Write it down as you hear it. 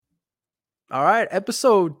All right,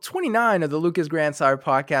 episode 29 of the Lucas Grandsire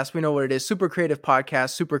podcast. We know what it is. Super creative podcast,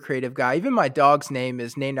 super creative guy. Even my dog's name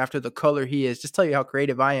is named after the color he is. Just tell you how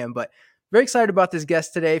creative I am. But very excited about this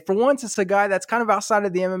guest today. For once, it's a guy that's kind of outside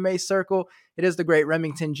of the MMA circle. It is the great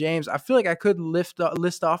Remington James. I feel like I could list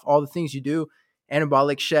off all the things you do.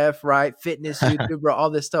 Anabolic chef, right? Fitness YouTuber, all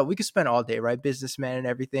this stuff. We could spend all day, right? Businessman and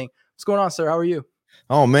everything. What's going on, sir? How are you?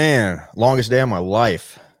 Oh, man. Longest day of my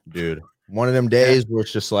life, dude. One of them days where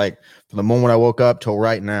it's just like from the moment I woke up till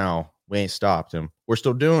right now, we ain't stopped him. We're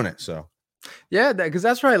still doing it. So, yeah, because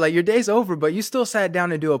that's right. Like your day's over, but you still sat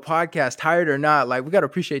down to do a podcast, tired or not. Like we got to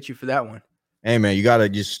appreciate you for that one. hey, man, you got to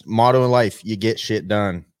just motto in life. You get shit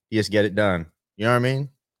done. You just get it done. You know what I mean?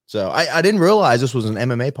 So I didn't realize this was an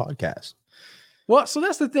MMA podcast. Well, so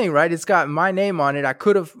that's the thing, right? It's got my name on it. I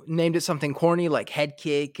could have named it something corny like Head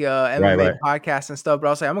Kick, MMA podcast and stuff, but I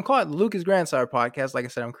was like, I'm going to call it the Lucas Grandsire podcast. Like I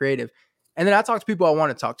said, I'm creative. And then I talk to people I want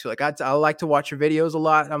to talk to. Like I like to watch your videos a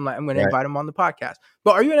lot. I'm going to invite them on the podcast.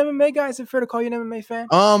 But are you an MMA guy? Is it fair to call you an MMA fan?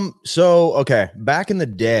 So okay, back in the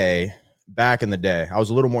day, I was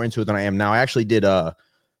a little more into it than I am now. I actually did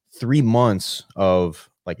 3 months of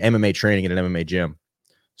like MMA training at an MMA gym.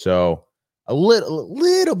 So a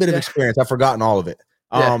little bit of experience. I've forgotten all of it.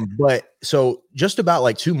 But so just about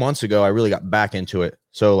like 2 months ago, I really got back into it.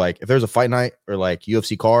 So like if there's a fight night or like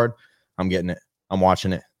UFC card, I'm getting it. I'm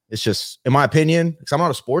watching it. It's just, in my opinion, because I'm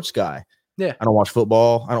not a sports guy. Yeah. I don't watch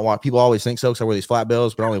football. I don't watch, people always think so because I wear these flat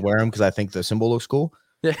bills, but I only wear them because I think the symbol looks cool.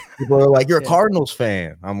 Yeah. People are like, you're a Cardinals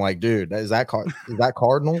fan. I'm like, dude, is that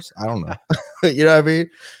Cardinals? I don't know. You know what I mean?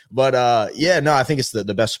 But no, I think it's the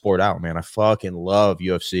best sport out, man. I fucking love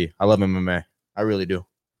UFC. I love MMA. I really do.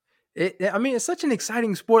 It's such an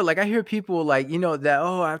exciting sport. Like I hear people like,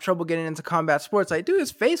 I have trouble getting into combat sports. Like, dude,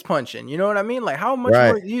 it's face punching. You know what I mean? Like how much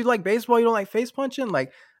more you like baseball? You don't like face punching?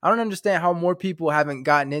 Like, I don't understand how more people haven't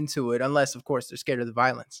gotten into it unless of course they're scared of the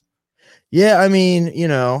violence. Yeah. I mean,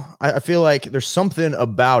 I feel like there's something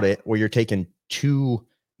about it where you're taking 2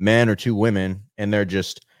 men or 2 women and they're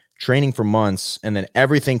just training for months. And then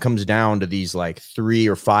everything comes down to these like 3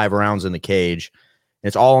 or 5 rounds in the cage.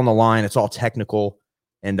 It's all on the line. It's all technical.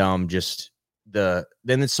 And then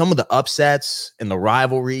it's some of the upsets and the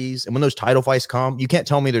rivalries. And when those title fights come, you can't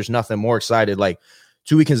tell me there's nothing more excited. Like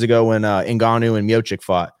 2 weekends ago when Ngannou and Miocic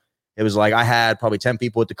fought, it was like I had probably 10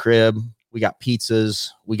 people at the crib. We got pizzas.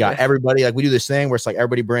 We got everybody. Like we do this thing where it's like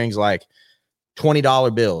everybody brings like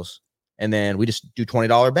 $20 bills. And then we just do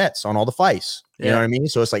 $20 bets on all the fights. You know what I mean?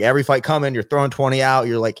 So it's like every fight coming, you're throwing 20 out.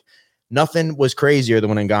 You're like, nothing was crazier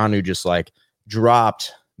than when Ngannou just like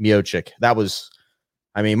dropped Miocic. That was,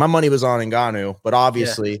 I mean, my money was on Ngannou, but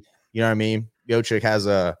obviously, you know what I mean? Miocic has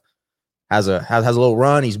a little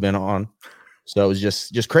run he's been on. So it was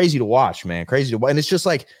just crazy to watch, man. Crazy to watch. And it's just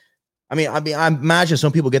like, I imagine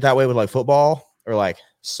some people get that way with like football or like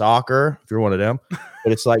soccer, if you're one of them.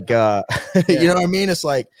 But it's like, you know what I mean? It's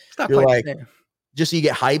like, you're like, just you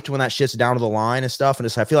get hyped when that shit's down to the line and stuff.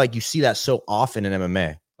 And I feel like you see that so often in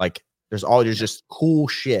MMA. Like there's just cool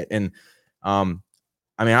shit. And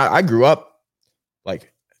I grew up,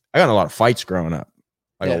 like I got in a lot of fights growing up,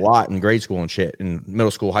 like a lot in grade school and shit, in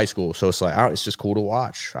middle school, high school. So it's like, it's just cool to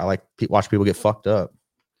watch. I like watch people get fucked up.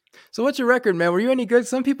 So what's your record, man? Were you any good?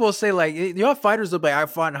 Some people say like, fighters will be like, I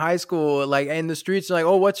fought in high school, like in the streets. Like,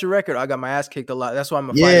 oh, what's your record? I got my ass kicked a lot. That's why I'm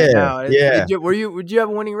a fighter now. Yeah. Would you have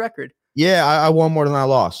a winning record? Yeah, I won more than I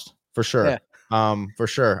lost for sure. Yeah. For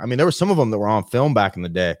sure. I mean, there were some of them that were on film back in the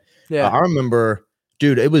day. Yeah. I remember,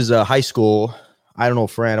 dude, it was high school. I don't know,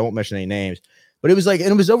 friend. I won't mention any names. But it was like, and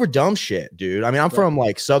it was over dumb shit, dude. I mean, I'm from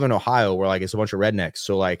like Southern Ohio where like it's a bunch of rednecks.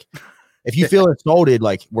 So like, if you feel insulted,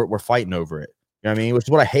 like we're fighting over it. You know what I mean? Which is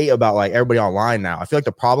what I hate about like everybody online now. I feel like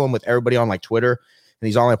the problem with everybody on like Twitter and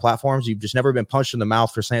these online platforms, you've just never been punched in the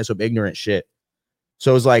mouth for saying some ignorant shit. So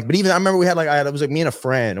it was like, but even I remember we had like, it was like me and a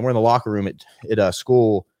friend and we're in the locker room at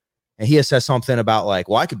school. And he had said something about like,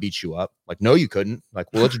 well, I could beat you up. Like, no, you couldn't.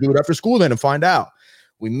 Like, well, let's do it after school then and find out.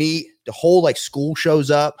 We meet, the whole like school shows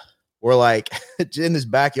up. We're like in this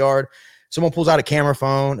backyard. Someone pulls out a camera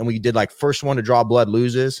phone and we did like first one to draw blood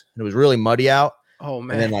loses. And it was really muddy out. Oh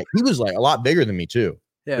man. And then like he was like a lot bigger than me too.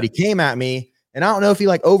 Yeah. But he came at me and I don't know if he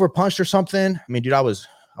like over punched or something. I mean, dude, I was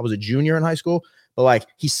a junior in high school, but like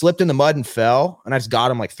he slipped in the mud and fell. And I just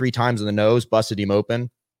got him like 3 times in the nose, busted him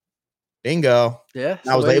open. Bingo. Yeah.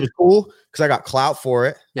 I was like, it was cool because I got clout for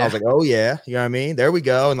it. Yeah. I was like, oh yeah. You know what I mean? There we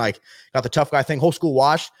go. And like got the tough guy thing. Whole school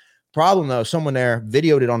watched. Problem though, someone there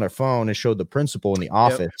videoed it on their phone and showed the principal in the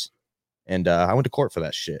office. And I went to court for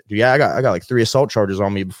that shit. Dude, yeah, I got like 3 assault charges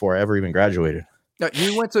on me before I ever even graduated. No,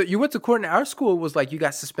 you went to court. In our school was like you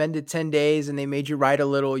got suspended 10 days, and they made you write a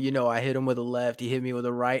little. I hit him with a left, he hit me with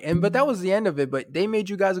a right, but that was the end of it. But they made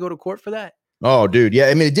you guys go to court for that. Oh, dude. Yeah.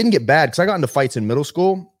 I mean, it didn't get bad because I got into fights in middle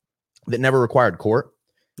school that never required court.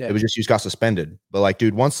 It Yeah. was just you just got suspended. But like,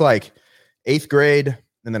 dude, once like 8th grade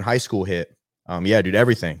and then high school hit, yeah, dude,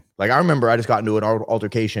 everything. Like I remember I just got into an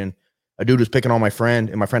altercation. A dude was picking on my friend,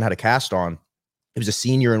 and my friend had a cast on. He was a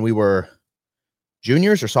senior, and we were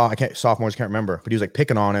juniors or sophomores, can't remember. But he was like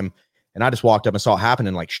picking on him, and I just walked up and saw it happen,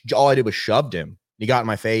 and like all I did was shoved him. He got in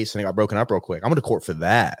my face, and he got broken up real quick. I went to court for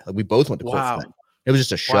that. Like we both went to court for that. It was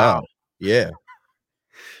just a shove. Wow. Yeah.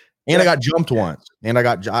 And I got jumped once. And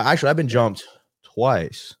I've been jumped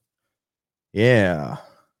twice. Yeah.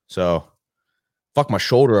 So fuck my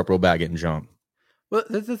shoulder up real bad getting jumped. Well,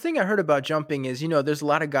 the thing I heard about jumping is, there's a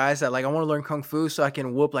lot of guys that like, I want to learn Kung Fu so I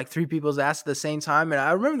can whoop like 3 people's ass at the same time. And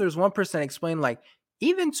I remember there's one person that explained like,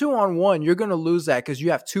 even 2-on-1, you're going to lose that because you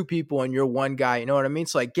have 2 people and you're one guy. You know what I mean?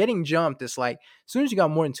 So like getting jumped, it's like, as soon as you got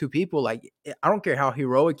more than 2 people, like, I don't care how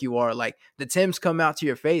heroic you are. Like the Tims come out to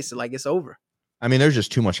your face, like it's over. I mean, there's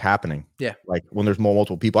just too much happening. Yeah. Like when there's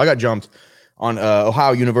multiple people. I got jumped on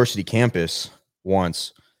Ohio University campus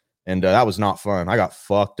once, and that was not fun. I got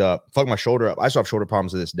fucked my shoulder up. I still have shoulder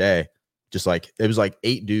problems to this day. Just like it was like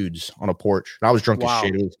 8 dudes on a porch. And I was drunk as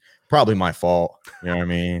shit. It was probably my fault. You know what I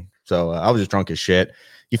mean? So I was just drunk as shit.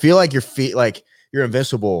 You feel like your feet, like you're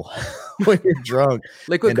invincible when you're drunk.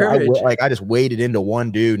 Liquid courage. I just waded into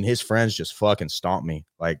one dude, and his friends just fucking stomped me.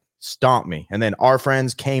 And then our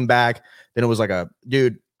friends came back. Then it was like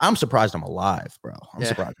dude, I'm surprised I'm alive, bro. I'm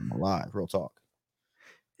surprised I'm alive. Real talk.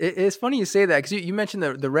 It's funny you say that because you mentioned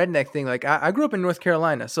the redneck thing. Like I grew up in North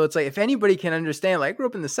Carolina, so it's like if anybody can understand, like I grew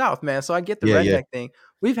up in the South, man. So I get the redneck thing.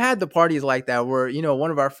 We've had the parties like that where,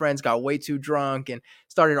 one of our friends got way too drunk and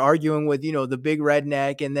started arguing with, the big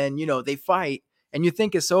redneck, and then, they fight and you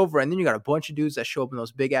think it's over. And then you got a bunch of dudes that show up in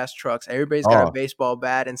those big ass trucks. Everybody's got a baseball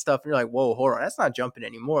bat and stuff. And you're like, whoa, hold on. That's not jumping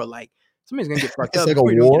anymore. Like somebody's going to get fucked up like before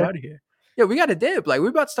a you war. get out of here. Yeah, we got a dip. Like we're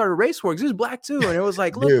about to start a race war because this is black too. And it was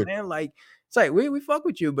like, look, man, like, it's like we fuck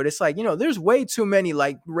with you, but it's like, there's way too many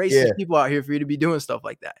like racist people out here for you to be doing stuff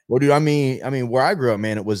like that. Well, dude, I mean, where I grew up,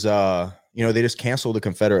 man, it was they just canceled the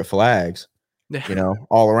Confederate flags,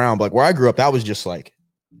 all around. But like where I grew up, that was just like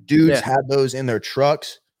dudes had those in their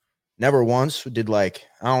trucks. Never once did like,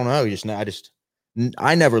 I don't know,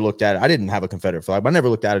 I never looked at it. I didn't have a Confederate flag, but I never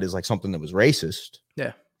looked at it as like something that was racist.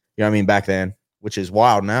 Yeah. You know what I mean? Back then, which is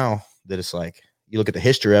wild now that it's like you look at the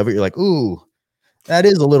history of it, you're like, ooh, that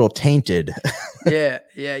is a little tainted. Yeah.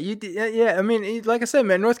 I mean, like I said,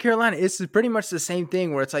 man, North Carolina, it's pretty much the same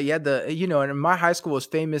thing where it's like you had and my high school was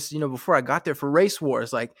famous, before I got there for race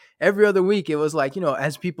wars. Like every other week, it was like,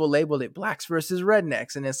 as people labeled it, blacks versus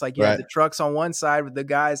rednecks. And it's like you had the trucks on one side with the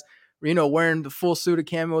guys, wearing the full suit of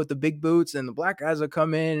camo with the big boots, and the black guys would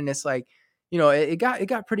come in. And it's like, it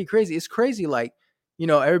got pretty crazy. It's crazy. Like,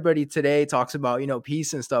 everybody today talks about,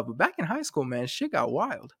 peace and stuff. But back in high school, man, shit got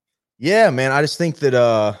wild. Yeah, man. I just think that,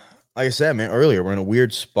 like I said, man, earlier, we're in a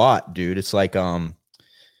weird spot, dude. It's like,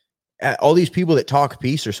 all these people that talk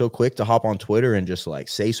peace are so quick to hop on Twitter and just like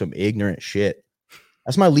say some ignorant shit.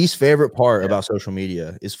 That's my least favorite part about social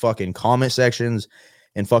media is fucking comment sections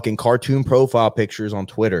and fucking cartoon profile pictures on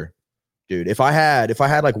Twitter. Dude, if I had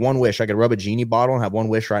like one wish, I could rub a genie bottle and have one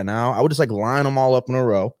wish right now. I would just like line them all up in a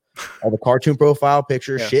row, all the cartoon profile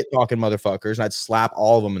pictures, shit talking motherfuckers, and I'd slap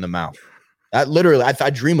all of them in the mouth. That literally, I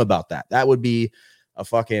dream about that. That would be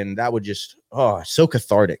so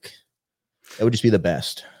cathartic. It would just be the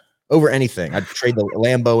best over anything. I'd trade the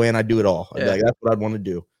Lambo in. I'd do it all. I'd be like, that's what I'd want to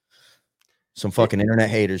do. Some fucking internet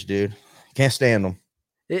haters, dude. Can't stand them.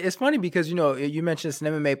 It's funny because, you mentioned it's an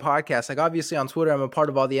MMA podcast. Like obviously on Twitter, I'm a part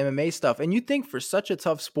of all the MMA stuff. And you think for such a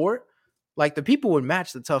tough sport, like the people would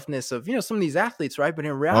match the toughness of, some of these athletes, right? But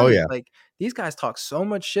in reality, like these guys talk so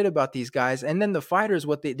much shit about these guys. And then the fighters,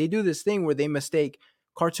 what they do this thing where they mistake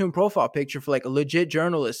cartoon profile picture for like a legit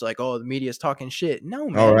journalist. Like, oh, the media's talking shit. No,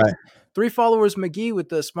 man. All right. 3 followers McGee with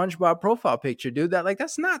the SpongeBob profile picture, dude.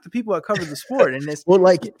 That's not the people that cover the sport. And it's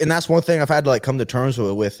and that's one thing I've had to like come to terms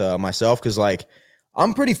with myself. Cause like,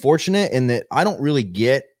 I'm pretty fortunate in that I don't really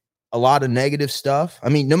get a lot of negative stuff. I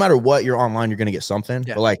mean, no matter what, you're online, you're going to get something.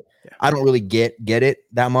 But like, I don't really get it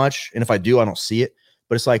that much. And if I do, I don't see it.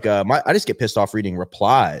 But it's like, I just get pissed off reading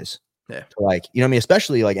replies. To like, what I mean?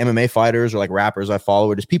 Especially like MMA fighters or like rappers I follow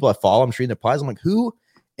or just people I follow. I'm just reading the replies. I'm like, who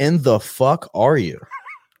in the fuck are you?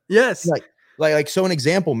 Yes. Like, so an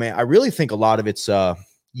example, man, I really think a lot of it's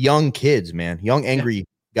young kids, man, young, angry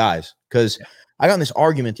guys. Cause I got in this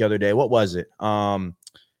argument the other day. What was it? So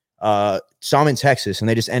I'm in Texas and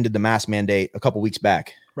they just ended the mask mandate a couple weeks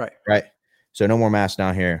back. Right. So no more masks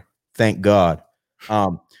down here. Thank God.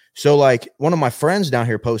 So like one of my friends down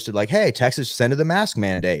here posted like, hey, Texas extended the mask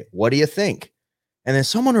mandate. What do you think? And then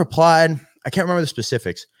someone replied, I can't remember the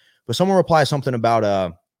specifics, but someone replied something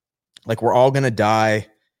about like we're all gonna die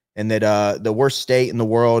and that the worst state in the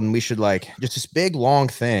world, and we should like just this big long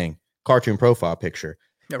thing, cartoon profile picture.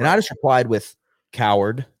 Yeah, and I just replied with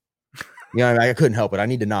coward. You know, I couldn't help it. I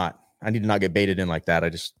need to not get baited in like that.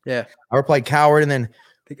 I replied coward, and then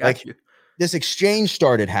like this exchange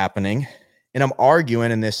started happening, and I'm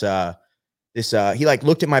arguing, and this he like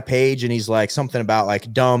looked at my page and he's like something about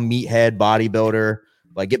like dumb meathead bodybuilder,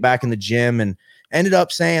 like get back in the gym, and ended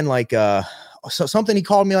up saying like something, he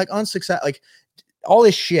called me like unsuccessful, like all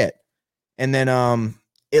this shit. And then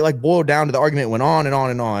it like boiled down to the argument went on and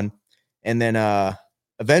on and on. And then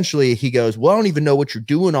eventually he goes, well, I don't even know what you're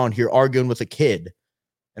doing on here arguing with a kid.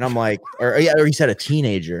 And I'm like, or he said a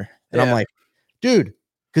teenager. And I'm like, dude,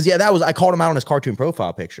 because I called him out on his cartoon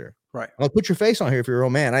profile picture. Right. I'm like, put your face on here if you're a real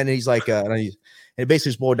man. And he's like, and it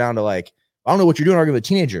basically just boiled down to like, I don't know what you're doing arguing with a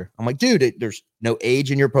teenager. I'm like, dude, there's no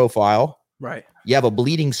age in your profile. Right. You have a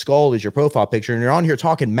bleeding skull as your profile picture, and you're on here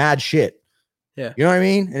talking mad shit. Yeah. You know what I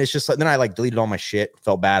mean? And it's just like, then I like deleted all my shit,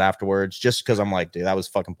 felt bad afterwards, just because I'm like, dude, that was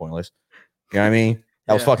fucking pointless. You know what I mean?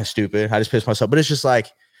 That was fucking stupid. I just pissed myself. But it's just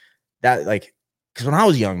like that, like, because when I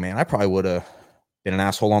was young, man, I probably would have been an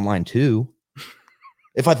asshole online too.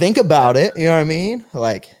 If I think about it, you know what I mean?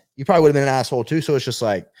 Like, you probably would have been an asshole too. So it's just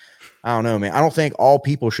like, I don't know, man. I don't think all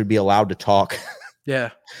people should be allowed to talk. Yeah.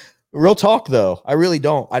 Real talk, though. I really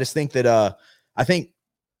don't. I just think that I think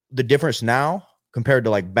the difference now compared to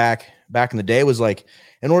like back in the day was like,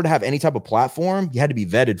 in order to have any type of platform, you had to be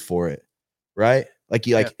vetted for it, right? Like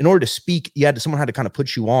you in order to speak, someone had to kind of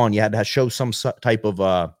put you on. You had to show some type of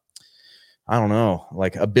I don't know,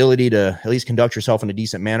 like ability to at least conduct yourself in a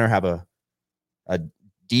decent manner, have a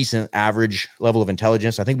decent average level of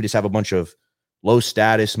intelligence. I think we just have a bunch of low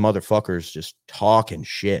status motherfuckers just talking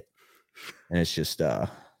shit, and it's just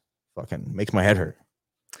fucking makes my head hurt.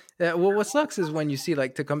 Yeah, well, what sucks is when you see,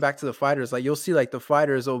 like, to come back to the fighters, like, you'll see, like, the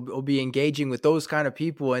fighters will be engaging with those kind of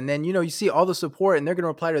people. And then, you see all the support, and they're going to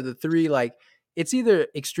reply to the three, like, it's either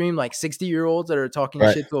extreme, like, 60-year-olds that are talking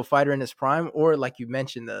shit to a fighter in his prime, or, like you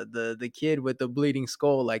mentioned, the kid with the bleeding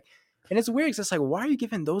skull. Like, and it's weird because it's like, why are you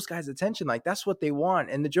giving those guys attention? Like, that's what they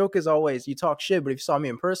want. And the joke is always, you talk shit, but if you saw me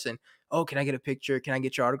in person, oh, can I get a picture? Can I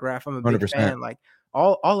get your autograph? I'm a big 100%. fan. Like,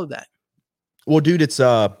 all of that. Well, dude, it's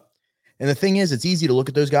and the thing is, it's easy to look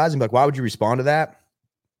at those guys and be like, why would you respond to that?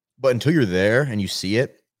 But until you're there and you see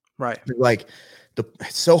it, right? Like,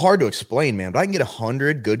 it's so hard to explain, man. But I can get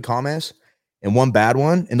 100 good comments and one bad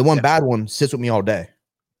one, and the one bad one sits with me all day.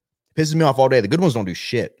 It pisses me off all day. The good ones don't do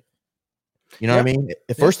shit. You know what I mean?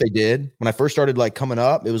 At first they did. When I first started like coming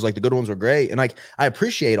up, it was like the good ones were great, and like I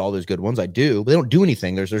appreciate all those good ones. I do, but they don't do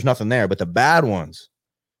anything. There's nothing there. But the bad ones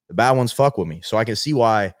fuck with me. So I can see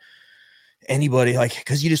why anybody, like,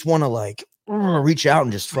 because you just want to like reach out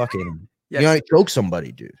and just fucking choke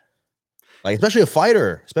somebody, dude. Like, especially a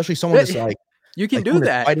fighter, especially someone that's like, you can do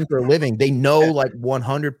that fighting for a living. They know like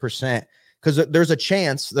 100%, because there's a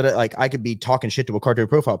chance that like I could be talking shit to a cartoon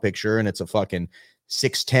profile picture and it's a fucking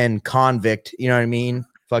 6'10" convict, you know what I mean?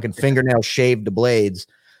 Fucking fingernails shaved to blades,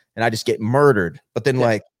 and I just get murdered. But then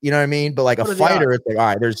like, you know what I mean? But like a fighter, it's like, all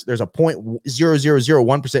right, there's a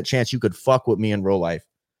 0.0001% chance you could fuck with me in real life.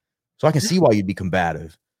 So I can see why you'd be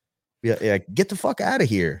combative. Yeah, get the fuck out of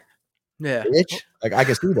here. Yeah. Bitch. Like, I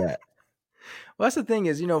can see that. Well, that's the thing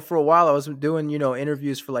is, for a while I was doing,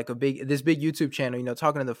 interviews for like this big YouTube channel,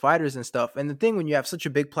 talking to the fighters and stuff. And the thing when you have such a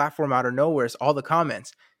big platform out of nowhere is all the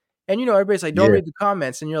comments. And, everybody's like, don't read the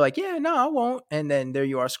comments. And you're like, yeah, no, I won't. And then there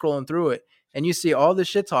you are scrolling through it. And you see all this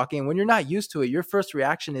shit talking. When you're not used to it, your first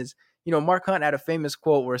reaction is, Mark Hunt had a famous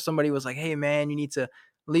quote where somebody was like, hey, man, you need to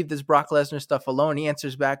leave this Brock Lesnar stuff alone. He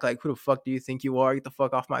answers back like, who the fuck do you think you are? Get the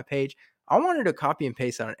fuck off my page. I wanted to copy and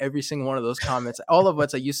paste on every single one of those comments. All of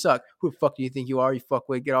it's like, you suck. Who the fuck do you think you are? You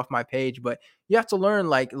fuckwit. Get off my page. But you have to learn,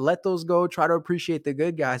 like, let those go. Try to appreciate the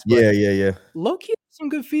good guys. But yeah. Low-key, some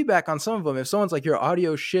good feedback on some of them. If someone's like, your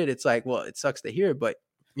audio shit, it's like, well, it sucks to hear, but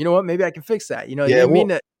you know what? Maybe I can fix that. You didn't mean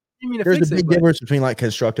to there's a big difference between like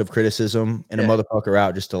constructive criticism and a motherfucker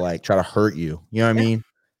out just to like try to hurt you. You know what I mean?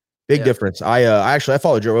 Big difference. I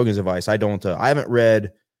follow Joe Rogan's advice. I haven't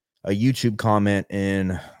read a YouTube comment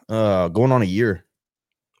in going on a year.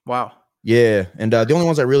 Wow. Yeah. And the only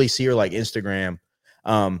ones I really see are like Instagram.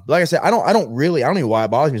 Like I said, I don't even know why it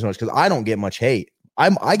bothers me so much, because I don't get much hate.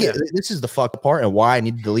 This is the fuck part and why I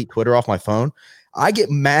need to delete Twitter off my phone. I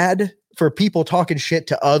get mad for people talking shit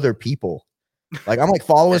to other people. Like, I'm like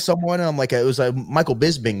following someone, and I'm like, it was Michael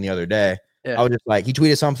Bisping the other day. Yeah. I was just like, he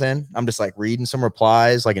tweeted something. I'm just like reading some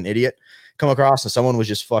replies like an idiot come across, and someone was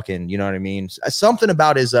just fucking, you know what I mean? Something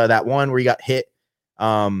about his that one where he got hit.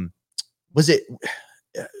 Was it?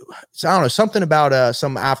 So I don't know, something about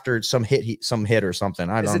some after some hit or something.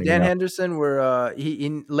 I Is don't it even Dan know. Henderson where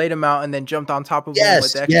he laid him out and then jumped on top of him with the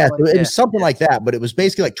Yes, extra yes. point? It Yeah. was something Yeah. like that, but it was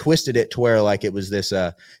basically like twisted it to where like it was this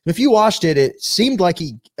if you watched it, it seemed like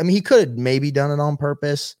he could have maybe done it on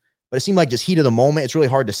purpose, but it seemed like just heat of the moment. It's really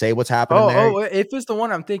hard to say what's happening there. If it's the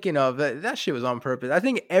one I'm thinking of, that shit was on purpose. I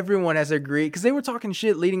think everyone has agreed because they were talking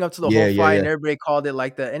shit leading up to the Yeah, whole yeah, fight, yeah. and everybody called it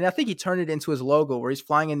like the. And I think he turned it into his logo where he's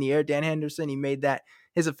flying in the air. Dan Henderson, he made that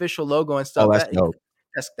his official logo and Oh, stuff. that's dope.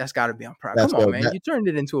 That's got to be on purpose. That's Come on, dope. man, you turned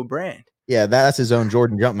it into a brand. Yeah, that's his own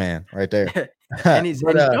Jordan Jumpman right there. and he's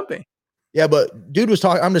But jumping. yeah, but dude was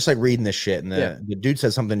talking. I'm just like reading this shit, and Yeah. the dude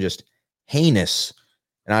said something just heinous,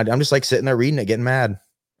 and I'm just like sitting there reading it, getting mad,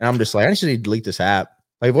 and I'm just like, I should delete this app.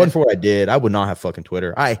 Like, if it wasn't for what I did, I would not have fucking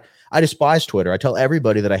Twitter. I despise Twitter. I tell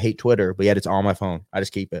everybody that I hate Twitter, but yet it's on my phone. I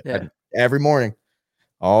just keep it every morning,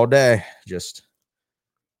 all day, just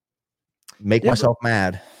make myself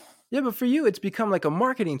mad. Yeah, but for you, it's become like a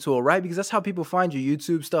marketing tool, right? Because that's how people find you,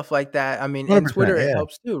 YouTube, stuff like that. I mean, and Twitter, it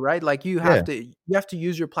helps too, right? Like you have to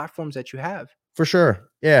use your platforms that you have. For sure.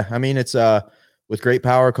 Yeah. I mean, it's with great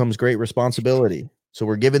power comes great responsibility. So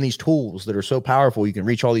we're given these tools that are so powerful. You can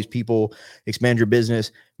reach all these people, expand your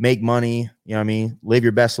business, make money, you know what I mean? Live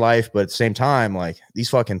your best life. But at the same time, like these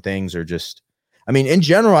fucking things are just, I mean, in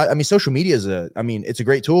general, I mean, social media is it's a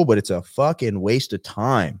great tool, but it's a fucking waste of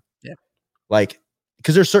time. Yeah. Like,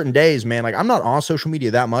 because there's certain days, man, like I'm not on social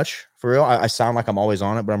media that much for real. I sound like I'm always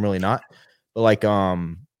on it, but I'm really not. But like,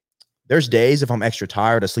 there's days if I'm extra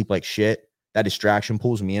tired, I sleep like shit. That distraction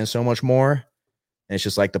pulls me in so much more. And it's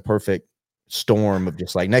just like the perfect storm of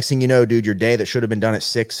just like, next thing you know, dude, your day that should have been done at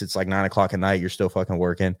 6, it's like 9:00 at night. You're still fucking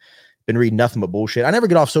working. Been reading nothing but bullshit. I never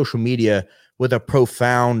get off social media with a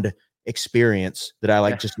profound experience that I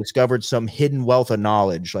like just discovered some hidden wealth of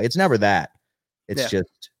knowledge. Like it's never that. It's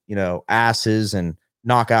just, you know, asses and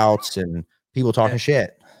knockouts and people talking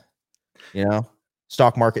shit, you know,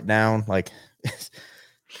 stock market down, like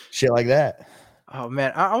shit like that. Oh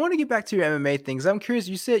man, I want to get back to your MMA things. I'm curious.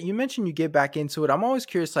 You mentioned you get back into it. I'm always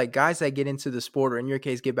curious, like guys that get into the sport, or in your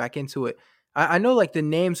case, get back into it. I know like the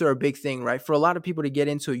names are a big thing, right? For a lot of people to get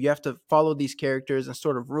into it, you have to follow these characters and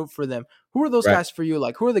sort of root for them. Who are those guys for you?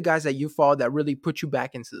 Like, who are the guys that you followed that really put you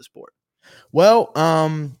back into the sport? Well,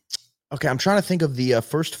 okay, I'm trying to think of the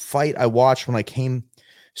first fight I watched when I came.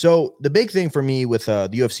 So the big thing for me with the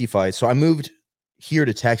UFC fights, so I moved here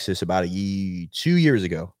to Texas about 2 years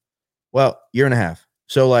ago. Well, year and a half.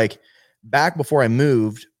 So like back before I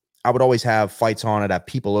moved, I would always have fights on. I'd have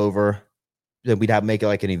people over. Then we'd make it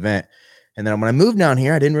like an event. And then when I moved down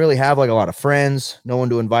here, I didn't really have like a lot of friends, no one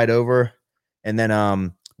to invite over. And then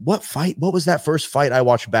what was that first fight I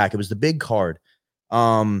watched back? It was the big card.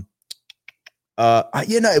 It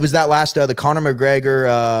was that last the Conor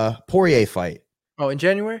McGregor Poirier fight. Oh, in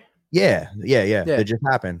January? Yeah. That just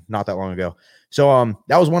happened not that long ago. So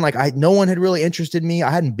that was one like no one had really interested me. I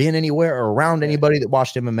hadn't been anywhere or around anybody that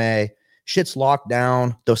watched MMA. Shit's locked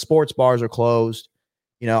down. The sports bars are closed.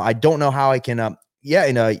 You know, I don't know how I can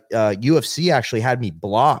UFC actually had me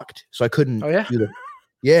blocked. So I couldn't so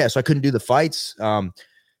I couldn't do the fights.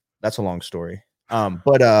 That's a long story. So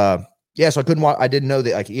I couldn't watch. I didn't know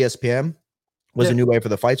that like ESPN was a new way for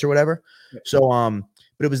the fights or whatever. So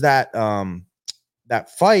but it was that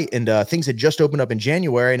fight and things had just opened up in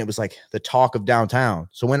January and it was like the talk of downtown.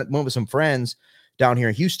 So went with some friends down here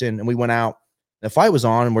in Houston and we went out. The fight was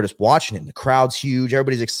on and we're just watching it. And the crowd's huge.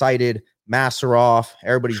 Everybody's excited. Masks are off.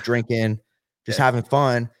 Everybody's drinking, just having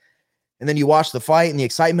fun. And then you watch the fight and the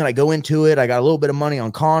excitement. I go into it. I got a little bit of money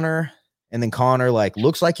on Conor. And then Conor like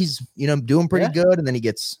looks like he's, doing pretty good. And then he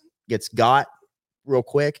gets got real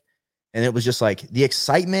quick. And it was just like the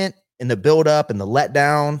excitement and the buildup and the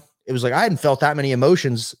letdown. It was like I hadn't felt that many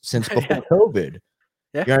emotions since before COVID. You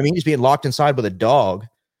know what I mean? Just being locked inside with a dog.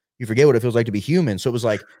 You forget what it feels like to be human. So it was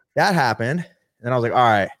like that happened. And I was like, all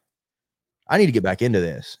right, I need to get back into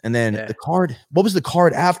this. And then the card, what was the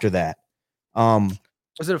card after that?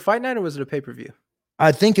 Was it a fight night or was it a pay-per-view?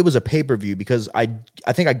 I think it was a pay-per-view because I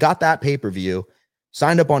think I got that pay-per-view,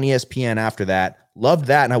 signed up on ESPN after that, loved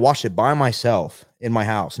that. And I watched it by myself in my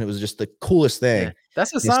house. And it was just the coolest thing. Yeah.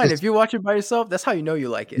 That's a sign. If you watch it by yourself, that's how you know you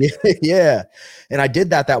like it. Yeah. And I did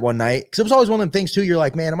that one night. Because it was always one of them things too. You're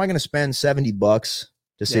like, man, am I going to spend $70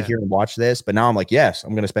 to sit here and watch this? But now I'm like, yes,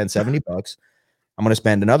 I'm going to spend $70. I'm going to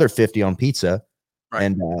spend another $50 on pizza. Right.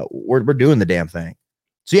 And we're doing the damn thing.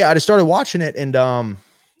 So yeah, I just started watching it and I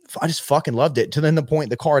just fucking loved it. To then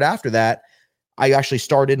the card after that, I actually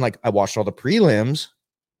started like I watched all the prelims,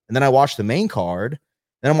 and then I watched the main card.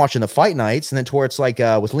 Then I'm watching the fight nights, and then towards like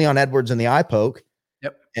with Leon Edwards and the eye poke.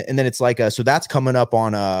 Yep. And then it's like so that's coming up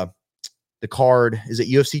on the card. Is it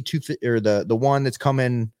UFC 2 or the one that's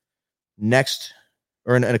coming next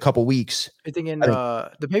or in a couple weeks? You thinking I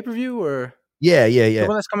think, the pay-per-view or yeah. the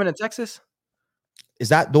one that's coming to Texas? Is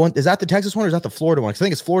that the one? Is that the Texas one or is that the Florida one? 'Cause I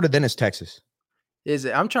think it's Florida, then it's Texas. Is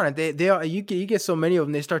it? I'm trying to. They are. You get so many of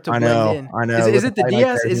them. They start to I blend know, in. I know. Is With it the fight nights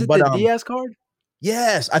Diaz? and Is everything. it the Diaz card?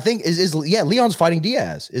 Yes, I think is yeah. Leon's fighting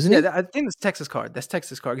Diaz, isn't he? I think it's Texas card. That's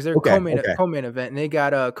Texas card because they're Okay, co-main event, and they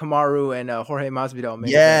got Kamaru and Jorge Masvidal main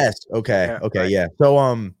event. yes. Okay, Right. yeah. So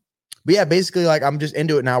but yeah, basically like I'm just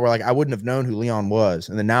into it now. Where like I wouldn't have known who Leon was,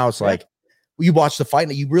 and then now it's like you watch the fight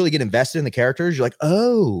and you really get invested in the characters. You're like,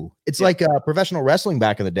 oh, it's like professional wrestling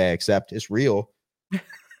back in the day, except it's real.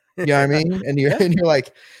 You know what I mean? And you're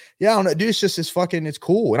like, yeah, I don't know, dude. It's just it's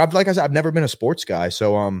cool. And like I said, I've never been a sports guy,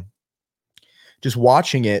 so just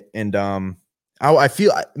watching it and I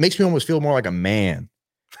feel it makes me almost feel more like a man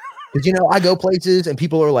because I go places and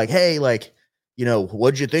people are like, hey, like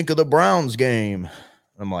what'd you think of the Browns game?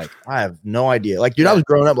 I'm like, I have no idea. Like, dude, I was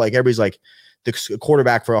growing up like everybody's like the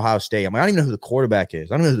quarterback for Ohio State. I'm like, I don't even know who the quarterback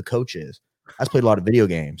is. I don't know who the coach is. I just played a lot of video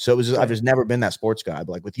games, so it was I've just never been that sports guy. But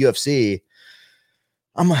like with UFC,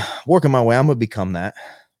 I'm working my way. I'm gonna become that,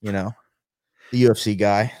 the UFC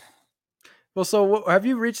guy. Well, so have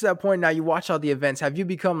you reached that point now? You watch all the events. Have you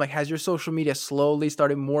become like, has your social media slowly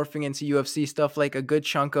started morphing into UFC stuff? Like a good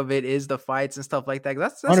chunk of it is the fights and stuff like that.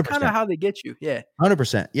 That's kind of how they get you. Yeah.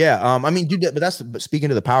 100%. Yeah. I mean, dude, but that's speaking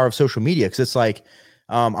to the power of social media. Cause it's like,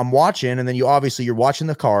 I'm watching and then you're watching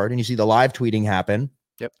the card and you see the live tweeting happen.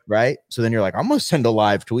 Yep. Right. So then you're like, I'm going to send a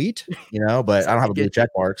live tweet, but I don't have a blue check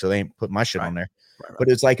mark. So they ain't putting my shit on there. Right. But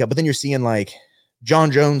it's like, but then you're seeing like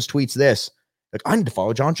John Jones tweets this. Like, I need to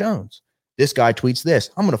follow John Jones. This guy tweets this.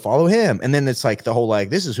 I'm going to follow him. And then it's like the whole, like,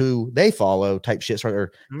 this is who they follow type shit,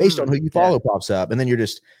 or based on who you follow pops up. And then you're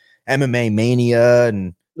just MMA Mania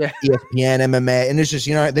and ESPN MMA. And it's just,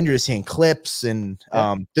 then you're just seeing clips. And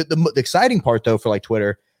the exciting part though, for like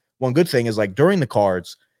Twitter, one good thing is like during the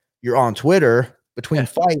cards, you're on Twitter between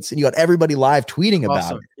fights and you got everybody live tweeting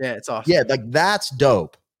about it. Yeah. It's awesome. Yeah. Like that's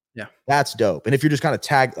dope. Yeah. That's dope. And if you're just kind of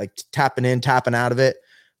tapping in, tapping out of it,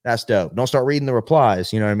 that's dope. Don't start reading the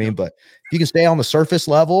replies. You know what I mean? But if you can stay on the surface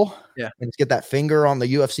level and just get that finger on the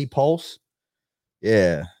UFC pulse.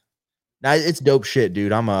 Yeah. Now it's dope shit,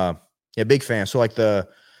 dude. I'm a big fan. So like the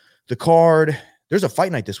card, there's a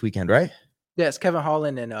fight night this weekend, right? Yeah. It's Kevin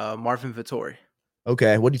Holland and Marvin Vettori.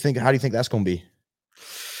 Okay. What do you think? How do you think that's going to be?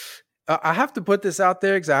 I have to put this out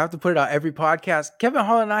there because I have to put it out every podcast. Kevin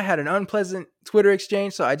Holland and I had an unpleasant Twitter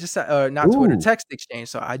exchange, so I just text exchange.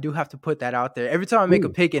 So I do have to put that out there every time I make a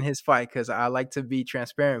pick in his fight because I like to be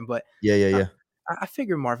transparent. But I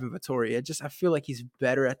figure Marvin Vettori. I feel like he's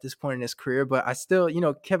better at this point in his career. But I still,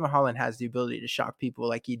 Kevin Holland has the ability to shock people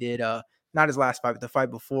like he did. Not his last fight, but the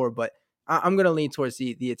fight before. But I'm gonna lean towards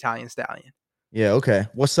the Italian Stallion. Yeah. Okay.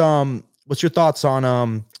 What's your thoughts on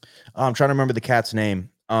I'm trying to remember the cat's name.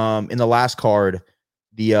 In the last card,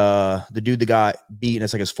 the dude that got beat, and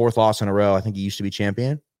it's like his fourth loss in a row. I think he used to be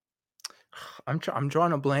champion. I'm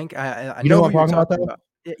drawing a blank. I know what I'm talking about?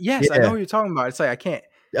 Yes, I know who you're talking about. It's like I can't.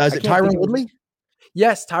 Is it Tyron Woodley?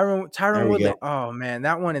 Yes, Tyron Woodley. Oh man,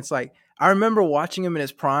 that one. It's like I remember watching him in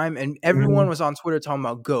his prime, and everyone was on Twitter talking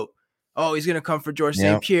about GOAT. Oh, he's gonna come for George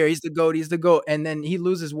St. Pierre. He's the GOAT. He's the GOAT. And then he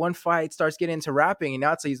loses one fight, starts getting into rapping, and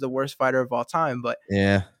now it's like he's the worst fighter of all time. But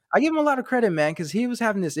I give him a lot of credit, man, because he was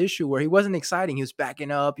having this issue where he wasn't exciting. He was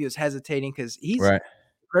backing up. He was hesitating because he's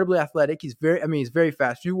incredibly athletic. He's very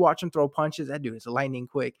fast. If you watch him throw punches, that dude is lightning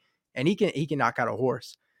quick, and he can knock out a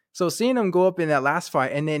horse. So seeing him go up in that last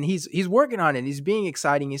fight, and then he's working on it. He's being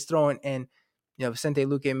exciting. He's throwing, and Vicente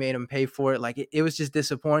Luque made him pay for it. Like it was just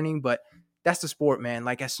disappointing, but that's the sport, man.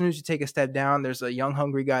 Like as soon as you take a step down, there's a young,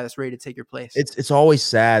 hungry guy that's ready to take your place. It's always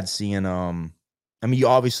sad seeing. I mean, you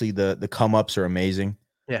obviously the come ups are amazing.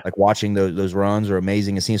 Yeah, like watching those runs are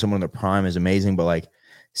amazing, and seeing someone in their prime is amazing. But like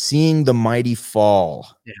seeing the mighty fall,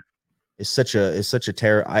 is such a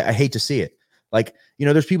terror. I hate to see it. Like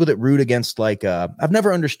there's people that root against like I've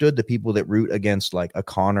never understood the people that root against like a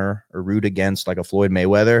Conor or root against like a Floyd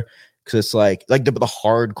Mayweather because it's like the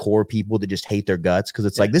hardcore people that just hate their guts because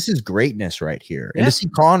it's like this is greatness right here, and to see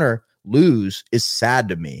Conor lose is sad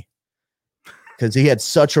to me because he had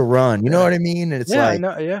such a run. You know what I mean? And it's I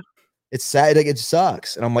know, it's sad. Like, it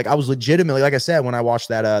sucks. And I'm like, I was legitimately, like I said, when I watched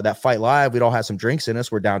that fight live, we'd all had some drinks in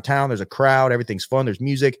us. We're downtown. There's a crowd. Everything's fun. There's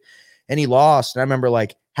music. And he lost. And I remember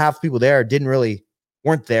like half the people there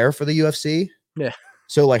weren't there for the UFC. Yeah.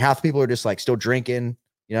 So like half the people are just like still drinking,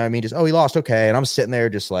 You know what I mean? Just, oh, he lost. Okay. And I'm sitting there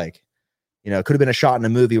just like, it could have been a shot in a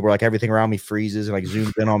movie where like everything around me freezes and like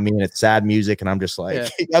zooms in on me and it's sad music. And I'm just like, Yeah.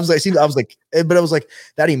 but it was like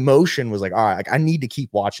that emotion was like, all right, like, I need to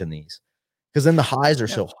keep watching these because then the highs are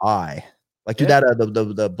so high. Like, dude, that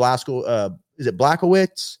the Blasko, is it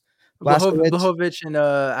Blaskowitz? Blahovic and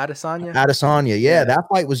Adesanya. Adesanya, yeah, that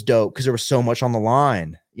fight was dope because there was so much on the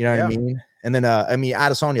line. You know what I mean? And then,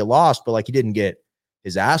 Adesanya lost, but like he didn't get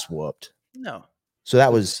his ass whooped. No. So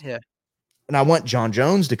that was, and I want John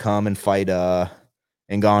Jones to come and fight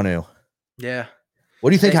Ngannou. Yeah. What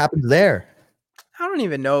do you think happens there? I don't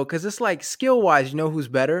even know because it's like skill wise, you know who's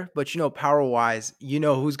better, but power wise, you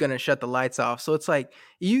know who's gonna shut the lights off. So it's like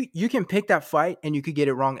you can pick that fight and you could get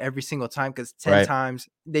it wrong every single time because 10 times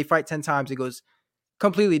they fight 10 times, it goes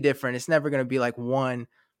completely different. It's never gonna be like one.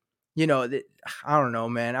 I don't know,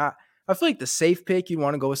 man. I feel like the safe pick, you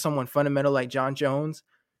want to go with someone fundamental like John Jones,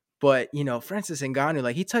 but Francis Ngannou,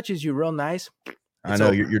 like he touches you real nice. I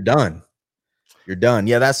know you're done. You're done.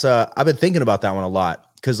 Yeah, that's I've been thinking about that one a lot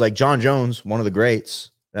because like John Jones, one of the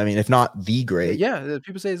greats. I mean, if not the great. Yeah,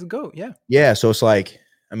 people say it's a GOAT. Yeah. Yeah, so it's like,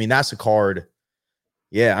 I mean, that's a card.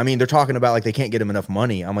 Yeah, I mean, they're talking about like they can't get him enough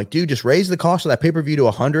money. I'm like, dude, just raise the cost of that pay-per-view to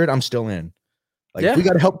 100. I'm still in. Like, if we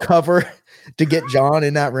got to help cover to get John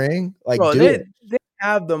in that ring, like, bro, do it. They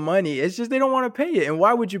have the money. It's just they don't want to pay it. And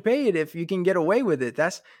why would you pay it if you can get away with it?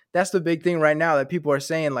 That's the big thing right now that people are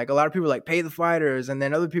saying. Like, a lot of people are like, pay the fighters, and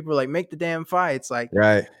then other people are like, make the damn fights. Like,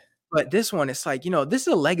 right. But this one, it's like, this is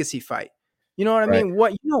a legacy fight. You know what I mean?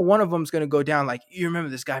 One of them's going to go down. Like, you remember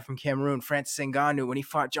this guy from Cameroon, Francis Ngannou, when he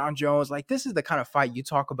fought John Jones. Like, this is the kind of fight you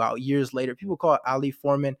talk about years later. People call it Ali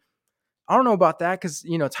Foreman. I don't know about that because,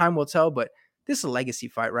 time will tell, but this is a legacy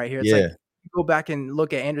fight right here. It's like, you go back and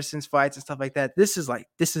look at Anderson's fights and stuff like that. This is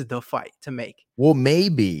the fight to make. Well,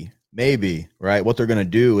 maybe, right? What they're going to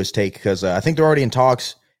do is because I think they're already in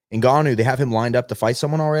talks. Ngannou, they have him lined up to fight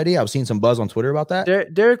someone already. I've seen some buzz on Twitter about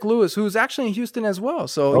that. Derek Lewis, who's actually in Houston as well.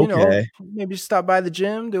 So, maybe stop by the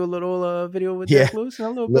gym, do a little video with Derek Lewis and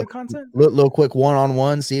a little bit of content. Little quick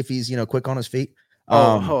one-on-one, see if he's, quick on his feet.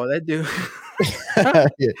 That dude.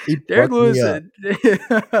 Derek Lewis.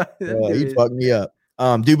 He fucked me up.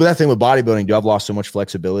 Dude, but that thing with bodybuilding, dude, I've lost so much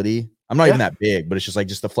flexibility. I'm not even that big, but it's just like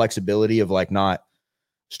the flexibility of like not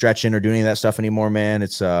stretching or doing any of that stuff anymore, man.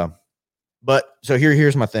 It's but so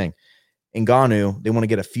here's my thing. Ngannou, they want to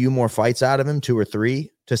get a few more fights out of him, 2 or 3,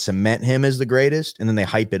 to cement him as the greatest, and then they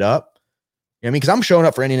hype it up. You know what I mean? Because I'm showing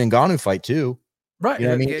up for any Ngannou fight too. Right. You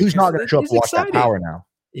know what I mean? Who's not going to show up to watch that power now?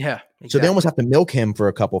 Yeah. Exactly. So they almost have to milk him for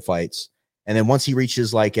a couple fights. And then once he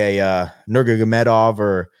reaches like a Nurmagomedov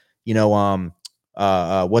or,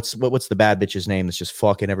 what's the bad bitch's name that's just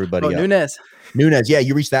fucking everybody up? Nunes. Yeah,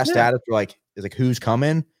 you reach that status where like it's like who's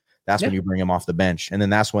coming? That's when you bring him off the bench. And then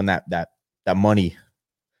that's when that money,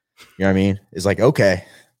 you know what I mean? Is like, okay.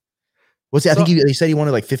 What's that? I think he said he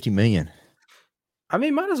wanted like 50 million. I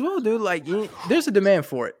mean, might as well, dude. Like, there's a demand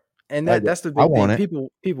for it. And that's the big thing.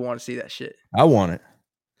 People want to see that shit. I want it.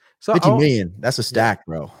 So 50 million. That's a stack,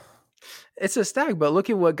 bro. It's a stack, but look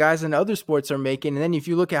at what guys in other sports are making. And then if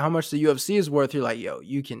you look at how much the UFC is worth, you're like, yo,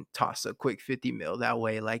 you can toss a quick 50 mil that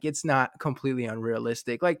way. Like, it's not completely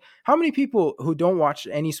unrealistic. Like, how many people who don't watch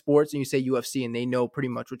any sports and you say UFC and they know pretty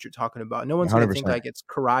much what you're talking about? No one's going to think like it's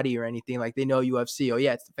karate or anything. Like, they know UFC. Oh,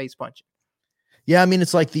 yeah, it's the face punching. Yeah, I mean,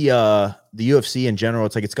 it's like the UFC in general.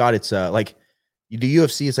 It's like it's got its like the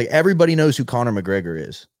UFC. It's like everybody knows who Conor McGregor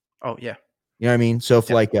is. Oh, yeah. You know what I mean? So if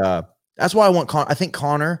like that's why I think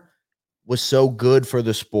Conor was so good for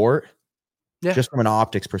the sport, just from an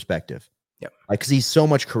optics perspective. Yeah, like because he's so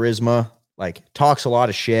much charisma, like talks a lot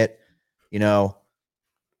of shit,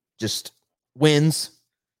 just wins,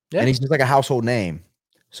 and he's just like a household name.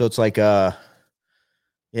 So it's like, John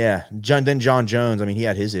Jones. I mean, he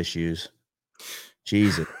had his issues.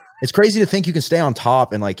 Jesus, it's crazy to think you can stay on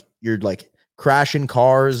top and like you're like crashing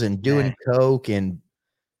cars and doing coke and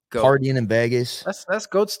partying in Vegas. That's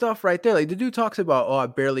GOAT stuff right there. Like the dude talks about, I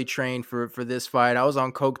barely trained for this fight. I was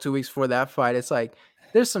on coke 2 weeks before that fight. It's like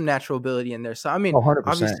there's some natural ability in there. So I mean, 100%.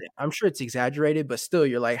 Obviously, I'm sure it's exaggerated, but still,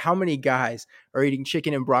 you're like, how many guys are eating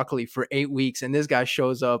chicken and broccoli for 8 weeks, and this guy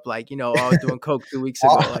shows up like, I was doing coke 2 weeks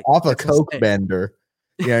ago, like, off a coke bender.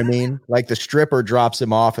 You know what I mean? Like the stripper drops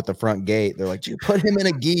him off at the front gate. They're like, dude, put him in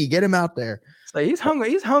a gi, get him out there. It's like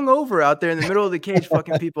he's hung over out there in the middle of the cage,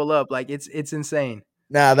 fucking people up. Like it's insane.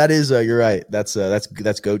 Nah, that is you're right. That's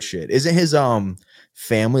GOAT shit. Isn't his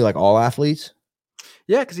family like all athletes?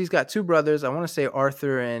 Yeah, because he's got 2 brothers. I want to say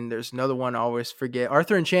Arthur and there's another one I always forget.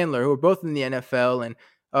 Arthur and Chandler, who are both in the NFL, and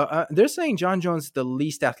they're saying John Jones is the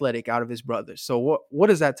least athletic out of his brothers. So what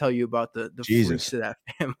does that tell you about the freaks of that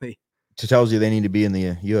family? It tells you they need to be in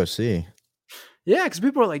the UFC. Yeah, because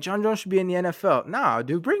people are like, John Jones should be in the NFL. Nah,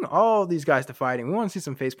 dude, bring all these guys to fighting. We want to see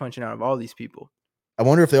some face punching out of all these people. I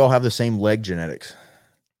wonder if they all have the same leg genetics.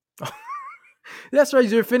 That's right.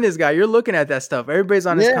 You're a fitness guy. You're looking at that stuff. Everybody's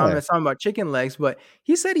on his Yeah. comments talking about chicken legs, but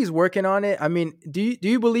he said he's working on it. I mean, do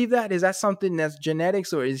you believe that? Is that something that's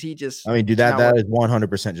genetics, or is he just I mean, dude, not that working? is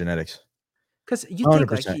 100% genetics. Because you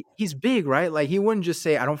think like 100%. he's big, right? Like he wouldn't just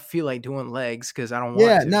say, "I don't feel like doing legs because I don't want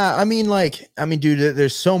Yeah, to." nah, I mean, dude,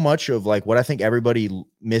 there's so much of like what I think everybody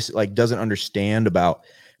doesn't understand about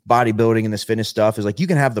bodybuilding and this fitness stuff is like you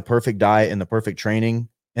can have the perfect diet and the perfect training,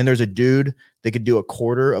 and there's a dude that could do a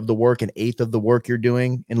quarter of the work, an eighth of the work you're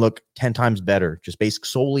doing, and look 10 times better, just based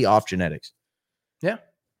solely off genetics. Yeah.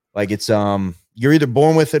 Like it's you're either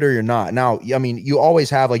born with it or you're not. Now, I mean, you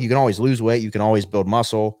always have like you can always lose weight, you can always build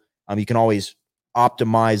muscle, you can always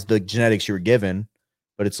optimize the genetics you were given.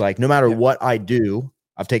 But it's like no matter what I do,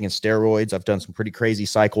 I've taken steroids, I've done some pretty crazy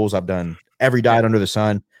cycles, I've done every diet under the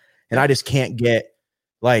sun, and I just can't get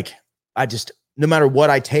like no matter what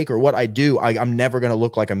I take or what I do, I'm never going to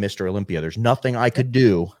look like a Mr. Olympia. There's nothing I could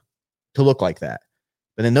do to look like that.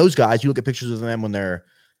 But then those guys, you look at pictures of them when they're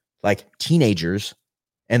like teenagers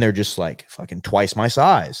and they're just like fucking twice my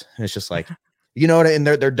size. And it's just like, you know what? And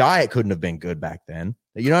their diet couldn't have been good back then.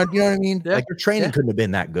 You know what I mean? Yeah. Like their training couldn't have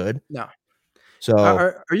been that good. No. So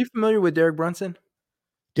Are you familiar with Derek Brunson?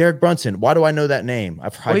 Derek Brunson, why do I know that name?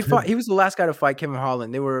 He was the last guy to fight Kevin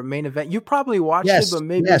Holland. They were a main event. You probably watched it, but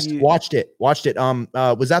maybe you watched it. Was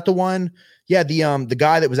that the one? Yeah, the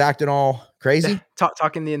guy that was acting all crazy,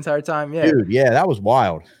 talking the entire time. Yeah, dude. Yeah, that was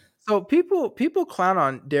wild. So people clown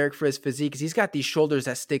on Derek for his physique because he's got these shoulders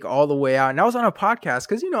that stick all the way out. And I was on a podcast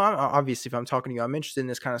because I'm obviously if I'm talking to you, I'm interested in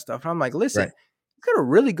this kind of stuff. And I'm like, listen, he's got a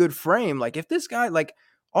really good frame. Like if this guy, like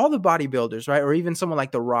all the bodybuilders, right, or even someone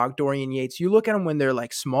like The Rock, Dorian Yates, you look at them when they're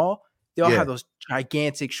like small. They all have those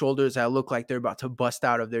gigantic shoulders that look like they're about to bust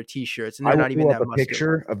out of their t-shirts, and they're not even that muscular.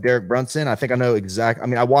 Picture of Derek Brunson. I think I know exactly. I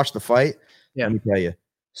mean, I watched the fight. Yeah. Let me tell you.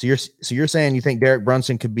 So you're saying you think Derek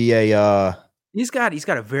Brunson could be a He's got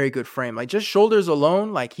a very good frame. Like just shoulders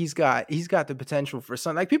alone, like he's got the potential for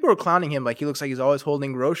something. Like people are clowning him, like he looks like he's always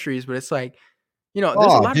holding groceries, but it's like, there's a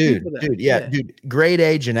lot of people that dude, grade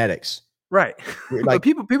A genetics. Right. Like, but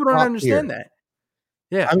people don't understand that.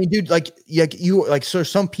 Yeah. I mean, dude, so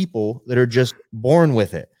some people that are just born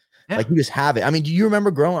with it. Yeah. Like you just have it. I mean, do you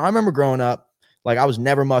remember I remember growing up, like I was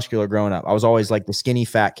never muscular growing up. I was always like the skinny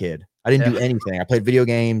fat kid. I didn't do anything. I played video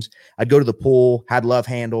games. I'd go to the pool, had love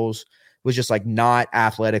handles, was just like not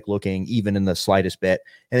athletic looking even in the slightest bit.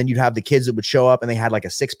 And then you'd have the kids that would show up and they had like a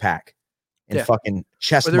six pack and fucking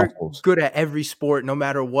chest muscles. Good at every sport, no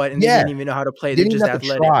matter what. And they didn't even know how to play. They're just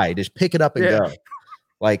athletic. Just pick it up and go.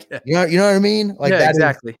 Like, you know what I mean? Like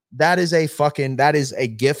exactly. That is a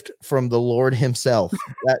gift from the Lord himself.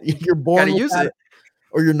 That you're born with it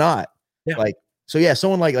or you're not. Yeah. Like, so yeah,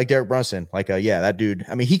 someone like Derek Brunson, like, that dude,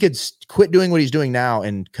 I mean, he could quit doing what he's doing now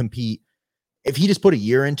and compete. If he just put a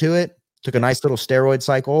year into it, took a nice little steroid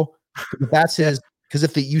cycle, that's because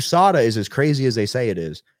if the USADA is as crazy as they say it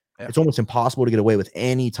is, it's almost impossible to get away with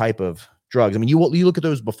any type of drugs. I mean, you look at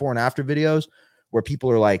those before and after videos where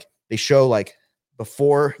people are like, they show like,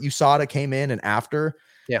 before USADA came in and after,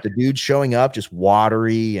 the dude showing up just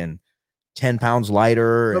watery and 10 pounds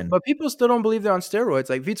lighter. But people still don't believe they're on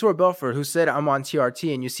steroids. Like Vitor Belfort, who said I'm on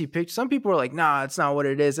TRT, and you see pictures. Some people are like, nah, it's not what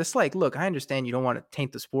it is. It's like, look, I understand you don't want to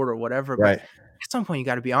taint the sport or whatever, but at some point you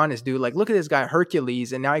got to be honest, dude. Like, look at this guy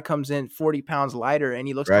Hercules, and now he comes in 40 pounds lighter and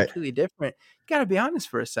he looks completely different. You got to be honest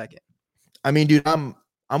for a second. I mean, dude, I'm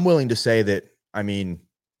willing to say that. I mean,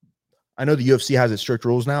 I know the UFC has its strict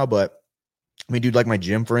rules now, but I mean, dude, like my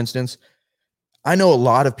gym, for instance, I know a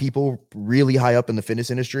lot of people really high up in the fitness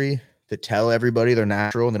industry that tell everybody they're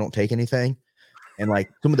natural and they don't take anything. And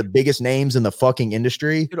like some of the biggest names in the fucking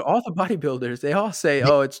industry, dude, all the bodybuilders, they all say,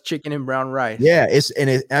 "Oh, it's chicken and brown rice." Yeah, and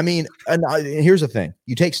here's the thing: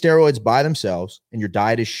 you take steroids by themselves, and your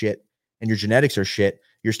diet is shit, and your genetics are shit.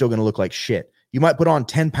 You're still going to look like shit. You might put on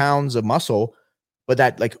 10 pounds of muscle, but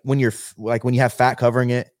that when you have fat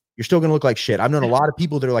covering it, you're still going to look like shit. I've known a lot of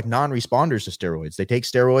people that are like non-responders to steroids. They take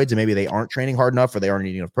steroids and maybe they aren't training hard enough or they aren't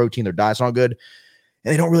eating enough protein. Their diet's not good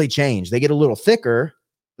and they don't really change. They get a little thicker.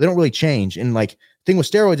 They don't really change. And like thing with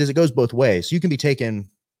steroids is it goes both ways. So you can be taking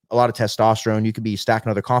a lot of testosterone. You could be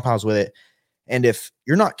stacking other compounds with it. And if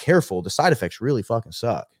you're not careful, the side effects really fucking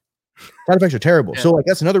suck. Side effects are terrible. So like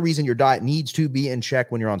that's another reason your diet needs to be in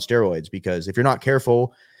check when you're on steroids, because if you're not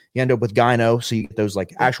careful, you end up with gyno. So you get those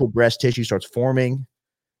like actual breast tissue starts forming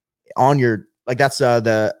on your, like that's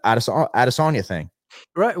the Adesanya thing.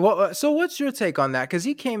 Right. Well, so what's your take on that? Because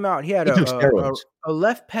he came out, he had He took steroids. a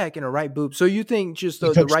left pec and a right boob. So you think just He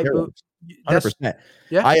the took right boob? steroids. That's 100%.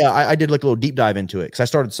 yeah. I did like a little deep dive into it because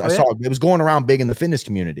I Oh yeah. saw it was going around big in the fitness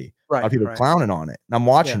community. A lot of Right. people Right. clowning on it. And I'm Yeah.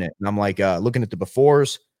 watching it and I'm like looking at the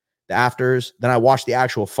befores, the afters. Then I watched the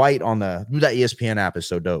actual fight on that ESPN app is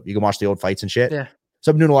so dope. You can watch the old fights and shit. Yeah.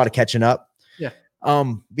 So I'm doing a lot of catching up. Yeah.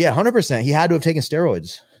 Yeah, 100%. He had to have taken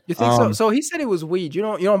steroids. You think so? So he said it was weed. You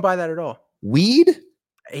don't buy that at all. Weed?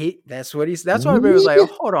 That's what he's. That's why everybody was like, oh,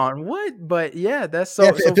 Weed? hold on, what? But yeah, that's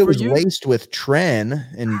Yeah, so. So if it for was you, laced with Tren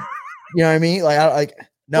and you know what I mean? Like well,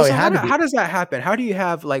 no, it so had to be. how does that happen? How do you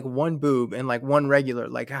have like one boob and like one regular?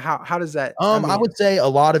 Like how does that? I I mean, would say a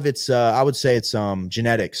lot of it's I would say it's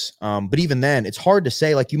genetics. But even then, it's hard to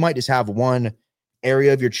say. Like you might just have one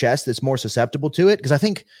area of your chest that's more susceptible to it. Because I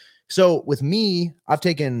think so with me, I've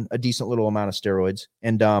taken a decent little amount of steroids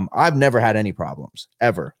and I've never had any problems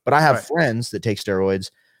ever. But I have right, friends that take steroids.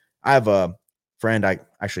 I have a friend, I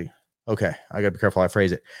actually okay, I gotta be careful how I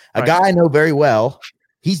phrase it. A right, guy I know very well,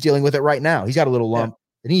 he's dealing with it right now. He's got a little yeah. lump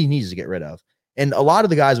that he needs to get rid of. And a lot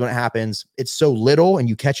of the guys, when it happens, it's so little and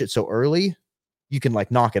you catch it so early, you can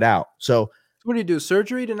like knock it out. So What do you do?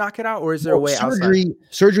 Surgery to knock it out, or is there a no, way outside?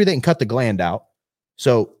 surgery, they can cut the gland out.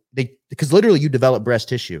 So they because literally you develop breast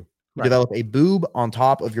tissue. You Right, develop a boob on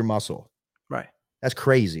top of your muscle. right. That's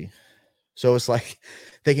crazy. So it's like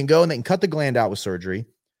they can go and they can cut the gland out with surgery.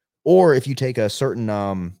 Or if you take a certain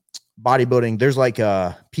bodybuilding, there's like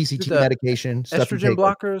a Is it PCT the medication stuff you estrogen take. Like,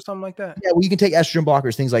 blocker or something like that? yeah, well, you can take estrogen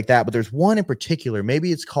blockers, things like that. But there's one in particular.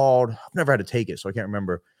 Maybe it's called. I've never had to take it, so I can't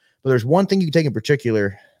remember. But there's one thing you can take in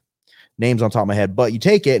particular. Names on top of my head, but you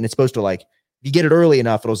take it and it's supposed to like if you get it early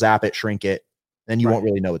enough, it'll zap it, shrink it, then you Right. won't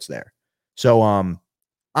really know it's there. So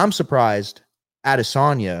I'm surprised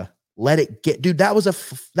Adesanya let it get, dude. That was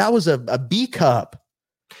a B cup.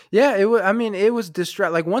 Yeah, it was. I mean, it was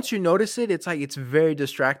Like once you notice it, it's like it's very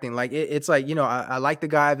distracting. Like it's like I like the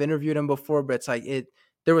guy. I've interviewed him before, but it's like it.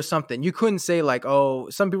 There was something you couldn't say like, oh,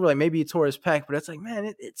 some people are like maybe he tore his pec, but it's like,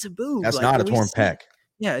 man, it's a boob. That's Like not a we torn see, pec.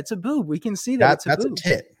 yeah, it's a boob. We can see that it's a That's a boob.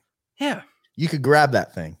 tit. Yeah, You could grab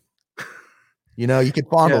that thing. You could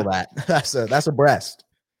fondle yeah, that. That's a breast.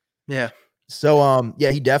 yeah. So yeah,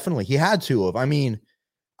 he had to have. I mean,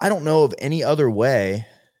 I don't know of any other way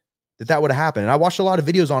that would have happened. And I watched a lot of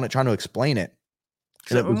videos on it trying to explain it.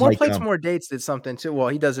 And it So was more like plates, more dates did something too. Well,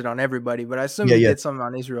 he does it on everybody, but I assume yeah, he yeah. did something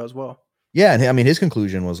on Israel as well. Yeah, and I mean his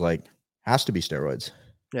conclusion was like has to be steroids.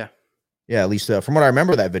 Yeah, Yeah, at least from what I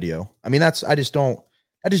remember that video. I mean, that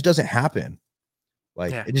just doesn't happen.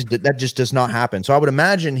 Like yeah, that just does not happen. So I would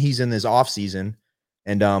imagine he's in this off season,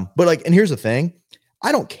 and but like, and here's the thing,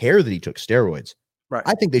 I don't care that he took steroids. right.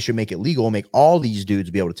 I think they should make it legal, make all these dudes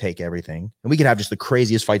be able to take everything, and we could have just the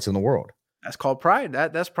craziest fights in the world. That's called pride.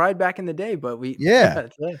 That's pride back in the day, but we Yeah.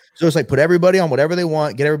 yeah. So it's like put everybody on whatever they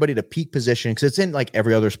want, get everybody to peak position because it's in like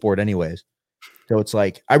every other sport, anyways. So it's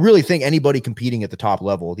like I really think anybody competing at the top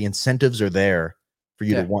level, the incentives are there for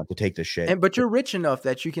you to want to take this shit. But you're rich enough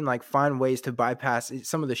that you can like find ways to bypass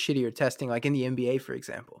some of the shittier testing, like in the NBA, for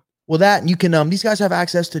example. Well, that you can these guys have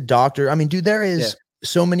access to doctor. I mean, dude, there Yeah, is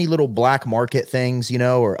so many little black market things,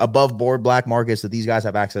 or above board black markets that these guys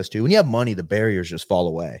have access to. When you have money, the barriers just fall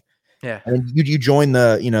away. yeah, And you join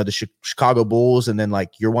the Chicago Bulls, and then like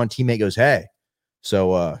your one teammate goes, "Hey,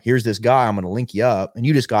 so here's this guy. I'm going to link you up," and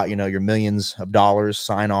you just got your millions of dollars,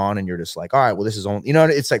 sign on, and you're just like, "All right, well, this is only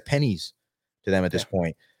it's like pennies to them at this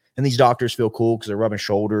point." And these doctors feel cool because they're rubbing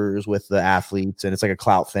shoulders with the athletes, and it's like a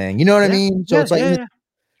clout thing. You know what I mean? So yeah, it's like, yeah, yeah.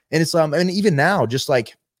 and it's and even now, just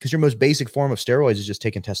like because your most basic form of steroids is just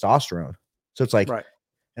taking testosterone. So it's like Right.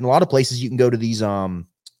 in a lot of places you can go to these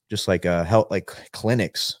just like health like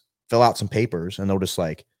clinics, fill out some papers, and they'll just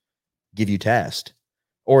like give you test.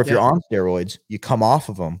 Or if you're on steroids, you come off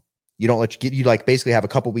of them. You don't let you like basically have a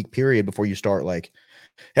couple week period before you start like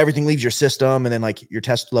everything leaves your system, and then like your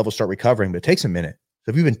test levels start recovering. But it takes a minute. So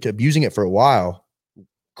if you've been abusing it for a while,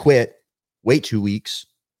 quit, wait 2 weeks,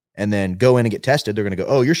 and then go in and get tested. They're going to go,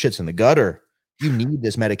 "Oh, your shit's in the gutter. You need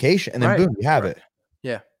this medication," and then boom, you have it.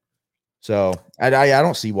 Yeah. So I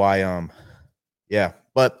don't see why. Yeah,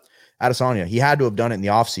 but Adesanya, he had to have done it in the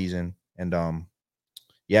off season, and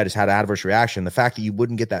yeah, just had an adverse reaction. The fact that you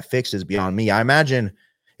wouldn't get that fixed is beyond me. I imagine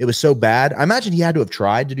it was so bad. I imagine he had to have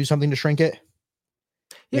tried to do something to shrink it.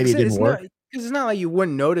 Yeah, Maybe it didn't work. Because it's not like you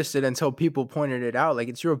wouldn't notice it until people pointed it out. Like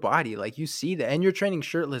it's your body, like you see that, and you're training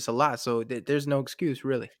shirtless a lot, so there's no excuse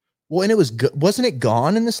really. Well, and it was wasn't it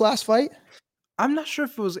gone in this last fight? I'm not sure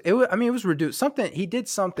if it was. I mean, it was reduced. Something he did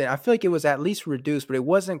something. I feel like it was at least reduced, but it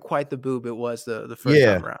wasn't quite the boob it was the first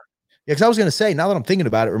time around. Yeah, because I was gonna say, now that I'm thinking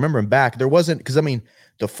about it, remembering back, there wasn't, because I mean,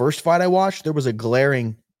 the first fight I watched, there was a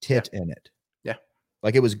glaring Yeah. tit in it. Yeah.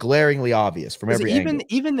 Like it was glaringly obvious from 'Cause every angle.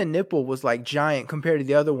 even the nipple was, like, giant compared to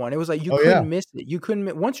the other one. It was like you Oh yeah. couldn't miss it. You couldn't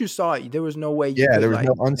mi once you saw it, there was no way you Yeah, could, there was like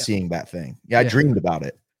no yeah. unseeing that thing. Yeah, I Yeah. dreamed about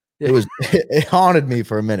it. It Yeah. was it haunted me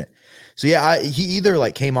for a minute. So yeah, he either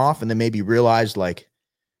like came off and then maybe realized like,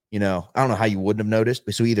 I don't know how you wouldn't have noticed,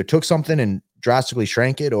 but so he either took something and drastically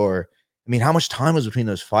shrank it, or I mean, how much time was between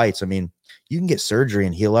those fights? I mean, you can get surgery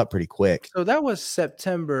and heal up pretty quick. So that was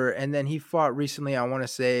September, and then he fought recently, I wanna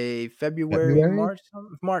say February, February? March,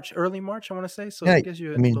 March, early March, I wanna say, so Yeah, it gives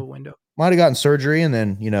you I a mean, little window. might have gotten surgery and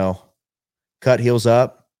then, cut, heals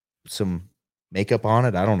up, some makeup on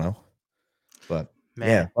it. I don't know. But yeah,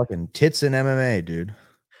 Man. fucking tits in MMA, dude.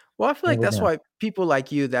 Well, I feel like Never that's know. why people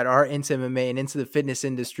like you that are into MMA and into the fitness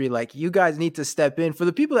industry, like you guys need to step in. For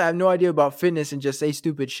the people that have no idea about fitness and just say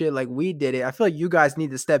stupid shit like we did it, I feel like you guys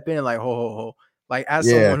need to step in and like, ho, ho, ho. Like, as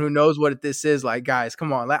Yeah. someone who knows what this is, like, guys,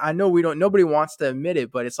 come on. Like, I know nobody wants to admit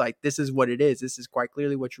it, but it's like, this is what it is. This is quite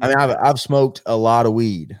clearly what you I mean, I've, represent. I've smoked a lot of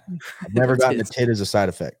weed. I've No never gotten a tits. tit as a side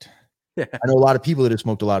effect. Yeah. I know a lot of people that have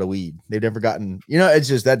smoked a lot of weed. They've never gotten, it's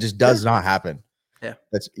just, that just Yeah. does not happen. Yeah.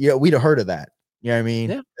 That's, we'd have heard of that. You know what I mean?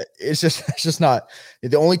 Yeah. It's just not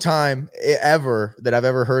the only time ever that I've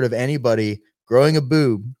ever heard of anybody growing a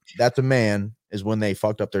boob that's a man is when they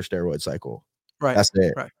fucked up their steroid cycle. Right. That's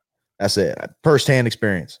it. Right. That's it. Firsthand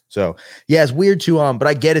experience. So yeah, it's weird to but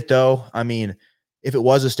I get it though. I mean, if it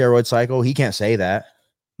was a steroid cycle, he can't say that.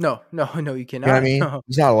 No, you You know what I cannot. mean? No.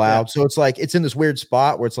 He's not Yeah. allowed. So it's like it's in this weird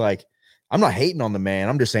spot where it's like, I'm not hating on the man.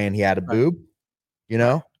 I'm just saying he had a Right. boob, you Right.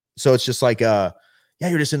 know? So it's just like yeah,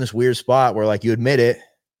 you're just in this weird spot where like you admit it,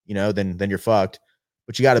 then you're fucked.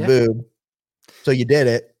 But you got a Yeah. boob. So you did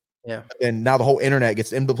it. Yeah. And now the whole internet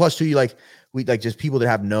gets in. But plus two, we like just people that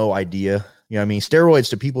have no idea. You know what I mean? Steroids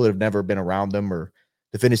to people that have never been around them or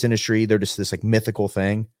the fitness industry, they're just this like mythical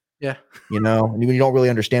thing. Yeah. And you don't really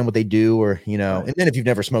understand what they do, or Right. and then if you've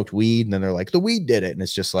never smoked weed, and then they're like, the weed did it. And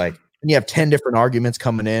it's just like, and you have 10 different arguments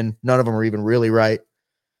coming in. None of them are even really right.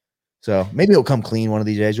 So maybe he'll come clean one of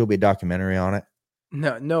these days. There'll be a documentary on it.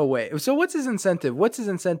 No way. So what's his incentive? What's his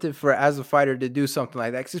incentive for as a fighter to do something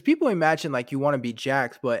like that? Because people imagine like you want to be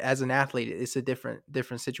jacked, but as an athlete, it's a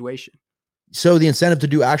different situation. So the incentive to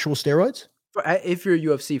do actual steroids? If you're a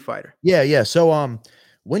UFC fighter. Yeah, yeah. So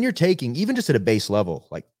when you're taking, even just at a base level,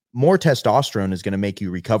 like more testosterone is going to make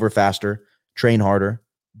you recover faster, train harder,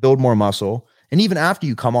 build more muscle. And even after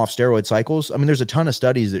you come off steroid cycles, I mean, there's a ton of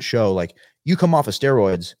studies that show like you come off of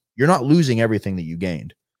steroids, you're not losing everything that you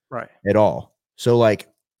gained Right. at all. So like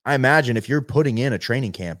I imagine if you're putting in a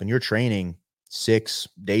training camp and you're training 6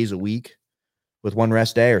 days a week with one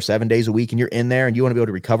rest day or 7 days a week, and you're in there and you want to be able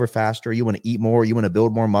to recover faster, you want to eat more, you want to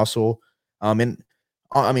build more muscle. And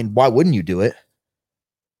I mean, why wouldn't you do it?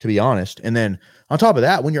 To be honest. And then on top of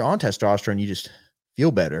that, when you're on testosterone, you just feel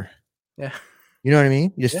better. Yeah. You know what I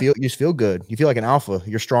mean? You Yeah. just feel good. You feel like an alpha.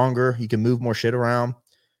 You're stronger. You can move more shit around.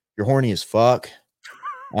 You're horny as fuck.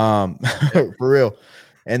 For real.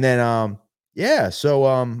 And then yeah. So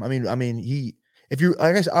I mean if you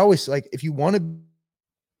I guess I always like if you want to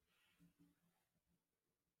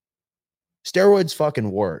steroids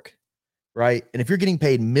fucking work, right? And if you're getting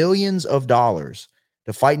paid millions of dollars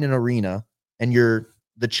to fight in an arena and you're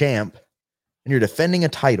the champ and you're defending a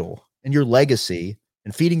title and your legacy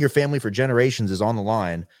and feeding your family for generations is on the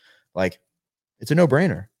line, like it's a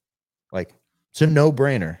no-brainer. Like it's a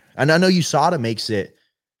no-brainer. And I know USADA makes it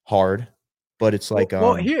hard, but it's like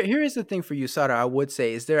Well, here is the thing for USADA, I would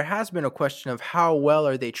say, is there has been a question of how well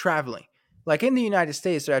are they traveling? Like in the United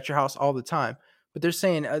States, they're at your house all the time. But they're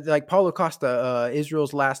saying, like Paulo Costa,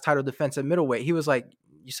 Israel's last title defense at middleweight, he was like,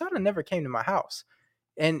 USADA never came to my house.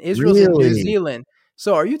 And Israel's in New really. Zealand.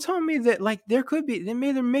 So are you telling me that like there could be they're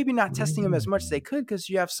maybe not testing them as much as they could because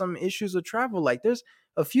you have some issues with travel? Like there's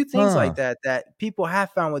a few things Huh. like that people have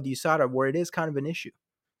found with USADA where it is kind of an issue.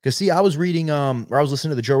 Because see, I was reading or I was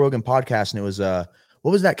listening to the Joe Rogan podcast, and it was what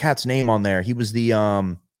was that cat's name on there? He was the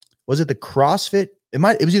was it the CrossFit? It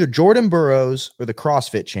was either Jordan Burroughs or the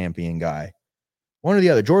CrossFit champion guy. One or the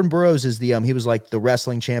other. Jordan Burroughs is the he was like the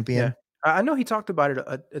wrestling champion. Yeah. I know he talked about it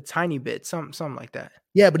a tiny bit, something like that.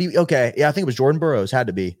 Yeah, but okay. Yeah, I think it was Jordan Burroughs, had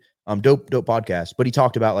to be. Dope podcast. But he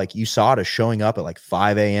talked about like USADA showing up at like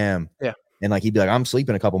 5 a.m. Yeah. And like he'd be like, I'm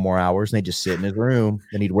sleeping a couple more hours, and they just sit in his room.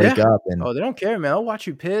 Then he'd wake Yeah. up and Oh, they don't care, man. I'll watch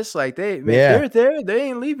you piss. Like if yeah. they're there, they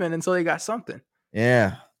ain't leaving until they got something.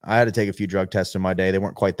 Yeah. I had to take a few drug tests in my day. They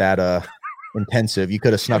weren't quite that intensive. You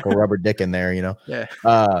could have snuck a rubber dick in there, Yeah.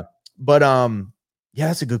 But yeah,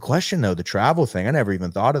 that's a good question though. The travel thing. I never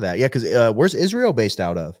even thought of that. Yeah, because where's Israel based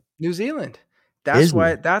out of? New Zealand. Is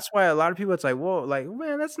he? That's why a lot of people, it's like, whoa, like,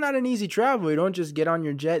 man, that's not an easy travel. You don't just get on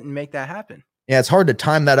your jet and make that happen. Yeah, it's hard to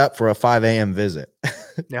time that up for a 5 a.m. visit.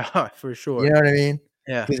 Yeah, for You sure. know what I mean?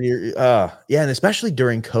 Yeah. Because you're, yeah, and especially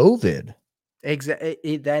during COVID.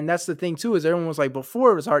 Exactly. And that's the thing too, is everyone was like,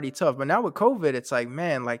 before it was already tough, but now with COVID, it's like,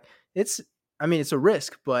 man, like it's, I mean, it's a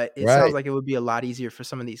risk, but it sounds Right. like it would be a lot easier for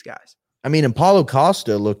some of these guys. I mean, and Paulo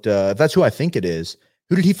Costa looked, that's who I think it is.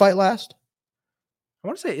 Who did he fight last? I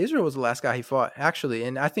want to say Israel was the last guy he fought, actually.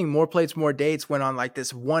 And I think More Plates, More Dates went on like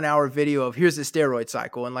this 1 hour video of here's the steroid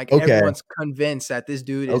cycle. And like Okay. everyone's convinced that this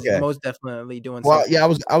dude is Okay. most definitely doing Well, something. yeah,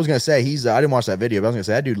 I was gonna say he's. I didn't watch that video, but I was gonna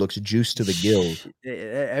say that dude looks juiced to the gills.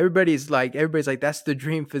 Everybody's like, that's the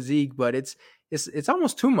dream physique, but it's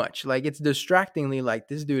almost too much. Like it's distractingly like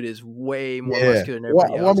this dude is way more Yeah. muscular than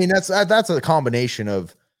everybody Well, I else. mean, that's a combination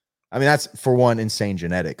of. I mean, that's for one insane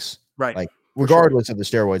genetics. Right. Like, For sure. regardless of the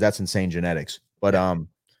steroids, that's insane genetics. But Yeah.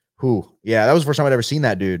 yeah, that was the first time I'd ever seen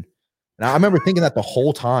that dude. And I remember thinking that the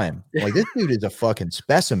whole time. Like, this dude is a fucking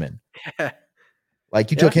specimen. Yeah. Like,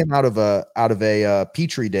 you took him out of a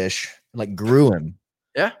petri dish and like grew him,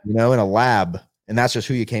 Yeah. in a lab, and that's just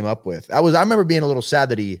who you came up with. I remember being a little sad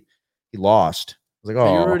that he lost. I was like, So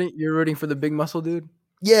oh, you're rooting for the big muscle dude?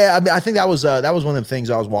 yeah. I mean, I think that was one of the things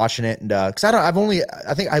I was watching it, and because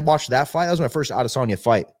I think I watched that fight. That was my first Adesanya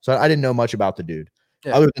fight, so I didn't know much about the dude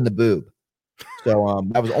other than the boob. So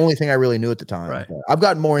that was the only thing I really knew at the time. Right. But I've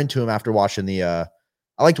gotten more into him after watching the. I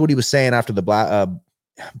liked what he was saying after the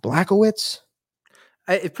Blackowitz.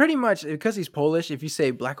 It pretty much, because he's Polish. If you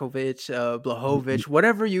say Blachowicz, Blachowicz,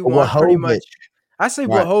 whatever you want, pretty much. Wachowicz. I say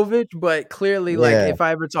Right. Blachowicz, but clearly, like Yeah. if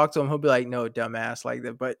I ever talk to him, he'll be like, "No, dumbass," like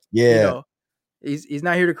that. But Yeah. he's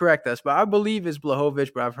not here to correct us. But I believe it's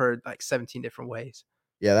Blachowicz, but I've heard like 17 different ways.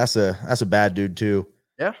 Yeah, that's a bad dude too.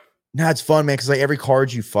 Yeah. No, it's fun, man, because like every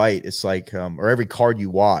card you fight, it's like, or every card you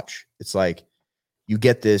watch, it's like you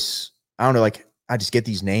get this. I don't know, like I just get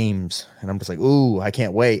these names, and I'm just like, ooh, I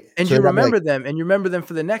can't wait. And So you they got me, remember like, them, and you remember them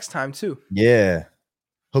for the next time too. yeah,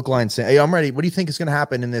 hook, line, sinker. Hey, I'm ready. What do you think is gonna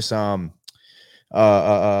happen in this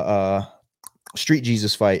Street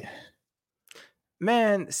Jesus fight?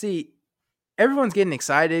 Man, see, everyone's getting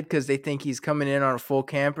excited because they think he's coming in on a full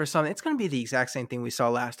camp or something. It's going to be the exact same thing we saw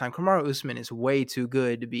last time. Kamaru Usman is way too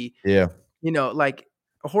good to be, Yeah. like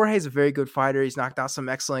Jorge's a very good fighter. He's knocked out some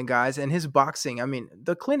excellent guys, and his boxing, I mean,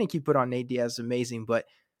 the clinic he put on Nate Diaz is amazing, but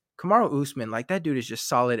Kamaru Usman, like that dude is just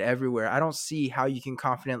solid everywhere. I don't see how you can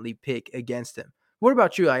confidently pick against him. What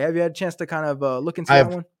about you? Like, have you had a chance to kind of look into that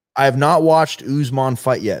one? I have not watched Usman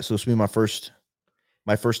fight yet, so this will be my first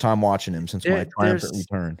time watching him since my triumphant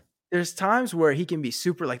return. There's times where he can be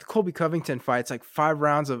super, like the Colby Covington fight. It's like 5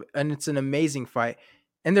 rounds and it's an amazing fight.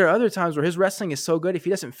 And there are other times where his wrestling is so good, if he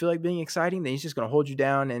doesn't feel like being exciting, then he's just going to hold you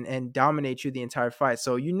down and dominate you the entire fight.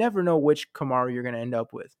 So you never know which Kamaru you're going to end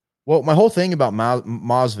up with. Well, my whole thing about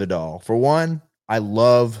Masvidal, for one, I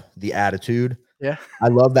love the attitude. Yeah. I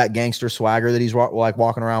love that gangster swagger that he's like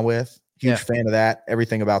walking around with. Huge fan of that.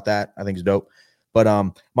 Everything about that I think is dope. But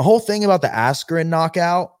my whole thing about the Askren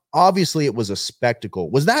knockout, obviously it was a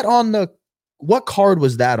spectacle. Was that on what card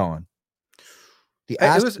was that on? The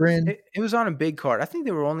Askren? It was on a big card. I think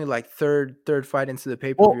they were only like third fight into the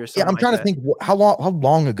pay-per-view or something. Yeah, I'm trying to think how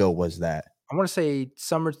long ago was that? I want to say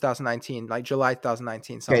summer 2019, like July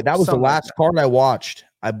 2019. Okay, that was the last card I watched,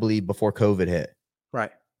 I believe, before COVID hit.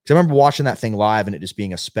 Right. Because I remember watching that thing live and it just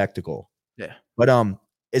being a spectacle. Yeah. But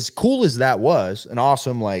as cool as that was, an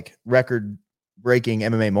awesome like record-breaking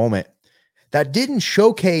MMA moment, that didn't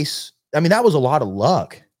showcase. I mean, that was a lot of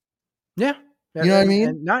luck. Yeah. You know what I mean?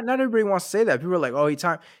 And not everybody wants to say that. People are like, "Oh,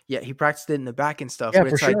 he practiced it in the back and stuff." Yeah, but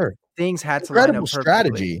for it's sure. Like things had to incredible line up perfectly.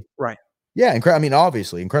 Strategy, right? Yeah, I mean,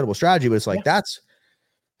 obviously, incredible strategy, but it's like that's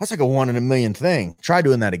like a 1 in a million thing. Try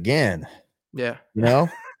doing that again. Yeah,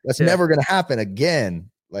 that's never going to happen again.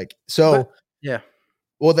 Like so. But, yeah.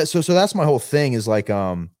 Well, so that's my whole thing is like,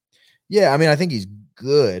 yeah. I mean, I think he's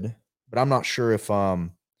good, but I'm not sure if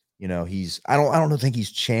he's. I don't think he's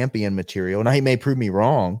champion material. Now he may prove me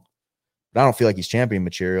wrong. But I don't feel like he's champion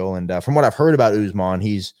material. And from what I've heard about Usman,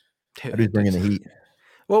 he's bringing the heat.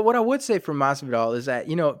 Well, what I would say for Masvidal is that,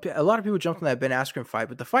 a lot of people jumped on that Ben Askren fight,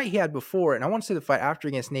 but the fight he had before, and I want to say the fight after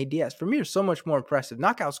against Nate Diaz, for me, is so much more impressive.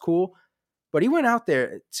 Knockout's cool, but he went out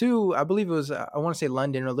there to, I believe it was, I want to say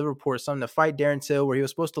London or Liverpool or something, to fight Darren Till, where he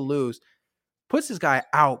was supposed to lose. Puts this guy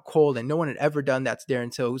out cold, and no one had ever done that to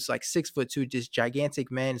Darren Till, who's like 6'2", just gigantic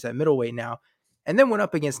man. He's at middleweight now. And then went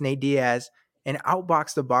up against Nate Diaz and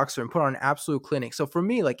outboxed the boxer and put on an absolute clinic. So for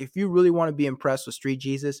me, like if you really want to be impressed with Street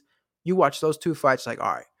Jesus, you watch those two fights, like,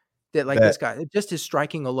 all right, that like Bet. this guy, just his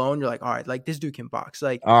striking alone, you're like, all right, like this dude can box.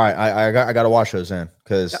 Like, All right, I got to watch those then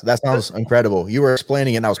because that sounds incredible. You were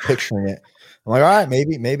explaining it, and I was picturing it. I'm like, all right,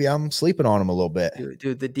 maybe I'm sleeping on him a little bit.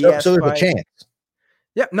 dude, the So Diaz there's a fight. chance.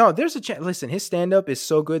 Yeah, no, there's a chance. Listen, his stand up is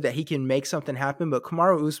so good that he can make something happen. But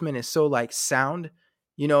Kamaru Usman is so like sound,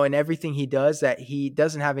 in everything he does that he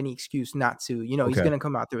doesn't have any excuse not to. He's Okay, gonna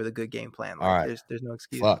come out there with a good game plan. all Like right. there's no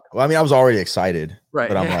excuse. Fuck. Well, I mean, I was already excited, Right?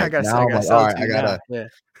 but I'm Yeah, like, I now I'm gotta like, all sell it right, to you now.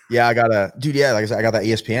 Yeah. I gotta, dude. Yeah, like I said, I got that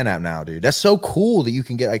ESPN app now, dude. That's so cool that you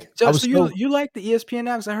can get like, So you like the ESPN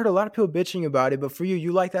apps? I heard a lot of people bitching about it, but for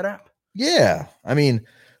you like that app? yeah. I mean,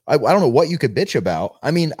 I don't know what you could bitch about.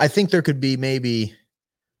 I mean, I think there could be maybe.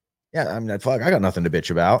 Yeah, I mean, fuck, I got nothing to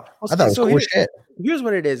bitch about. Well, I thought it was cool as shit. Here's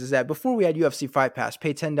what it is that before we had UFC Fight Pass,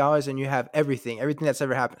 pay $10 and you have everything that's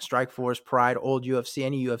ever happened. Strikeforce, Pride, old UFC,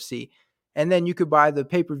 any UFC. And then you could buy the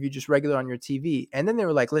pay-per-view just regular on your TV. And then they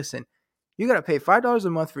were like, listen, you got to pay $5 a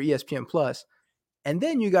month for ESPN Plus, and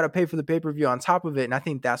then you got to pay for the pay-per-view on top of it. And I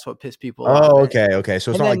think that's what pissed people off. Oh, okay.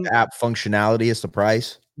 So it's not like then the app functionality, it's the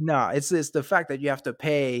price. no, it's the fact that you have to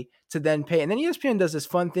pay to then pay. And then ESPN does this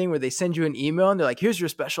fun thing where they send you an email and they're like, here's your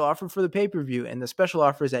special offer for the pay-per-view. And the special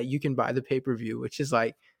offer is that you can buy the pay-per-view, which is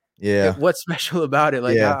like, Yeah. what's special about it?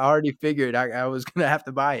 Like, Yeah. I already figured I was going to have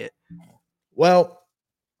to buy it. Well,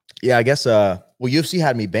 yeah, I guess, UFC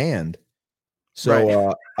had me banned. So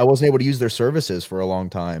Right. I wasn't able to use their services for a long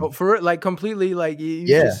time. Oh, for like completely, like you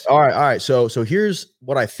Yeah. just All right. So here's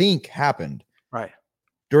what I think happened right.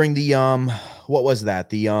 during the what was that?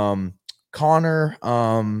 The Connor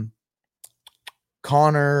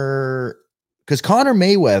because Connor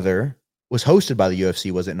Mayweather was hosted by the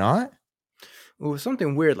UFC, was it not? It was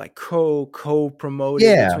something weird, like co-promoted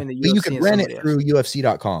Yeah, between the but you UFC could and rent it somebody else. through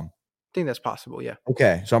UFC.com. I think that's possible. Yeah.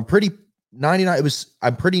 Okay, so I'm pretty 99.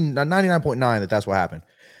 I'm pretty 99.9 that's what happened.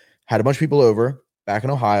 Had a bunch of people over back in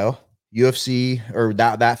Ohio, UFC or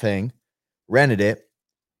that thing, rented it.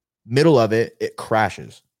 Middle of it, it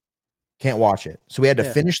crashes. Can't watch it. So we had to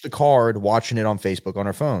finish the card watching it on Facebook on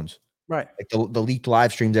our phones. Right. Like the leaked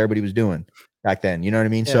live streams everybody was doing back then. You know what I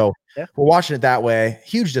mean? Yeah. So Yeah. we're watching it that way.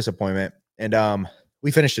 Huge disappointment. And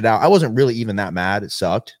we finished it out. I wasn't really even that mad. It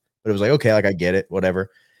sucked, but it was like, okay, like I get it,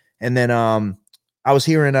 whatever. And then I was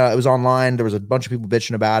hearing it was online. There was a bunch of people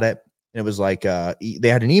bitching about it. And it was like they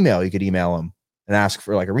had an email. You could email them and ask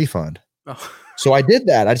for like a refund. Oh. So I did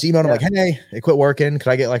that. I just emailed them like, hey, it quit working.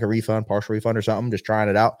 Could I get like a refund, partial refund or something? Just trying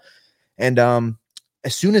it out. And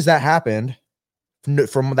as soon as that happened,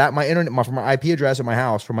 from my internet, from my IP address at my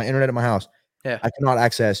house, from my internet at my house, I cannot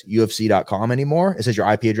access UFC.com anymore. It says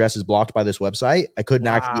your IP address is blocked by this website. I couldn't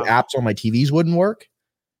actually, the apps on my TVs wouldn't work.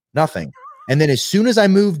 Nothing. And then as soon as I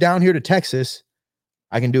moved down here to Texas,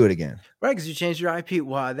 I can do it again. Right, because you changed your IP.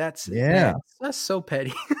 Wow, that's that's so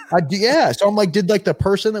petty. So I'm like, did like the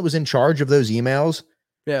person that was in charge of those emails,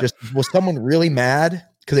 was someone really mad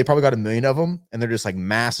because they probably got a million of them and they're just like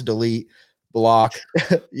mass delete, block.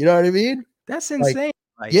 You know what I mean? That's insane.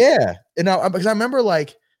 Like, yeah, and now because I remember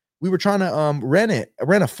like we were trying to rent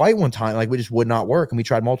a fight one time, like we just would not work, and we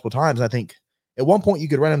tried multiple times. And I think at one point you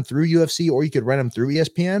could rent them through UFC or you could rent them through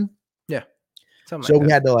ESPN. Yeah. So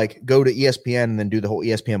we had to like go to ESPN and then do the whole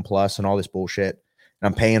ESPN Plus and all this bullshit. And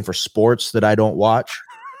I'm paying for sports that I don't watch.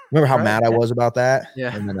 Remember how mad I was about that?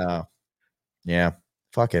 Yeah. And then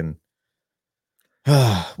fucking.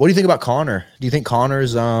 What do you think about Connor? Do you think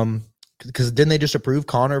Connor's because didn't they just approve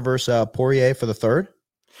Connor versus Poirier for the third?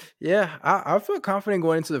 Yeah, I felt confident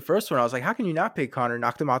going into the first one. I was like, how can you not pick Connor?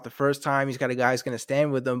 Knocked him out the first time. He's got a guy who's going to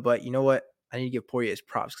stand with him. But you know what? I need to give Poirier his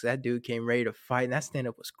props because that dude came ready to fight, and that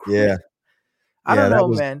stand-up was crazy. Yeah. I don't know,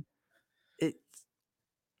 man.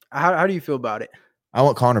 How do you feel about it? I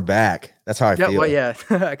want Connor back. That's how I feel. Well, yeah.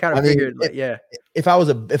 I kind of figured, If I was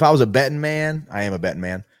a betting man, I am a betting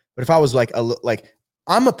man. But if I was like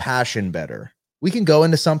I'm a passion better. We can go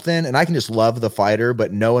into something and I can just love the fighter,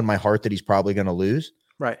 but know in my heart that he's probably going to lose.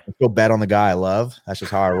 Right. Go bet on the guy I love. That's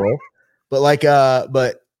just how I roll. But I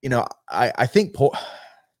think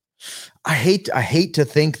I hate to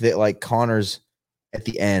think that like Connor's at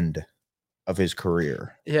the end of his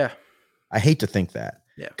career. Yeah. I hate to think that.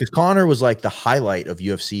 Yeah. Because Connor was like the highlight of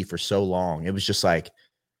UFC for so long. It was just like,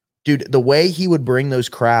 dude, the way he would bring those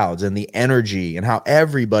crowds and the energy and how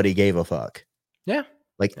everybody gave a fuck. Yeah.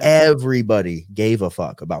 Like everybody gave a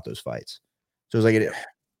fuck about those fights. So it was like,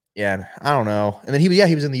 I don't know. And then he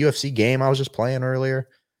was in the UFC game I was just playing earlier.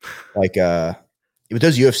 Like, but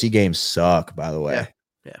those UFC games suck, by the way.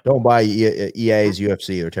 Yeah. Don't buy EA's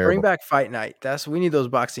UFC. They're terrible. Bring back Fight Night. We need those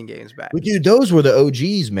boxing games back. But dude, those were the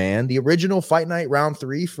OGs, man. The original Fight Night round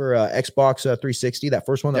 3 for Xbox 360, that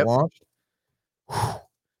first one that launched. Whew,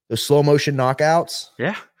 those slow motion knockouts.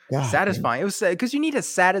 Yeah. God, man. satisfying. It was because you need a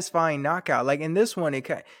satisfying knockout. Like in this one,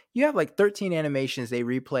 you have like 13 animations they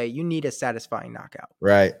replay. You need a satisfying knockout.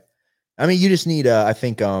 Right. I mean, you just need. I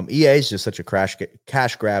think EA is just such a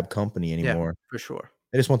cash grab company Yeah, anymore. for sure.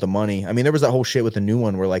 They just want the money. I mean, there was that whole shit with the new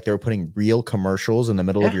one where like they were putting real commercials in the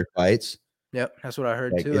middle of Yeah. your fights. Yep. That's what I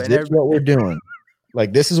heard Like, too. is And this what we're doing?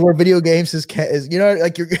 Like, this is where video games is you know,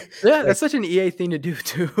 like you're yeah, like, that's such an EA thing to do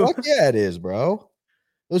too. fuck yeah, it is, bro.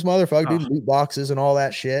 Those motherfuckers Oh, doing loot boxes and all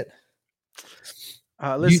that shit.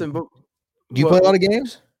 Do listen, but you play a lot what of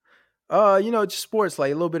games? just sports,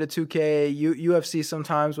 like a little bit of 2K, UFC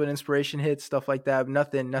sometimes when inspiration hits, stuff like that.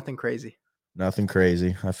 But nothing crazy. Nothing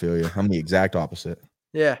crazy. I feel you. I'm the exact opposite.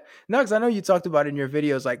 Yeah. No, because I know you talked about it in your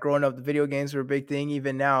videos, like growing up, the video games were a big thing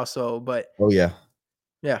even now. So, but Oh yeah.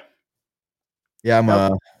 yeah. Yeah,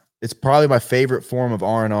 Now, it's probably my favorite form of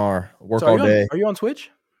R&R. so Work all day. are you on Twitch?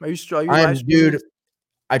 Are you live I'm streaming? dude,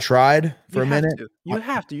 I tried You for a have minute. to. You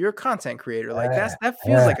have to. You're a content creator. Like Uh, that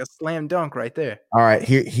feels uh, like a slam dunk right there. all right,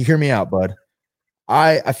 hear me out, bud.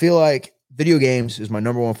 I feel like video games is my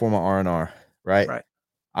number one form of R&R, right? Right.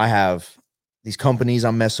 I have these companies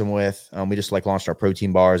I'm messing with. We just like launched our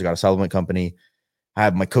protein bars, got a supplement company. I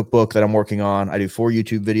have my cookbook that I'm working on. I do 4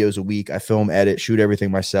 YouTube videos a week. I film, edit, shoot everything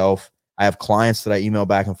myself. I have clients that I email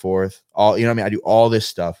back and forth. All, you know what I mean? I do all this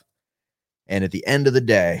stuff. And at the end of the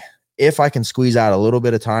day, if I can squeeze out a little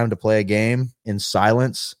bit of time to play a game in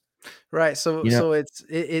silence, Right. So you know, so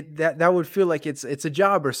that would feel like it's a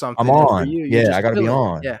job or I'm something. And for on. you, you're Yeah, I just got to be chilling.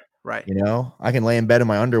 on. Yeah. Right. You know, I can lay in bed in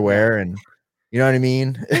my Yeah. underwear and you know what I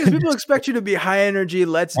mean? Because people expect you to be high energy,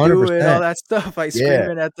 let's do it, all 100%. that stuff, like Yeah.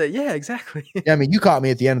 screaming at the yeah, exactly. Yeah, I mean, you caught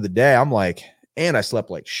me at the end of the day. I'm like, and I slept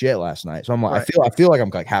like shit last night. So I'm like, Right. I feel like I'm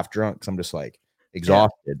like half drunk because I'm just like Yeah.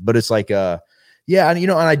 exhausted. But it's like yeah, and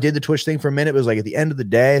and I did the Twitch thing for a minute. It was like at the end of the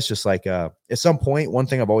day, it's just like at some point, one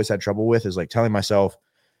thing I've always had trouble with is like telling myself,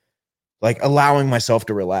 like allowing myself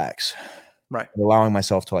to relax. Right. Allowing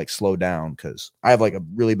myself to like slow down because I have like a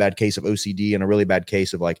really bad case of OCD and a really bad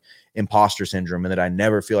case of like imposter syndrome, and that I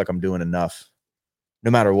never feel like I'm doing enough.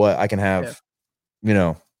 No matter what, I can have,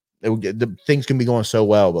 the things can be going so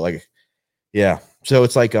well, but like, yeah. So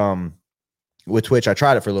it's like with Twitch, I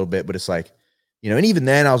tried it for a little bit, but it's like, and even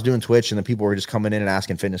then I was doing Twitch and the people were just coming in and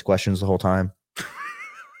asking fitness questions the whole time.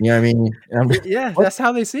 You know what I mean? Yeah, that's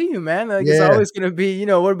how they see you, man. Like it's Yeah. always gonna be,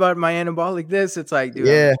 what about my anabolic this? It's like, dude,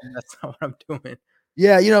 Yeah. that's not what I'm doing.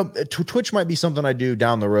 Yeah. Twitch might be something I do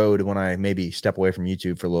down the road when I maybe step away from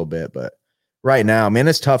YouTube for a little bit, but right now, man,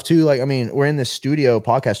 it's tough too. Like, I mean, we're in this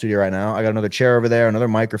podcast studio right now. I got another chair over there, another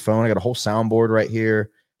microphone. I got a whole soundboard right here,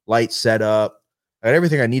 lights set up. I got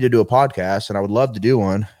everything I need to do a podcast, and I would love to do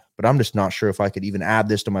one, but I'm just not sure if I could even add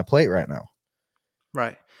this to my plate right now.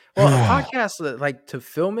 Right. Well, a podcast, like to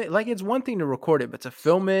film it, like it's one thing to record it, but to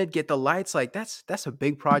film it, get the lights, like that's a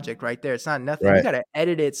big project right there. It's not nothing. You Right. got to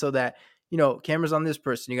edit it so that, cameras on this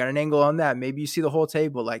person, you got an angle on that. Maybe you see the whole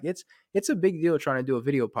table. Like it's a big deal trying to do a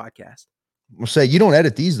video podcast. We'll say you don't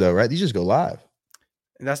edit these though, right? These just go live.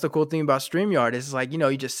 And that's the cool thing about StreamYard. Is like,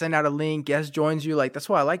 you just send out a link, guest joins you. Like that's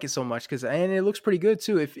why I like it so much and it looks pretty good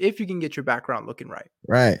too if you can get your background looking right.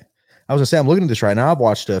 Right. I was gonna say I'm looking at this right now. I've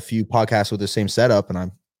watched a few podcasts with the same setup, and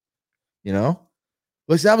I'm, that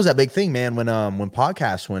was that big thing, man. When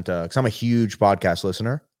podcasts went, because I'm a huge podcast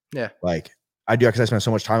listener. Yeah. Like I do, because I spend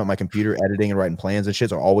so much time at my computer editing and writing plans and shit.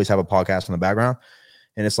 So I always have a podcast in the background.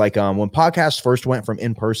 And it's like when podcasts first went from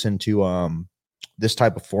in person to this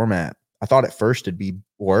type of format, I thought at first it'd be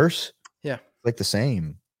worse. Yeah. Like the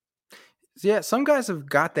same. Yeah, some guys have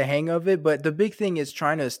got the hang of it, but the big thing is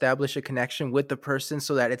trying to establish a connection with the person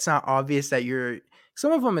so that it's not obvious that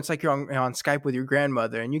some of them, it's like you're on Skype with your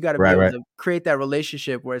grandmother, and you got to be able to create that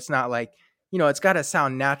relationship where it's not like, it's got to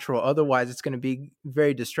sound natural. Otherwise, it's going to be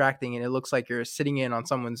very distracting, and it looks like you're sitting in on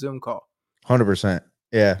someone's Zoom call. 100%.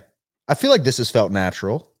 Yeah. I feel like this has felt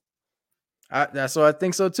natural. That's what I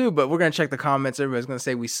think so too, but we're going to check the comments. Everybody's going to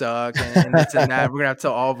say we suck and this and that. We're going to have to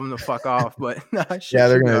tell all of them to fuck off, but yeah,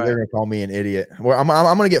 they're going to call me an idiot. Well, I'm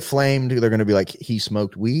going to get flamed. They're going to be like, he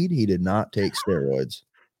smoked weed. He did not take steroids.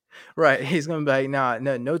 Right. He's going to be like, nah,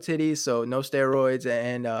 no titties. So no steroids.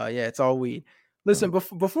 And yeah, it's all weed. Listen,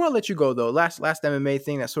 before I let you go though, last MMA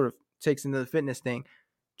thing that sort of takes into the fitness thing,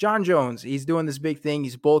 John Jones, he's doing this big thing.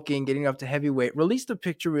 He's bulking, getting up to heavyweight, released a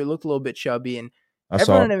picture where he looked a little bit chubby, and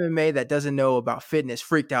everyone in MMA that doesn't know about fitness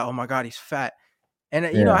freaked out. Oh my God, he's fat. And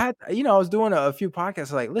I was doing a few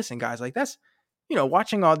podcasts like, listen, guys, like that's,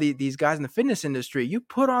 watching all these guys in the fitness industry, you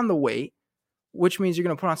put on the weight, which means you're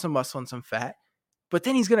going to put on some muscle and some fat, but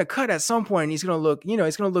then he's going to cut at some point and he's going to look, he's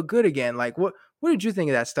going to look good again. Like what did you think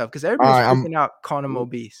of that stuff? Because everybody's freaking out calling him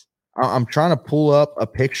obese. I'm trying to pull up a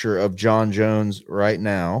picture of John Jones right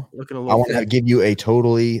now. Looking a I little want to fit. give you a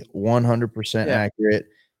totally 100% Yeah. accurate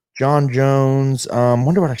John Jones.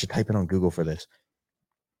 Wonder what I should type in on Google for this.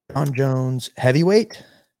 John Jones heavyweight.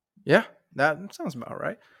 Yeah. That sounds about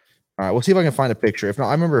right. All right, we'll see if I can find a picture. If not,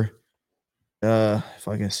 I remember if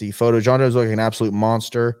I can see photo. John Jones looking like an absolute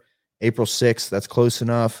monster. April 6th. That's close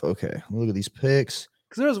enough. Okay, look at these pics.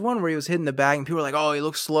 Because there was one where he was hitting the bag and people were like, oh, he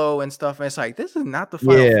looks slow and stuff. And it's like, this is not the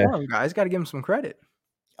final Yeah. form, guys. Got to give him some credit.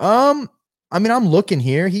 I mean, I'm looking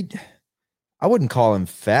here. I wouldn't call him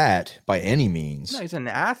fat by any No, means. he's an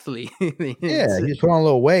athlete. Yeah, he's put on a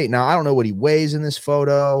little weight. Now I don't know what he weighs in this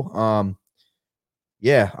photo.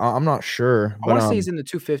 Yeah, I'm not sure, I but want to say he's in the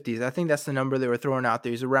 250s. I think that's the number they were throwing out there.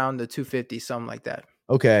 He's around the 250, something like that.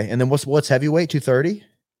 okay. And then what's heavyweight? 230.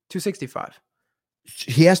 265.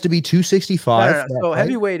 He has to be 265. No. So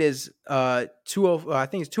heavyweight is I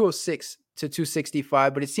think it's 206 to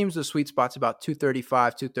 265, but it seems the sweet spot's about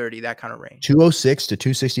 235, 230, that kind of range. 206 to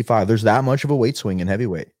 265. There's that much of a weight swing in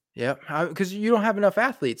heavyweight. Yeah, because you don't have enough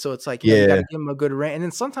athletes, so it's like you got to give them a good range. And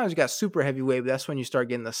then sometimes you got super heavyweight, but that's when you start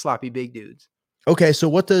getting the sloppy big dudes. Okay,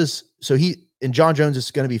 so John Jones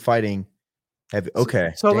is going to be fighting heavy.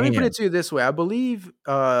 Okay, so let me put it to you this way: I believe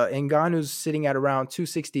Ngannou's sitting at around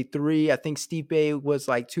 263. I think Stipe was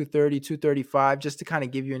like 230, 235, just to kind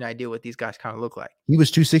of give you an idea what these guys kind of look like. He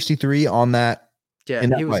was 263 on that. Yeah,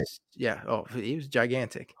 he was. Fight. Yeah, he was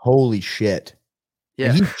gigantic. Holy shit! Yeah,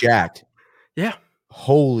 and he's jacked. Yeah.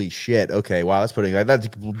 Holy shit. Okay. Wow.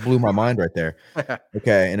 That blew my mind right there.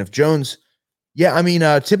 Okay. And if Jones, yeah, I mean,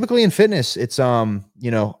 typically in fitness, it's, when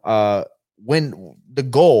the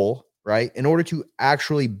goal, right, in order to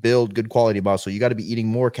actually build good quality muscle, you got to be eating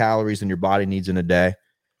more calories than your body needs in a day,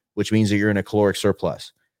 which means that you're in a caloric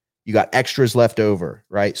surplus. You got extras left over,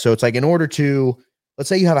 right? So it's like, in order to, let's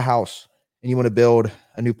say you have a house and you want to build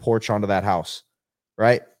a new porch onto that house,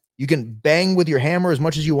 right? You can bang with your hammer as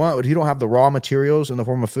much as you want, but if you don't have the raw materials in the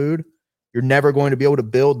form of food, you're never going to be able to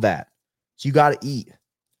build that. So you got to eat.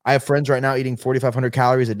 I have friends right now eating 4,500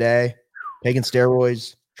 calories a day, taking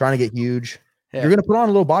steroids, trying to get huge. Yeah. You're going to put on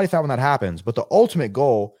a little body fat when that happens. But the ultimate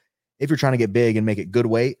goal, if you're trying to get big and make it good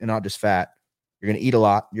weight and not just fat, you're going to eat a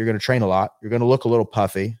lot. You're going to train a lot. You're going to look a little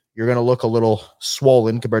puffy. You're going to look a little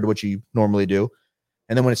swollen compared to what you normally do.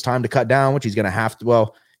 And then when it's time to cut down, which he's going to have to,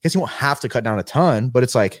 well, I guess he won't have to cut down a ton, but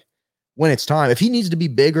it's like, when it's time, if he needs to be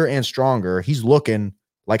bigger and stronger, he's looking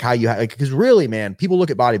like how you have, because really, man, people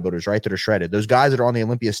look at bodybuilders, right, that are shredded. Those guys that are on the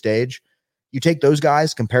Olympia stage, you take those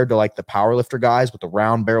guys compared to like the powerlifter guys with the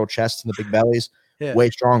round barrel chests and the big bellies, way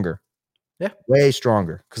stronger. Yeah. Way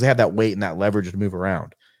stronger because they have that weight and that leverage to move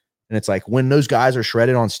around. And it's like when those guys are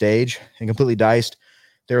shredded on stage and completely diced,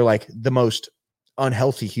 they're like the most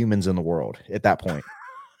unhealthy humans in the world at that point.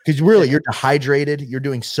 Because really, you're dehydrated. You're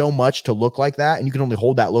doing so much to look like that, and you can only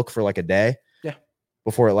hold that look for like a day. Yeah,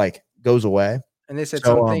 before it like goes away. And they said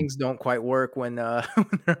some things don't quite work when when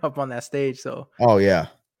they're up on that stage. So. Oh yeah.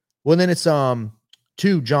 Well, then it's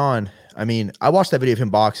to John. I mean, I watched that video of him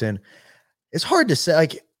boxing. It's hard to say.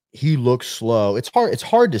 Like he looks slow. It's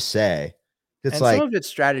hard to say. It's and like some of it's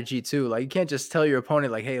strategy too. Like you can't just tell your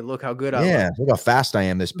opponent like, "Hey, look how good I look." Yeah, look how fast I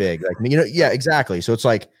am. This big. Like yeah, exactly. So it's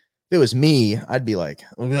like. If it was me, I'd be like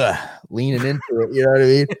leaning into it. You know what I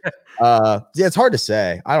mean? Yeah, it's hard to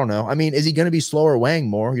say. I don't know. I mean, is he going to be slower weighing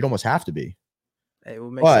more? You'd almost have to be. It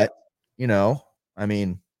would make sense. I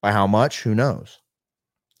mean, by how much? Who knows?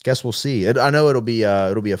 Guess we'll see. I know it'll be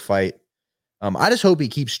a fight. I just hope he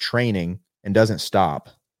keeps training and doesn't stop.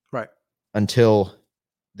 Right. Until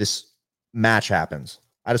this match happens.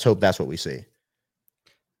 I just hope that's what we see.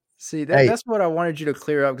 See, that's what I wanted you to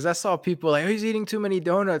clear up because I saw people like, oh, he's eating too many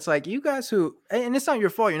donuts. Like you guys and it's not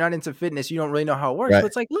your fault. You're not into fitness. You don't really know how it works. Right. But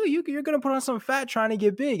it's like, look, you're going to put on some fat trying to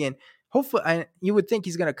get big. And hopefully you would think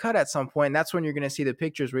he's going to cut at some point. And that's when you're going to see the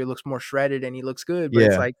pictures where he looks more shredded and he looks good. But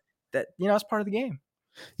it's like that, it's part of the game.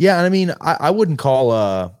 Yeah. And I mean, I wouldn't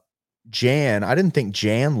call Jan. I didn't think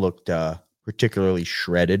Jan looked particularly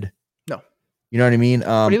shredded. No. You know what I mean?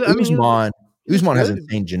 Usman has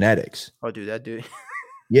insane genetics. Oh, dude, that dude.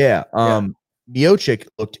 Yeah. Miocic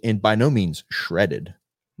looked by no means shredded.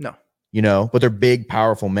 No. But they're big,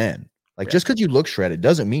 powerful men. Like just because you look shredded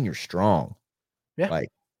doesn't mean you're strong. Yeah. Like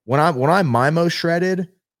when I'm my most shredded,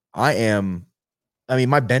 my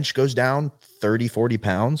bench goes down 30, 40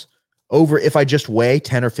 pounds over if I just weigh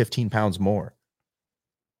 10 or 15 pounds more.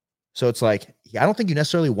 So it's like, I don't think you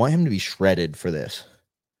necessarily want him to be shredded for this.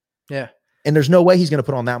 Yeah. And there's no way he's going to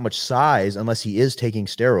put on that much size unless he is taking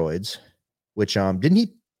steroids, which, didn't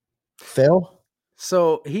he fail?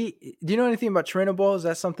 So do you know anything about trainable? Is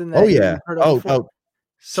that something that you've heard of before?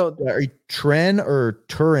 So Are you Tren or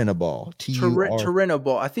Turinabol? Tur.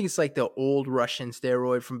 Turinabol, I think it's like the old Russian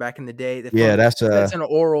steroid from back in the day. Yeah, That's an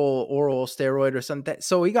oral steroid or something.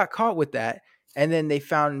 So he got caught with that, and then they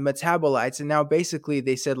found metabolites, and now basically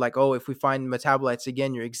they said like, oh, if we find metabolites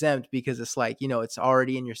again, you're exempt because it's like it's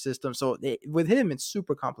already in your system. So with him, it's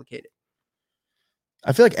super complicated.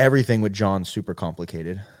 I feel like everything with John's super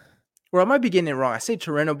complicated. Well, I might be getting it wrong. I say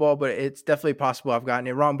Turinabol, but it's definitely possible I've gotten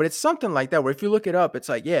it wrong. But it's something like that where if you look it up, it's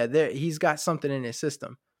like, yeah, he's got something in his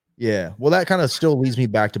system. Yeah. Well, that kind of still leads me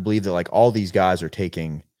back to believe that like all these guys are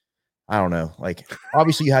taking, I don't know, like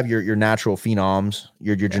obviously you have your natural phenoms,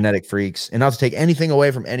 your Yeah. genetic freaks, and not to take anything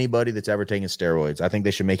away from anybody that's ever taken steroids. I think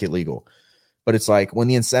they should make it legal. But it's like when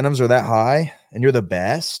the incentives are that high and you're the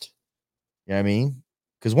best, you know what I mean?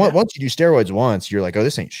 Because once you do steroids once, you're like, oh,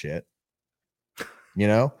 this ain't shit. You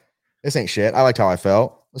know, this ain't shit. I liked how I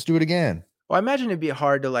felt. Let's do it again. Well, I imagine it'd be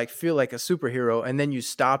hard to like feel like a superhero and then you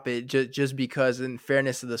stop it just because in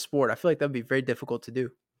fairness of the sport. I feel like that'd be very difficult to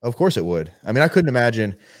do. Of course it would. I mean, I couldn't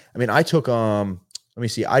imagine. I mean, I took let me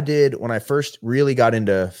see. I did when I first really got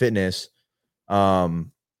into fitness,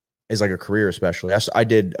 as like a career, especially. I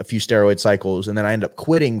did a few steroid cycles and then I ended up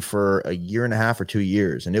quitting for a year and a half or 2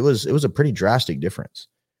 years. And it was a pretty drastic difference.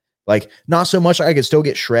 Like not so much I could still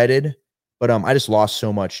get shredded, but I just lost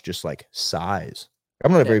so much just like size.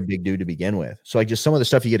 I'm not a very big dude to begin with. So like just some of the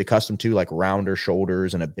stuff you get accustomed to, like rounder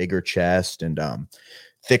shoulders and a bigger chest and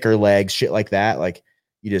thicker legs, shit like that. Like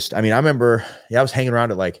I remember, I was hanging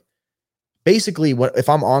around at like basically if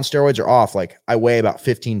I'm on steroids or off, like I weigh about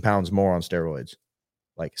 15 pounds more on steroids.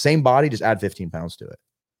 Like same body, just add 15 pounds to it.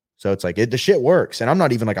 So it's like the shit works. And I'm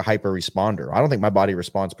not even like a hyper responder. I don't think my body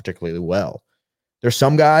responds particularly well. There's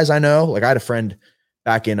some guys I know, like I had a friend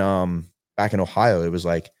back in Ohio. It was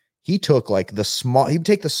like he'd take the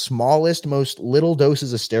smallest, most little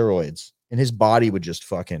doses of steroids and his body would just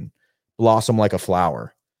fucking blossom like a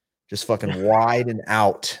flower. Just fucking widen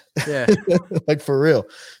out. Yeah. Like for real.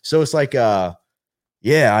 So it's like I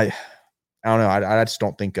don't know. I just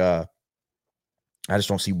don't think I just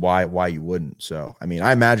don't see why you wouldn't. So I mean,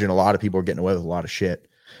 I imagine a lot of people are getting away with a lot of shit.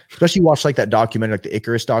 Especially you watch like that documentary, like the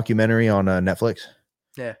Icarus documentary on Netflix.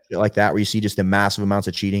 Yeah. Shit like that, where you see just the massive amounts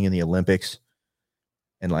of cheating in the Olympics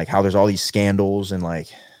and like how there's all these scandals and like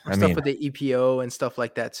Stuff with the EPO and stuff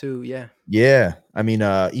like that too. Yeah. Yeah. I mean,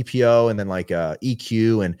 EPO and then like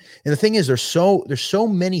EQ. And the thing is, there's so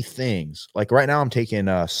many things. Like right now I'm taking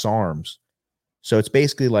SARMs. So it's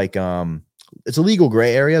basically like it's a legal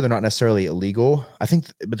gray area. They're not necessarily illegal. I think,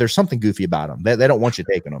 but there's something goofy about them. They don't want you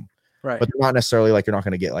taking them. Right. But they're not necessarily like you're not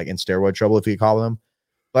going to get like in steroid trouble if you call them.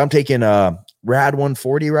 But I'm taking Rad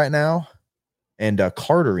 140 right now and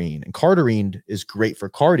Cardarine. And Cardarine is great for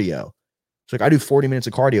cardio. So like I do 40 minutes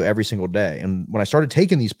of cardio every single day. And when I started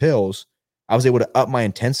taking these pills, I was able to up my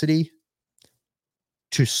intensity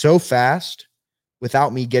to so fast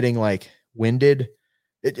without me getting like winded.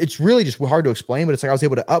 It's really just hard to explain, but it's like I was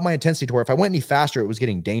able to up my intensity to where if I went any faster, it was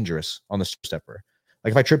getting dangerous on the stepper.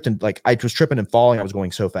 Like if I tripped and like I was tripping and falling, I was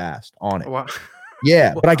going so fast on it. Wow.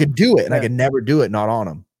 Yeah, but I could do it and I could never do it not on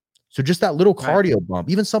them. So just that little cardio Right. bump,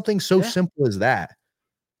 even something so simple as that.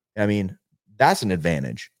 I mean, that's an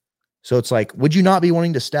advantage. So it's like, would you not be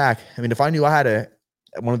wanting to stack? I mean, if I knew I had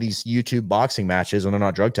one of these YouTube boxing matches and they're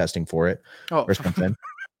not drug testing for it or something,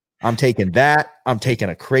 I'm taking that. I'm taking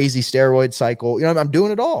a crazy steroid cycle. You know, I'm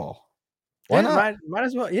doing it all. Why not? Might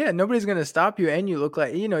as well. Yeah, nobody's gonna stop you, and you look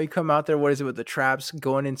like you come out there. What is it with the traps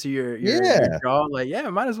going into your jaw? Like, yeah,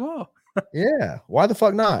 might as well. Yeah, why the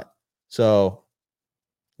fuck not? So,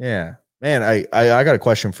 yeah, man, I got a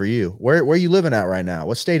question for you. Where are you living at right now?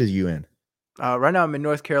 What state are you in? Right now I'm in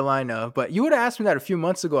North Carolina, but you would have asked me that a few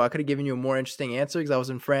months ago. I could have given you a more interesting answer because I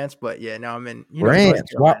was in France. But yeah, now I'm in France. North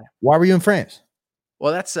Carolina. Why were you in France?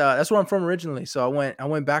 Well, that's where I'm from originally. So I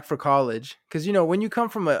went back for college because when you come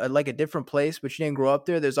from a different place, but you didn't grow up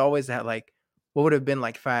there, there's always that like what would have been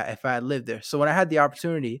like if I had lived there. So when I had the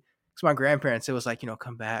opportunity, because my grandparents, it was like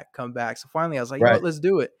come back, come back. So finally, I was like, you know what, let's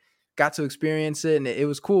do it. Got to experience it, and it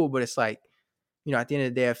was cool. But it's like at the end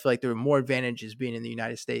of the day, I feel like there were more advantages being in the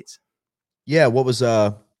United States. Yeah. What was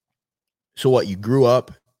so what, you grew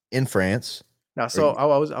up in France? No, so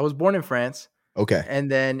I was born in France. Okay. And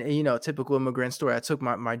then, typical immigrant story. I took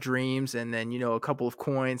my dreams and then, a couple of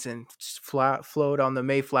coins and flowed on the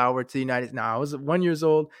Mayflower to the United. Now I was 1 year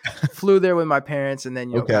old, flew there with my parents, and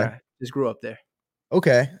then kind of just grew up there.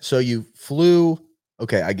 Okay, so you flew.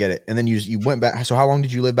 Okay, I get it. And then you went back. So how long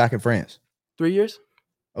did you live back in France? 3 years.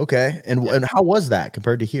 Okay, and how was that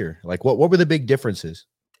compared to here? Like, what were the big differences?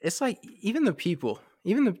 It's like even the people,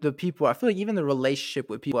 I feel like even the relationship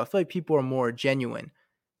with people, I feel like people are more genuine.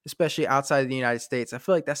 especially outside of the United States. I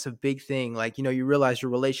feel like that's a big thing. Like, you realize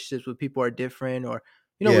your relationships with people are different, or,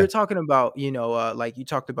 we Yeah, were talking about, like you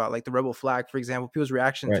talked about like the rebel flag, for example, people's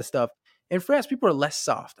reaction right. to stuff. In France, people are less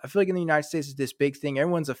soft. I feel like in the United States, it's this big thing.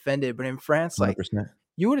 Everyone's offended. But in France, like, 100%.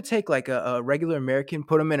 you would take like a regular American,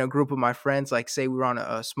 put them in a group of my friends, like say we were on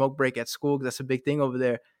a smoke break at school, because that's a big thing over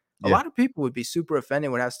there. A Yeah. lot of people would be super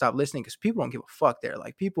offended, would have to stop listening because people don't give a fuck there.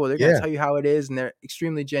 Like people, they're gonna Yeah, tell you how it is, and they're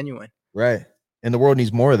extremely genuine. right. And the world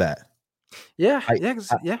needs more of that. Yeah, I yeah,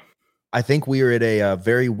 I, yeah. I think we are at a,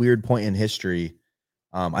 very weird point in history.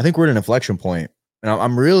 I think we're at an inflection point, and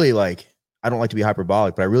I'm really like, I don't like to be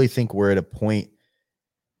hyperbolic, but I really think we're at a point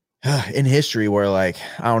in history where, like,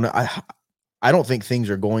 I don't know, I don't think things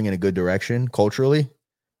are going in a good direction culturally.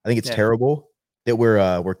 I think it's Yeah, terrible that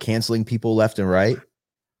we're canceling people left and right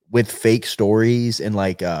with fake stories, and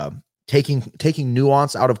like taking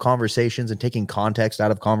nuance out of conversations and taking context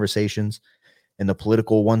out of conversations, and the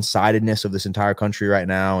political one-sidedness of this entire country right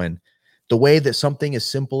now, and the way that something as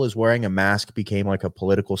simple as wearing a mask became like a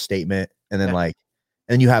political statement, and then yeah. like,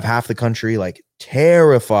 and you have half the country like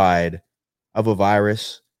terrified of a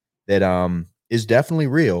virus that is definitely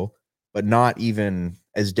real, but not even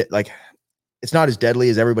as like, it's not as deadly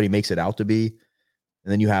as everybody makes it out to be.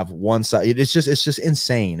 And then you have one side, it's just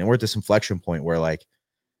insane, and we're at this inflection point where, like,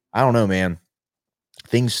 I don't know, man,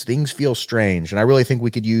 things feel strange, and I really think we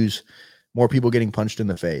could use more people getting punched in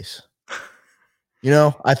the face.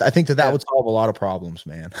 I think that Yeah. would solve a lot of problems,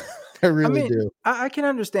 man. I I really mean, do. I can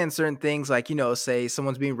understand certain things, like, say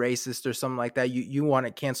someone's being racist or something like that. You want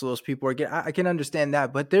to cancel those people or get. I can understand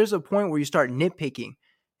that, but there's a point where you start nitpicking,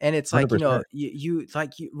 and it's like, 100%. you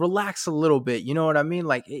like you relax a little bit. You know what I mean?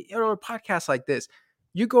 Like, or a podcast like this,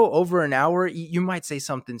 you go over an hour, you might say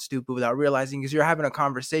something stupid without realizing, because you're having a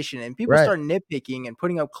conversation, and people Right. start nitpicking and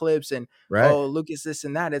putting up clips and, Right. oh, look, it's this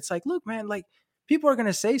and that. It's like, look, man, like, people are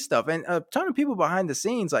gonna say stuff, and a ton of people behind the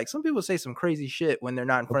scenes, like some people say some crazy shit when they're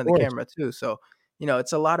not in Of front of the course. camera too. So,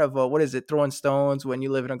 it's a lot of what is it, throwing stones when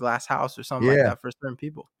you live in a glass house or something like Yeah. that for certain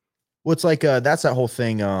people. Well, it's like that's that whole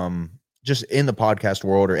thing. Just in the podcast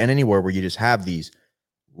world or and anywhere where you just have these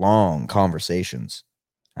long conversations.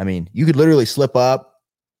 I mean, you could literally slip up,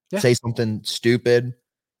 Yeah, say something stupid,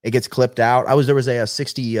 it gets clipped out. There was a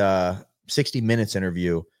 60 minutes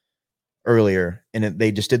interview earlier, and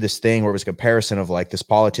they just did this thing where it was a comparison of like this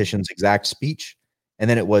politician's exact speech, and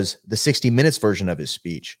then it was the 60 minutes version of his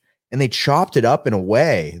speech, and they chopped it up in a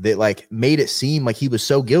way that like made it seem like he was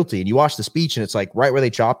so guilty. And you watch the speech, and it's like right where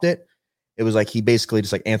they chopped it, it was like he basically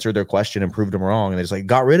just like answered their question and proved them wrong, and they just like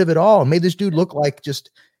got rid of it all and made this dude look like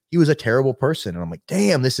just he was a terrible person. And I'm like,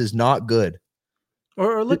 damn, this is not good.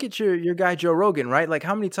 or look at your guy Joe Rogan, right? Like,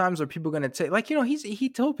 how many times are people gonna take, like, he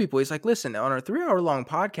told people, he's like, listen, on our 3 hour long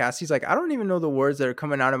podcast, he's like, I don't even know the words that are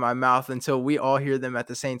coming out of my mouth until we all hear them at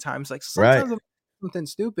the same time. It's like Right. sometimes I'm something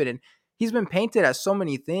stupid, and he's been painted as so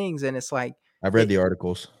many things, and it's like I've read it, the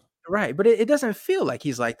articles. right, but it doesn't feel like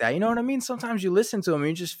he's like that, you know what I mean? Sometimes you listen to him and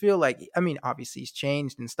you just feel like, I mean, obviously he's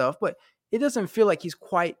changed and stuff, but it doesn't feel like he's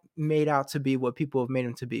quite made out to be what people have made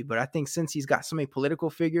him to be. But I think since he's got so many political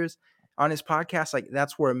figures on his podcast, like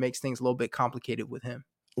that's where it makes things a little bit complicated with him.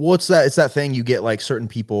 Well, it's that thing you get like certain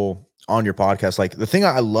people on your podcast. Like the thing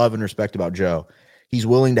I love and respect about Joe, he's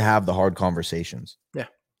willing to have the hard conversations. Yeah.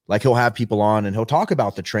 Like he'll have people on and he'll talk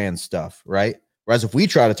about the trans stuff, right? Whereas if we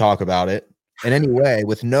try to talk about it in any way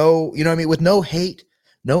with no, you know what I mean, with no hate,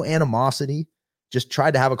 no animosity, just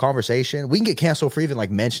tried to have a conversation, we can get canceled for even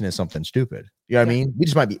like mentioning something stupid. You know what I Yeah. mean? We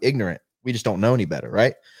just might be ignorant. We just don't know any better,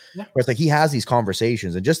 right? Yeah. Where it's like he has these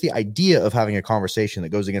conversations, and just the idea of having a conversation that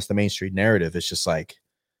goes against the mainstream narrative is just like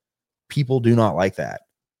people do not like that.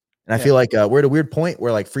 And I Yeah. feel like we're at a weird point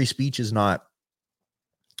where like free speech is not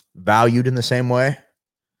valued in the same way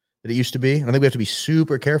that it used to be. And I think we have to be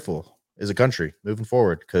super careful as a country moving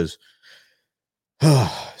forward, because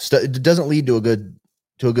it doesn't lead to a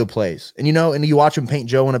good place. And and you watch him paint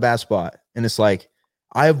Joe in a bad spot, and it's like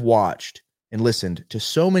I have watched and listened to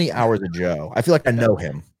so many hours of Joe. I feel like I Yeah. know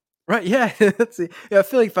him. Right. Yeah. That's it. Yeah. I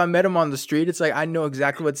feel like if I met him on the street, it's like I know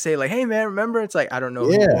exactly what to say. Like, hey man, remember? It's like I don't know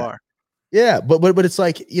who you Yeah. are. Yeah, but it's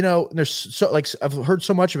like, there's so like I've heard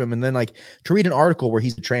so much of him, and then like to read an article where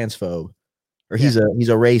he's a transphobe, or Yeah. he's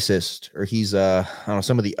a racist, or he's I don't know,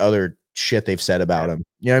 some of the other shit they've said about Yeah. him.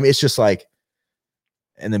 You know what I mean? It's just like,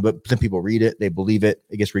 and then but then people read it, they believe it,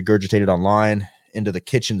 it gets regurgitated online into the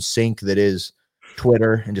kitchen sink that is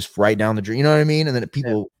Twitter, and just write down the dream. You know what I mean? And then Yeah.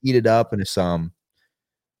 people eat it up, and it's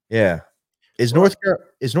yeah. Well,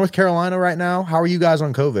 Is North Carolina right now? How are you guys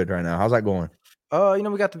on COVID right now? How's that going?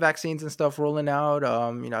 we got the vaccines and stuff rolling out.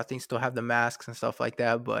 I think still have the masks and stuff like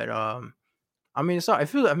that, but I mean,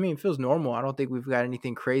 it feels normal. I don't think we've got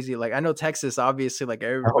anything crazy. Like I know Texas, obviously, like Oh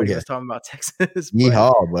everybody yeah. was talking about Texas,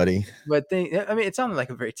 Yeehaw, buddy. I mean, it sounded like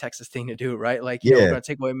a very Texas thing to do, right? Like, we're Yeah. gonna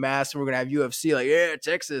take away masks and we're gonna have UFC. Like, yeah,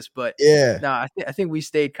 Texas. But Yeah. no, I think we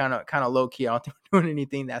stayed kind of low key. I don't think we're doing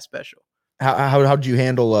anything that special. How did you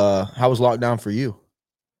handle how was lockdown for you?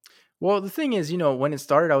 Well, the thing is, when it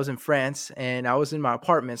started, I was in France and I was in my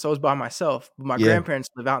apartment, so I was by myself. But my Yeah. grandparents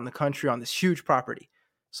live out in the country on this huge property.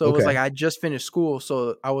 So it was Okay. like I just finished school,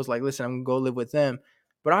 so I was like, listen, I'm gonna go live with them.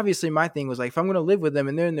 But obviously, my thing was like, if I'm gonna live with them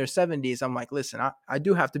and they're in their 70s, I'm like, listen, I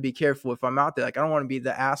do have to be careful if I'm out there. Like, I don't want to be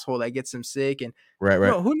the asshole that gets them sick. And Right,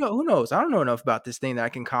 right. who knows? I don't know enough about this thing that I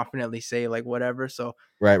can confidently say like whatever. So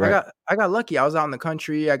Right, I right. got I got lucky. I was out in the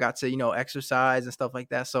country. I got to exercise and stuff like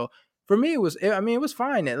that. So for me, I mean, it was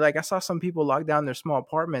fine. Like I saw some people lock down their small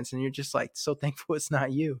apartments, and you're just like so thankful it's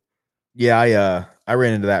not you. Yeah, I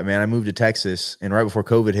ran into that, man. I moved to Texas and right before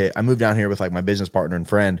COVID hit, I moved down here with like my business partner and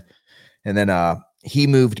friend. And then he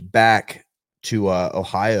moved back to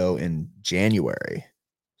Ohio in January.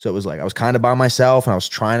 So it was like I was kind of by myself and I was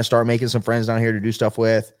trying to start making some friends down here to do stuff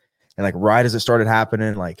with. And like right as it started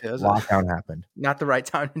happening, like It was lockdown happened. not the right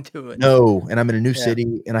time to do it. No, and I'm in a new Yeah,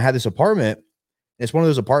 city and I had this apartment. It's one of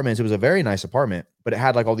those apartments. It was a very nice apartment, but it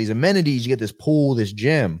had like all these amenities. You get this pool, this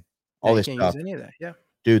gym, yeah, all you this can't stuff. use any of that. Yeah,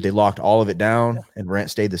 Dude, they locked all of it yeah, down and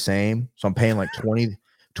rent stayed the same. So I'm paying like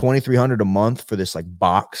 2,300 a month for this like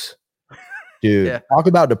box. Dude, yeah, talk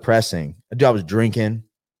about depressing. Dude, I was drinking,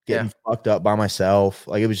 yeah, getting fucked up by myself.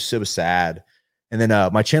 Like it was sad. And then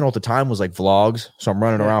my channel at the time was like vlogs. So I'm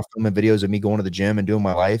running yeah. around filming videos of me going to the gym and doing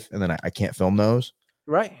my life. And then I can't film those.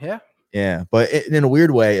 Right. Yeah, Yeah. But in a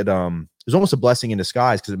weird way, it was almost a blessing in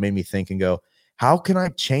disguise because it made me think and go, how can I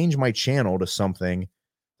change my channel to something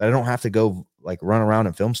that I don't have to go like run around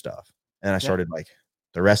and film stuff? And I yeah. started like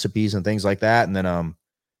the recipes and things like that. And then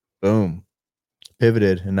boom,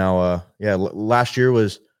 pivoted. And now last year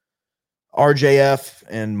was RJF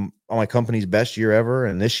and my company's best year ever.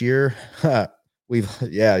 And this year,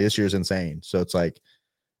 this year's insane. So it's like,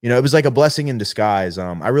 it was like a blessing in disguise.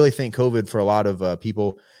 I really think COVID for a lot of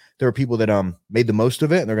people, there were people that made the most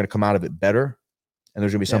of it and they're going to come out of it better. And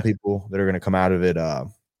there's going to be some Yeah. people that are going to come out of it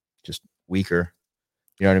just weaker.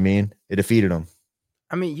 You know what I mean? It defeated them.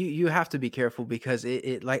 I mean, you have to be careful because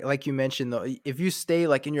it like you mentioned though, if you stay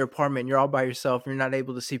like in your apartment, and you're all by yourself, you're not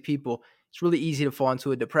able to see people. It's really easy to fall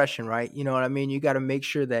into a depression, right? You know what I mean? You got to make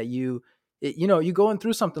sure that you going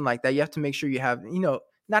through something like that. You have to make sure you have,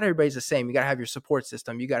 not everybody's the same. You got to have your support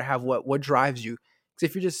system. You got to have what drives you. Because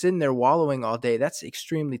if you're just sitting there wallowing all day, that's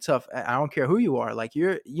extremely tough. I don't care who you are. Like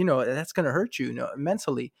that's gonna hurt you,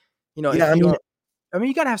 mentally. Yeah, If I you mean, don't I mean,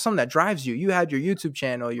 you gotta have something that drives you. You had your YouTube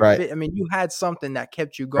channel, right, I mean, you had something that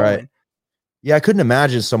kept you right. going. Yeah, I couldn't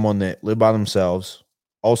imagine someone that lived by themselves,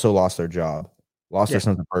 also lost their job, lost their Yeah,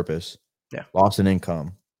 sense of purpose, yeah, lost an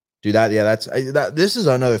income. Do that. Yeah, this is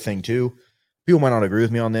another thing too. People might not agree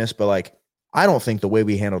with me on this, but like, I don't think the way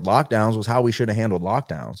we handled lockdowns was how we should have handled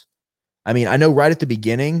lockdowns. I mean, I know right at the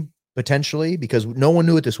beginning, potentially, because no one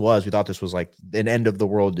knew what this was. We thought this was like an end of the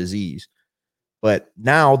world disease. But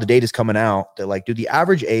now the data is coming out that like, dude, the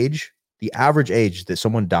average age that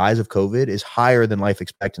someone dies of COVID is higher than life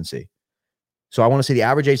expectancy. So I want to say the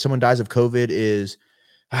average age someone dies of COVID is,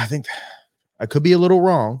 I think I could be a little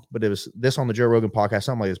wrong, but it was this on the Joe Rogan podcast,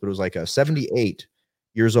 something like this, but it was like 78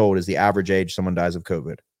 years old is the average age someone dies of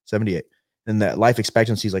COVID, 78. And that life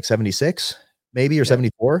expectancy is like 76, maybe, or yeah.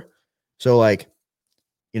 74. So like,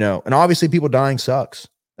 and obviously people dying sucks.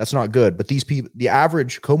 That's not good. But these people, the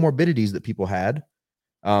average comorbidities that people had,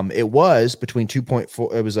 it was between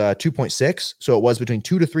 2.4, it was 2.6. So it was between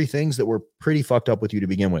 2 to 3 things that were pretty fucked up with you to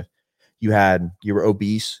begin with. You were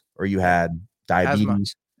obese or you Yeah. had Asthma.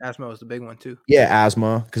 diabetes. Asthma was the big one too. Yeah,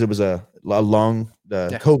 asthma, because it was a lung. The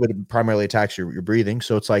Yeah. COVID primarily attacks your breathing.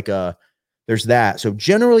 So it's like there's that. So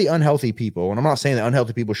generally unhealthy people, and I'm not saying that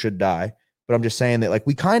unhealthy people should die, but I'm just saying that like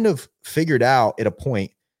we kind of figured out at a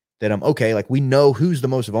point that I'm okay, like we know who's the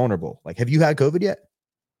most vulnerable. Like, have you had COVID yet?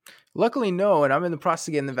 Luckily, no, and I'm in the process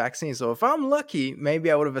of getting the vaccine. So if I'm lucky,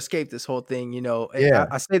 maybe I would have escaped this whole thing. Yeah,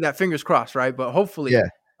 I say that fingers crossed, right? But hopefully, yeah,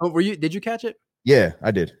 did you catch it? yeah,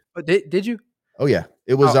 I did. But did you? Oh yeah.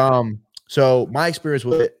 It was Oh, so my experience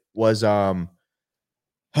with it was well,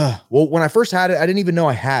 when I first had it, I didn't even know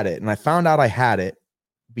I had it. And I found out I had it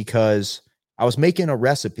because I was making a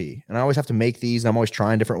recipe and I always have to make these and I'm always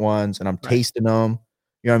trying different ones and I'm right. tasting them,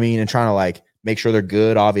 you know what I mean? And trying to like make sure they're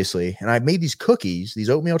good, obviously. And I made these cookies, these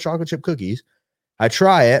oatmeal chocolate chip cookies. I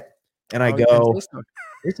try it and I Oh, you couldn't go, taste them.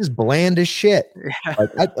 this is bland as shit.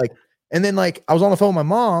 Yeah. And then like I was on the phone with my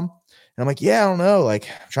mom and I'm like, yeah, I don't know. Like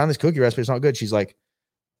I'm trying this cookie recipe. It's not good. She's like,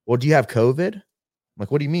 well, do you have COVID? I'm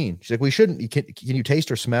like, what do you mean? She's like, we shouldn't. Can you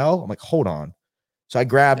taste or smell? I'm like, hold on. So I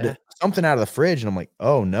grabbed Yeah. something out of the fridge and I'm like,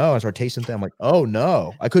 oh no. I started tasting things. I'm like, oh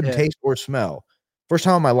no. I couldn't Yeah. taste or smell. First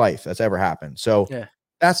time in my life that's ever happened. So Yeah.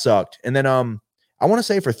 that sucked. And then I want to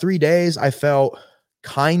say for 3 days I felt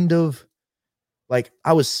kind of like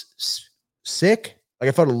I was sick. Like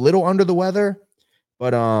I felt a little under the weather,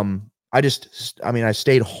 but I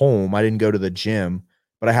stayed home. I didn't go to the gym,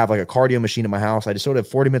 but I have like a cardio machine in my house. I just sort of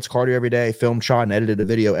 40 minutes cardio every day, filmed, shot, and edited a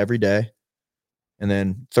video every day. And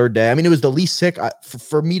then third day, I mean, it was the least sick.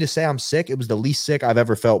 For me to say I'm sick, it was the least sick I've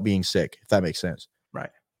ever felt being sick, if that makes sense.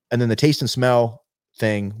 Right. And then the taste and smell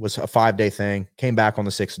thing was a 5-day thing. Came back on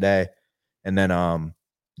the 6th day. And then,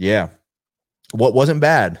 yeah, what wasn't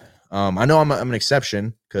bad. I know I'm an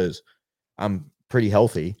exception because I'm pretty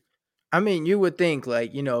healthy. I mean, you would think,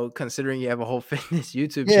 like, considering you have a whole fitness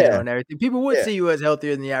YouTube channel Yeah. and everything, people would Yeah. see you as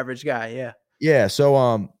healthier than the average guy. Yeah. Yeah.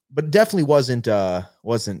 So, but definitely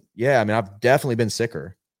yeah. I mean, I've definitely been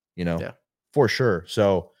sicker, Yeah. for sure.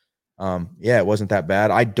 So, yeah, it wasn't that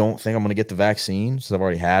bad. I don't think I'm going to get the vaccine since I've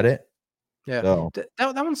already had it. Yeah. So,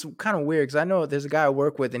 That one's kind of weird because I know there's a guy I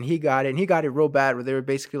work with and he got it and he got it real bad where they were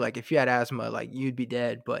basically like, if you had asthma, like you'd be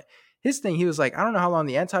dead. But his thing, he was like, I don't know how long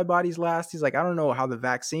the antibodies last. He's like, I don't know how the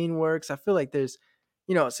vaccine works. I feel like there's,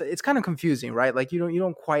 it's kind of confusing, right? Like you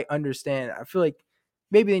don't quite understand. I feel like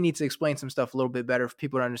maybe they need to explain some stuff a little bit better for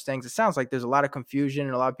people to understand. 'Cause it sounds like there's a lot of confusion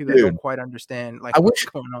and a lot of people that don't dude, quite understand like I what's wish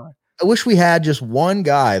going on. I wish we had just one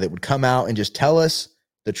guy that would come out and just tell us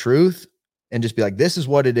the truth and just be like, this is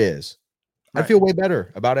what it is. I'd Right. feel way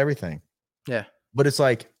better about everything. Yeah. But it's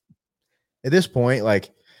like at this point, like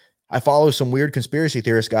I follow some weird conspiracy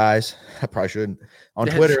theorist guys. I probably shouldn't on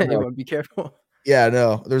Yeah. Twitter. You Like, want to be careful. yeah,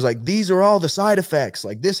 no, there's like, these are all the side effects.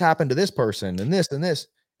 Like this happened to this person and this and this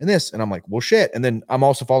and this. And I'm like, well, shit. And then I'm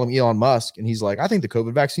also following Elon Musk and he's like, I think the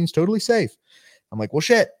COVID vaccine's totally safe. I'm like, well,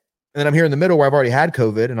 shit. And then I'm here in the middle where I've already had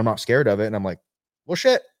COVID and I'm not scared of it. And I'm like, well,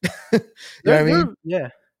 shit. You know what I mean? Yeah.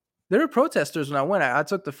 There were protesters when I went. I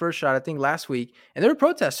took the first shot, I think last week, and there were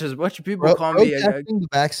protesters. A bunch of people call me Protesting the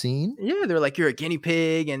vaccine. yeah, they're like, you're a guinea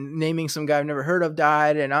pig, and naming some guy I've never heard of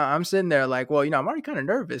died. And I'm sitting there like, well, I'm already kind of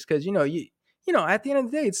nervous because at the end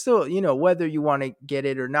of the day, it's still whether you want to get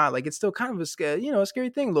it or not, like it's still kind of a scary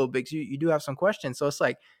thing a little bit. 'Cause you do have some questions, so it's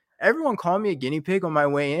like everyone called me a guinea pig on my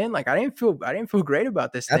way in. Like I didn't feel great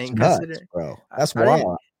about this That's thing nuts, considering bro. That's I didn't.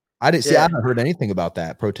 wild. I didn't see. I Yeah, haven't heard anything about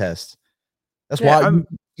that protest. That's yeah. why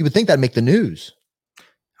you would think that'd make the news.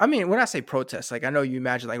 I mean, when I say protests, like I know you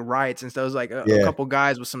imagine like riots and stuff. It was like a Yeah. couple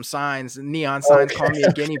guys with some signs, neon Oh, signs, call me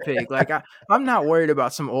a guinea pig. Like I'm not worried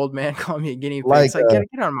about some old man calling me a guinea pig. like It's like get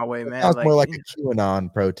out of my way, it man. sounds more Like like a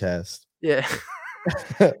QAnon protest. yeah,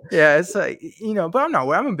 yeah. It's like but I'm not.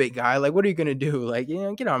 I'm a big guy. Like, what are you gonna do? Like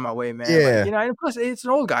get out of my way, man. Like Yeah. and plus it's an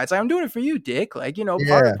old guy. It's like I'm doing it for you, dick. Like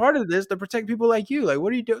Yeah. part of this to protect people like you. Like,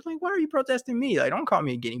 what are you doing? Like, why are you protesting me? Like, don't call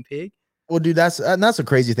me a guinea pig. Well, dude, that's the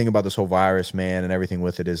crazy thing about this whole virus, man, and everything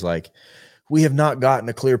with it is like we have not gotten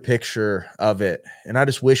a clear picture of it. And I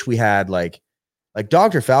just wish we had like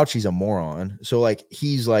Dr. Fauci's a moron. So like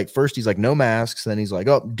he's like first he's like no masks, then he's like,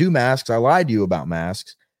 oh, do masks. I lied to you about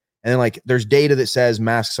masks. And then like there's data that says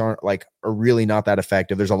masks are really not that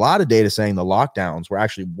effective. There's a lot of data saying the lockdowns were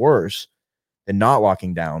actually worse than not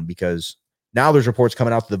locking down because now there's reports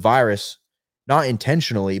coming out that the virus, not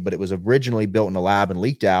intentionally, but it was originally built in a lab and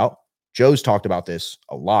leaked out. Joe's talked about this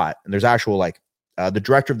a lot. And there's actual the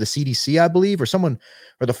director of the CDC, I believe, or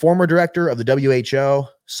the former director of the WHO,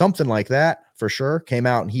 something like that for sure, came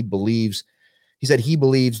out and he said he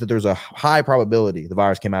believes that there's a high probability the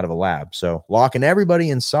virus came out of a lab. So locking everybody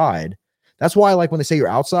inside. That's why, like when they say you're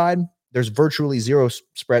outside, there's virtually zero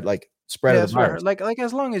spread of Yeah, the that's what I heard. virus. Like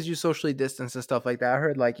as long as you socially distance and stuff like that. I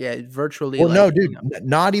heard like virtually Well, no, like dude,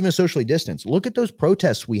 not even socially distanced. Look at those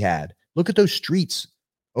protests we had. Look at those streets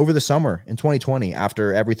over the summer in 2020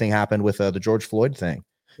 after everything happened with the George Floyd thing.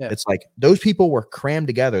 yeah. It's like those people were crammed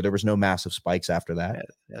together. There was no massive spikes after that.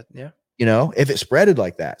 Yeah. If it spreaded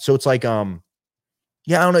like that. So it's like,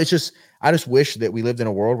 yeah, I don't know. It's just, I just wish that we lived in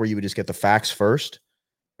a world where you would just get the facts first,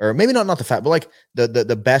 or maybe not the fact, but like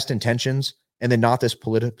the best intentions, and then not this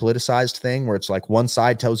politicized thing where it's like one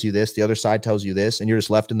side tells you this, the other side tells you this, and you're just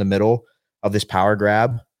left in the middle of this power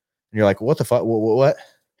grab. And you're like, what the fuck? What?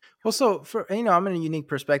 Well, so for I'm in a unique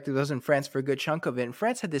perspective. I was in France for a good chunk of it, and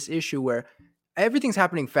France had this issue where everything's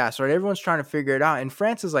happening fast, right? Everyone's trying to figure it out, and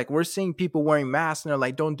France is like, we're seeing people wearing masks, and they're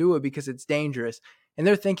like, don't do it because it's dangerous. And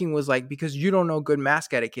their thinking was like, because you don't know good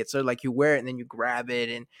mask etiquette, so like you wear it and then you grab it,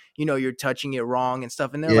 and you're touching it wrong and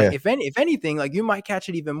stuff. And they're Yeah. like, if anything, like you might catch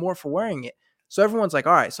it even more for wearing it. So everyone's like,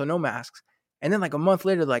 all right, so no masks. And then like a month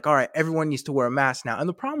later, like, all right, everyone needs to wear a mask now. And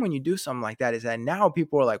the problem when you do something like that is that now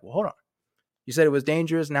people are like, well, hold on. You said it was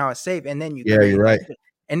dangerous. Now it's safe. And then you Yeah, you're create like, right.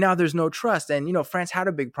 and now there's no trust. And, France had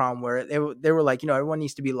a big problem where they were like, everyone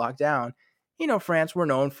needs to be locked down. France, we're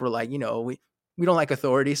known for like, we don't like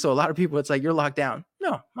authority. So a lot of people, it's like, you're locked down.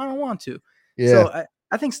 No, I don't want to. Yeah, So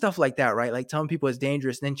I think stuff like that, right? Like telling people it's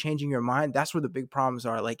dangerous and then changing your mind. That's where the big problems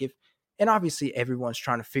are. Like and obviously everyone's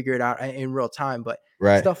trying to figure it out in real time, but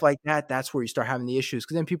right. stuff like that, that's where you start having the issues.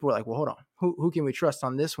 Cause then people are like, well, hold on, who can we trust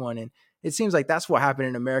on this one? And it seems like that's what happened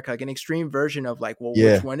in America, like an extreme version of like, well,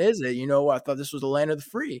 Yeah. which one is it? I thought this was the land of the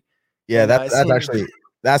free. Yeah, And that's it that's seems, actually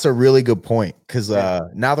that's a really good point because yeah,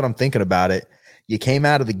 now that I'm thinking about it, you came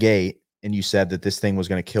out of the gate and you said that this thing was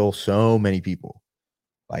going to kill so many people,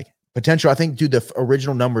 like potential. I think, dude, the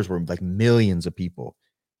original numbers were like millions of people,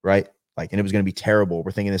 right? Like, and it was going to be terrible.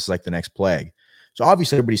 We're thinking this is like the next plague. So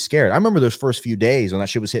obviously everybody's scared. I remember those first few days when that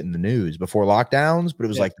shit was hitting the news before lockdowns, but it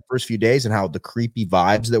was yeah, like the first few days and how the creepy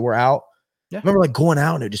vibes that were out. yeah, I remember like going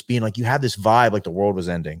out and it just being like you had this vibe like the world was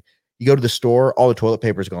ending. You go to the store, all the toilet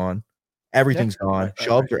paper's gone, yeah, everything's gone, right,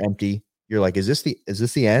 shelves are empty. You're like, is this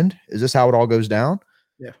the end? Is this how it all goes down?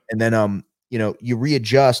 yeah. And then you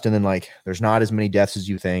readjust and then like there's not as many deaths as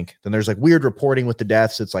you think. Then there's like weird reporting with the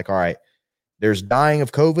deaths. It's like, all right, there's dying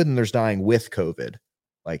of COVID and there's dying with COVID.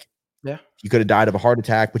 Like Yeah. you could have died of a heart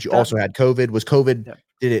attack, but you That also had COVID. Was COVID, yeah.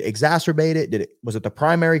 did it exacerbate it? Was it the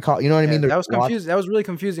primary cause? You know what I Yeah, mean? There's that was lots. confusing. That was really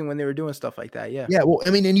confusing when they were doing stuff like that. Yeah. Yeah, well,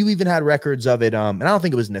 I mean, and you even had records of it. And I don't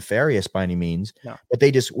think it was nefarious by any means, No. but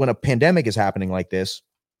they just, when a pandemic is happening like this,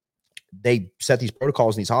 they set these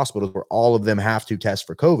protocols in these hospitals where all of them have to test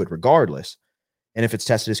for COVID regardless. And if it's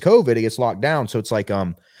tested as COVID, it gets locked down. So it's like,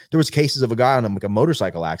 there was cases of a guy on like a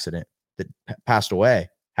motorcycle accident that passed away,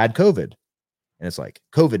 had COVID, and it's like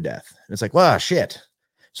COVID death. And it's like, wow, shit.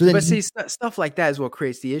 So then, But see, stuff like that is what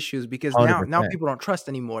creates the issues because now 100%. people don't trust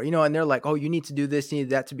anymore, and they're like, oh, you need to do this, you need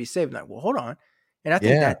that to be safe. And like, well, hold on. And I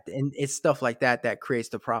think Yeah. and it's stuff like that that creates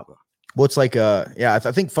the problem. Well, it's like, yeah,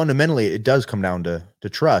 I think fundamentally it does come down to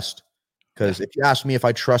trust. Yeah. Because if you ask me if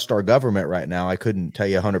I trust our government right now, I couldn't tell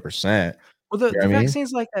you 100%. Well, You know the what I mean?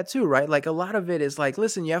 vaccines like that too, right? Like a lot of it is like,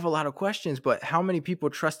 listen, you have a lot of questions, but how many people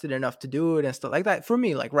trusted enough to do it and stuff like that? For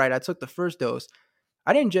me, like, right, I took the first dose.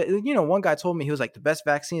 I didn't just, one guy told me he was like, the best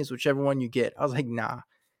vaccine is whichever one you get. I was like, nah,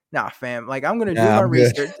 fam. Like, I'm going to do Nah, my I'm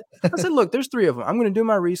good. research. I said, look, there's 3 of them. I'm going to do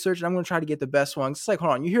my research and I'm going to try to get the best one. It's like,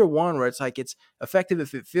 hold on, you hear one where it's like, it's effective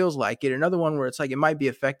if it feels like it. Another one where it's like, it might be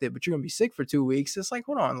effective, but you're going to be sick for 2 weeks. It's like,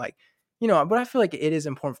 hold on, like, but I feel like it is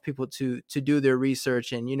important for people to do their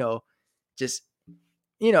research and, just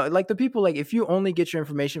like the people, like if you only get your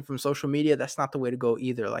information from social media, that's not the way to go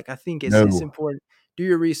either. Like I think it's No. important. Do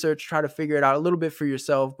your research, try to figure it out a little bit for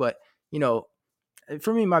yourself. But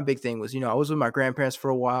for me, my big thing was, I was with my grandparents for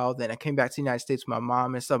a while. Then I came back to the United States with my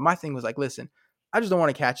mom and stuff. My thing was like, listen, I just don't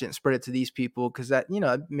want to catch it and spread it to these people because that,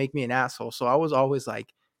 it'd make me an asshole. So I was always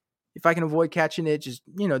like, if I can avoid catching it, just,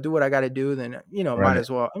 do what I got to do. Then, might Right. as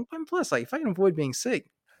well. And plus, like if I can avoid being sick,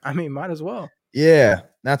 I mean, might as well. Yeah.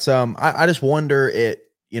 That's, I just wonder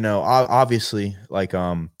obviously like,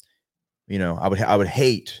 I would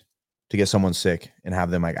hate to get someone sick and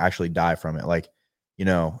have them like actually die from it. Like,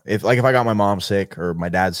 if I got my mom sick or my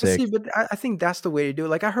dad But sick. see, but I think that's the way to do it.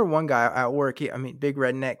 Like I heard one guy at work, big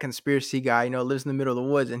redneck conspiracy guy, lives in the middle of the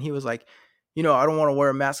woods, and he was like, I don't want to wear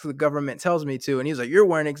a mask. The government tells me to, and he was like, you're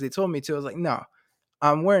wearing it because they told me to. I was like, no,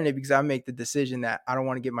 I'm wearing it because I make the decision that I don't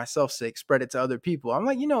want to get myself sick, spread it to other people. I'm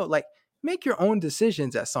like, like make your own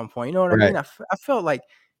decisions at some point. You know what I Right. mean? I felt like,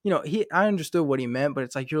 I understood what he meant, but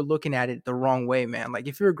it's like you're looking at it the wrong way, man. Like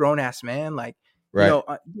if you're a grown ass man, like Right.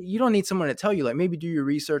 you don't need someone to tell you, like maybe do your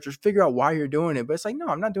research or figure out why you're doing it. But it's like, no,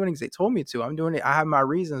 I'm not doing it because they told me to. I'm doing it. I have my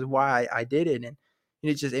reasons why I did it. And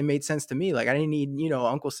it made sense to me. Like I didn't need,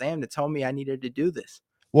 Uncle Sam to tell me I needed to do this.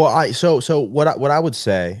 Well, so what I would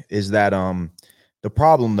say is that the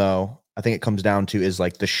problem though, I think it comes down to is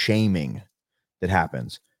like the shaming that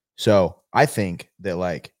happens. So I think that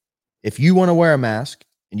like if you want to wear a mask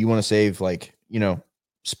and you want to save like,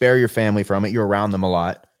 spare your family from it, you're around them a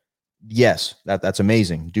lot. Yes, that's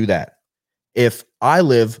amazing. Do that. If I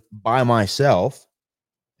live by myself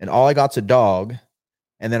and all I got's a dog,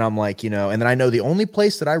 and then I'm like, and then I know the only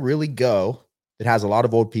place that I really go that has a lot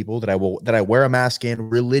of old people that I wear a mask in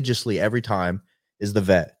religiously every time is the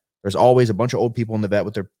vet. There's always a bunch of old people in the vet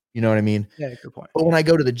with their, you know what I mean? Yeah, good point. But when I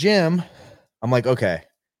go to the gym, I'm like, okay,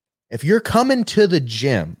 if you're coming to the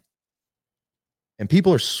gym and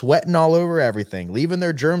people are sweating all over everything, leaving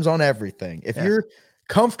their germs on everything, if you're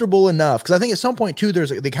comfortable enough, because I think at some point too,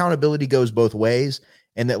 the accountability goes both ways.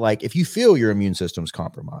 And that like, if you feel your immune system's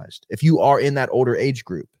compromised, if you are in that older age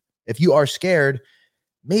group, if you are scared,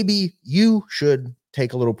 maybe you should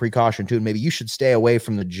take a little precaution too. And maybe you should stay away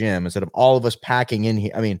from the gym instead of all of us packing in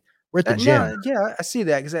here. I mean, we're at the gym. No, yeah, I see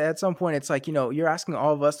that because at some point it's like, you're asking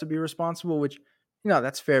all of us to be responsible, which,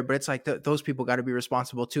 that's fair, but it's like those people got to be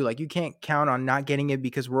responsible too. Like you can't count on not getting it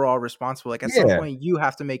because we're all responsible. Like at some Yeah. point you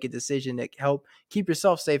have to make a decision to help keep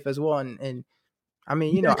yourself safe as well. And I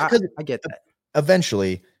mean, Yeah, because I get that.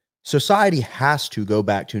 eventually society has to go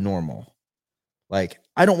back to normal. Like,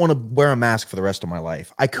 I don't want to wear a mask for the rest of my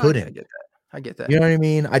life. I No, I couldn't. get that. I get that. You know what I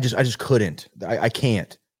mean? I just couldn't. I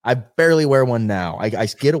can't. I barely wear one now. I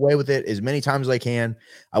get away with it as many times as I can.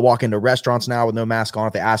 I walk into restaurants now with no mask on.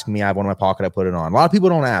 If they ask me, I have one in my pocket. I put it on. A lot of people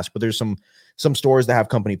don't ask, but there's some stores that have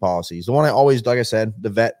company policies. The one I always, like I said, the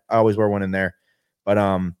vet, I always wear one in there. But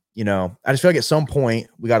I just feel like at some point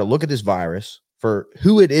we got to look at this virus for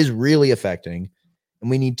who it is really affecting, and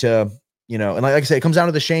we need to, and like I said, it comes down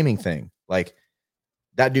to the shaming thing. Like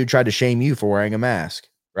that dude tried to shame you for wearing a mask,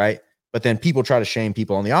 right? But then people try to shame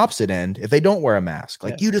people on the opposite end if they don't wear a mask.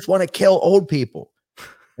 Like, you just want to kill old people.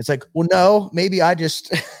 It's like, well, no, maybe I just,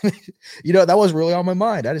 that was really on my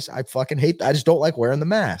mind. I fucking hate, I just don't like wearing the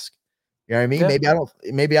mask. You know what I mean? Yeah.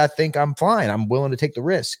 Maybe I think I'm fine. I'm willing to take the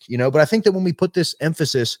risk, but I think that when we put this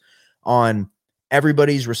emphasis on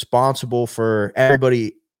everybody's responsible for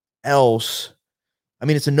everybody else, I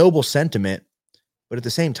mean, it's a noble sentiment, but at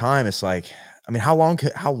the same time, it's like, I mean, how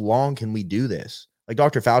long can we do this? Like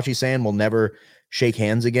Dr. Fauci saying we'll never shake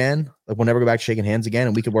hands again. Like we'll never go back to shaking hands again,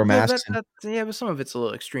 and we could wear masks. But some of it's a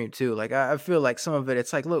little extreme too. Like I feel like some of it,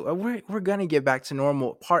 it's like, look, we're gonna get back to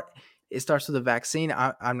normal. It starts with the vaccine.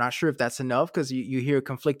 I'm not sure if that's enough because you hear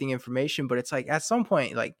conflicting information, but it's like at some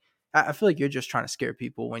point, like I feel like you're just trying to scare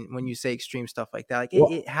people when you say extreme stuff like that. Like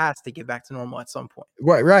it has to get back to normal at some point.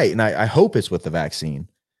 Right. And I hope it's with the vaccine.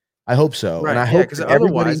 I hope so. And Right. I Yeah. hope Because that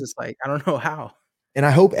otherwise, it's like I don't know how. and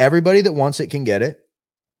I hope everybody that wants it can get it,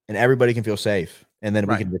 and everybody can feel safe, and then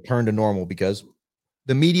we Right. can return to normal, because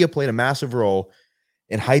the media played a massive role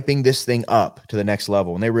in hyping this thing up to the next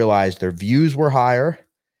level. And they realized their views were higher.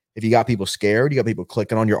 If you got people scared, you got people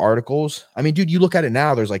clicking on your articles. I mean, dude, you look at it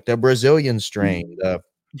now, there's like the Brazilian strain, the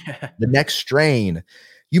next strain.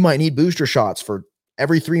 You might need booster shots for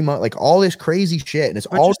every 3 months, like all this crazy shit. And it's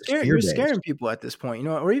But all you're scaring people at this point,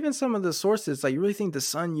 or even some of the sources. Like, you really think the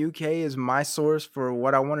Sun UK is my source for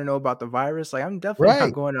what I want to know about the virus? Like, I'm definitely not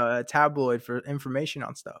right. going to a tabloid for information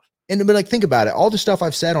on stuff. And but like, think about it. All the stuff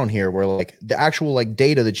I've said on here, where like the actual like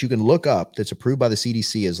data that you can look up that's approved by the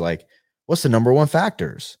CDC is like, what's the number one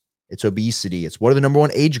factors? It's obesity. It's what are the number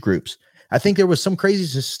one age groups? I think there was some crazy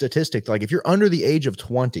statistic. Like if you're under the age of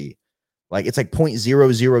 20, like it's like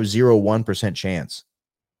 0.0001% chance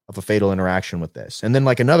of a fatal interaction with this. And then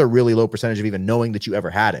like another really low percentage of even knowing that you ever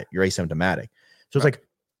had it. You're asymptomatic. So it's like,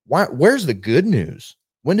 where's the good news?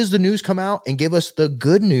 When does the news come out and give us the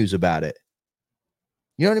good news about it?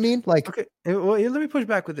 You know what I mean? Like, okay, well, let me push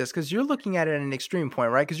back with this, because you're looking at it at an extreme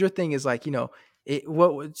point, right? Because your thing is like,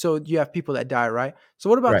 so you have people that die, right? So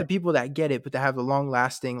what about the right. people that get it, but that have the long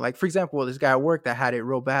lasting, like, for example, this guy at work that had it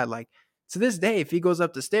real bad, like, to this day, if he goes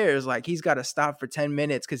up the stairs, like, he's got to stop for 10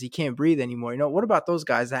 minutes because he can't breathe anymore. What about those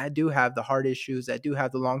guys that do have the heart issues, that do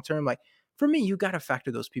have the long term? Like, for me, you got to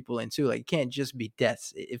factor those people in too. Like, it can't just be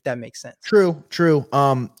deaths, if that makes sense. True.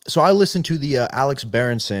 So I listened to the Alex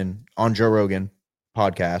Berenson on Joe Rogan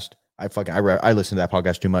podcast. I listened to that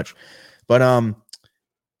podcast too much, but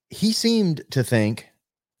he seemed to think,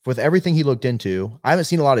 with everything he looked into, I haven't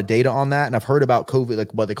seen a lot of data on that, and I've heard about COVID,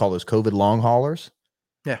 like what they call those COVID long haulers.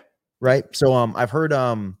 Yeah. Right. So I've heard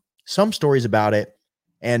some stories about it,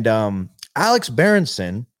 and Alex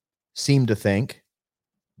Berenson seemed to think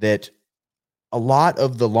that a lot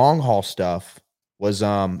of the long haul stuff was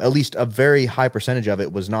at least a very high percentage of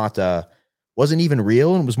it was not wasn't even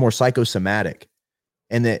real, and was more psychosomatic.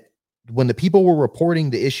 And that when the people were reporting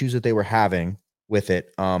the issues that they were having with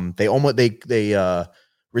it, they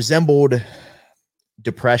resembled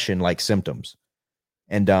depression like symptoms.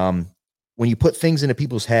 And when you put things into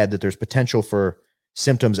people's head that there's potential for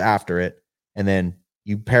symptoms after it, and then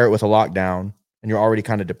you pair it with a lockdown and you're already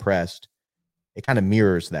kind of depressed, it kind of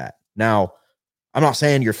mirrors that. Now, I'm not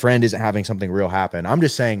saying your friend isn't having something real happen. I'm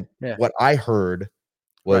just saying what I heard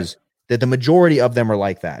was that the majority of them are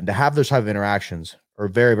like that. And to have those type of interactions are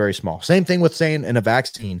very, very small. Same thing with saying in a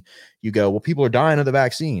vaccine, you go, well, people are dying of the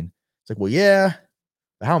vaccine. It's like, well, yeah,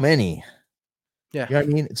 but how many? Yeah. You know what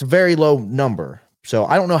I mean? It's a very low number. So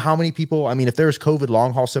I don't know how many people, I mean, if there's COVID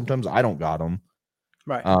long haul symptoms, I don't got them.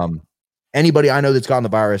 Right. Anybody I know that's gotten the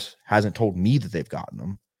virus hasn't told me that they've gotten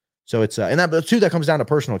them. So it's, and that, but too, that comes down to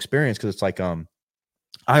personal experience. Cause it's like, I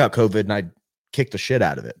got COVID and I kicked the shit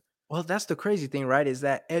out of it. Well, that's the crazy thing, right? Is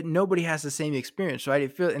that nobody has the same experience,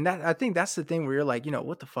 right? And that I think that's the thing where you're like,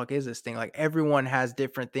 what the fuck is this thing? Like everyone has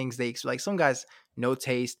different things. Like some guys, no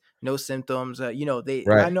taste, no symptoms. I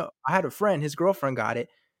Right. know I had a friend, his girlfriend got it,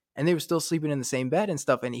 and they were still sleeping in the same bed and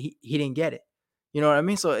stuff, and he didn't get it. You know what I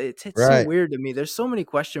mean? So it's so Right. weird to me. There's so many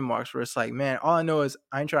question marks where it's like, man, all I know is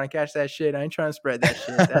I ain't trying to catch that shit. I ain't trying to spread that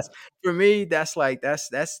shit. That's for me. That's like that's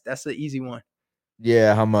the easy one.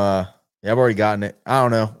 Yeah, yeah, I've already gotten it. I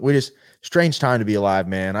don't know. We just strange time to be alive,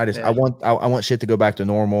 man. Yeah, I want shit to go back to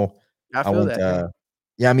normal. I I feel want that. Yeah,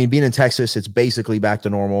 yeah, I mean being in Texas, it's basically back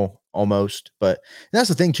to normal almost. But that's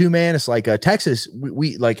the thing too, man. It's like Texas,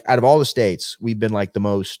 we like out of all the states, we've been like the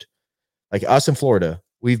most like us in Florida,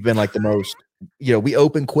 we've been like the most, we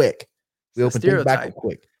open quick. it's We the open things back stereotype.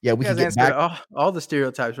 quick. Yeah, we You could guys get answered back. all the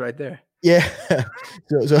stereotypes right there. Yeah.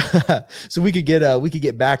 So we could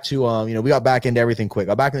get back to we got back into everything quick.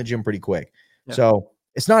 Got back in the gym pretty quick. Yeah. So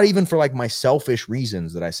it's not even for like my selfish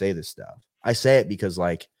reasons that I say this stuff. I say it because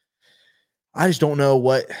like I just don't know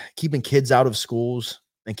what keeping kids out of schools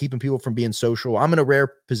and keeping people from being social. I'm in a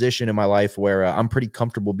rare position in my life where I'm pretty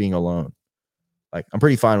comfortable being alone. Like I'm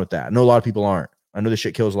pretty fine with that. I know a lot of people aren't. I know this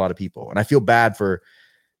shit kills a lot of people. And I feel bad for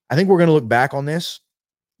I think we're going to look back on this,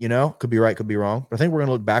 could be right, could be wrong. But I think we're going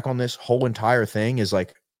to look back on this whole entire thing as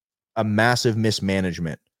like a massive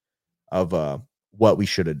mismanagement of what we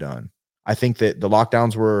should have done. I think that the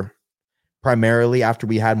lockdowns were primarily after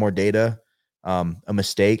we had more data, a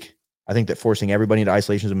mistake. I think that forcing everybody into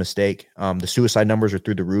isolation is a mistake. The suicide numbers are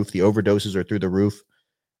through the roof. The overdoses are through the roof.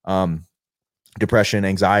 Depression,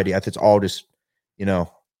 anxiety. I think it's all just, I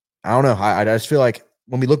don't know. I just feel like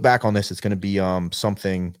when we look back on this, it's going to be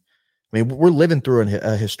something. I mean, we're living through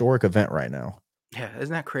a historic event right now. Yeah,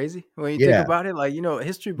 isn't that crazy? When you think Yeah. about it, like,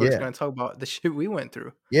 history books Yeah. gonna talk about the shit we went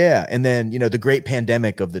through. Yeah. And then, the great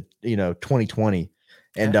pandemic of the, 2020.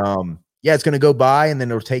 And Yeah. yeah, it's going to go by and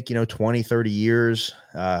then it'll take, 20, 30 years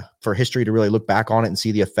for history to really look back on it and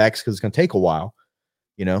see the effects because it's going to take a while.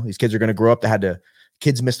 These kids are going to grow up.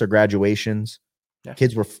 Kids miss their graduations. Yeah.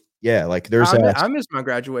 Kids were, like there's I missed my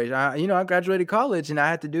graduation. I graduated college and I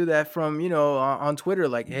had to do that from, on Twitter,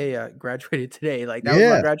 like, hey, I graduated today. Like that was my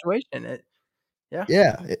yeah, graduation. Yeah.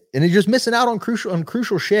 yeah. And you're just missing out on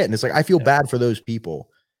crucial shit. And it's like, I feel Yeah. bad for those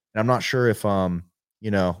people. And I'm not sure if,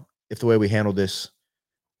 if the way we handle this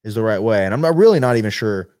is the right way. And I'm really not even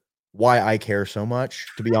sure why I care so much,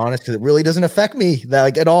 to be honest, because it really doesn't affect me that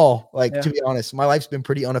like at all. Like, Yeah. to be honest, my life's been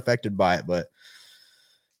pretty unaffected by it, but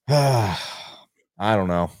I don't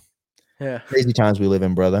know. Yeah. Crazy times we live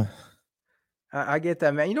in, brother. I get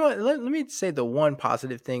that, man. You know what? Let me say the one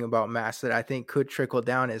positive thing about masks that I think could trickle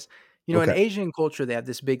down is, in Okay. Asian culture they have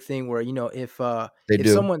this big thing where They if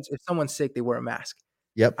do. someone's sick they wear a mask.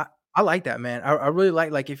 Yep. I like that, man. I really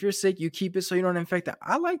like if you're sick you keep it so you don't infect it.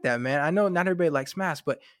 I like that, man. I know not everybody likes masks,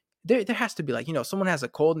 but there has to be like someone has a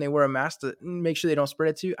cold and they wear a mask to make sure they don't spread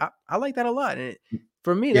it to you. I like that a lot, and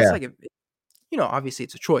for me that's Yeah. like obviously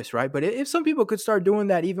it's a choice, right? But if some people could start doing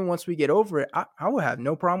that even once we get over it, I would have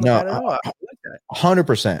no problem with No, that at all. I like that.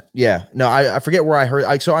 100%. Yeah. No, I forget where I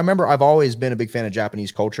heard. So I remember I've always been a big fan of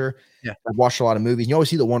Japanese culture. Yeah. I've watched a lot of movies. You always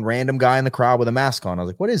see the one random guy in the crowd with a mask on. I was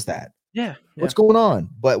like, what is that? Yeah. Yeah. What's going on?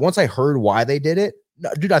 But once I heard why they did it, no,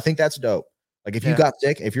 dude, I think that's dope. Like if you Yeah. got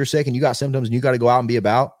sick, if you're sick and you got symptoms and you got to go out and be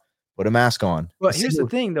about, put a mask on. But here's the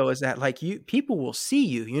thing though, is that like people will see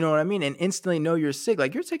you, you know what I mean, and instantly know you're sick.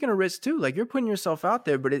 Like you're taking a risk too. Like you're putting yourself out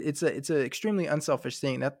there, but it's a extremely unselfish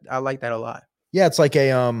thing. That I like that a lot. Yeah, it's like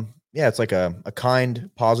a kind,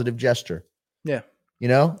 positive gesture. Yeah.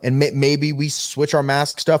 And maybe we switch our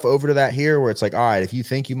mask stuff over to that here where it's like, all right, if you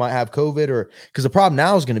think you might have COVID or because the problem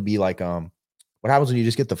now is going to be like, what happens when you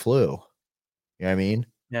just get the flu? You know what I mean?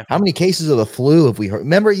 Yeah. How many cases of the flu have we heard?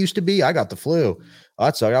 Remember, it used to be I got the flu. Oh,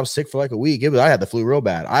 that sucked. I was sick for like a week. I had the flu real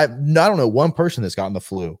bad. I don't know one person that's gotten the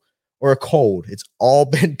flu or a cold. It's all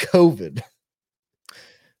been COVID.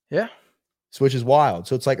 Yeah. Which is wild.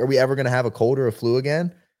 So it's like, are we ever going to have a cold or a flu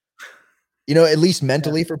again? At least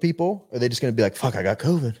mentally for people? Or are they just going to be like, fuck, I got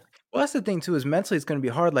COVID? Well, that's the thing too, is mentally it's going to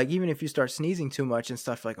be hard. Like even if you start sneezing too much and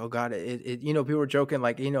stuff like, oh God, people were joking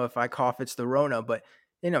like, if I cough, it's the Rona, but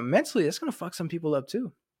mentally it's going to fuck some people up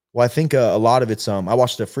too. Well, I think a lot of it's, I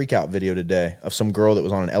watched a freak out video today of some girl that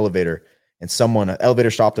was on an elevator and an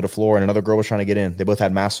elevator stopped at a floor and another girl was trying to get in. They both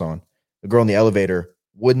had masks on. The girl in the elevator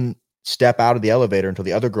wouldn't step out of the elevator until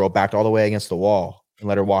the other girl backed all the way against the wall and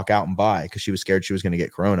let her walk out and by because she was scared she was going to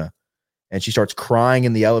get corona. And she starts crying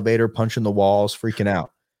in the elevator, punching the walls, freaking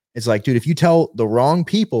out. It's like, dude, if you tell the wrong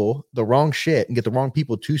people the wrong shit and get the wrong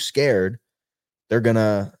people too scared, they're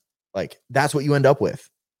gonna like, that's what you end up with.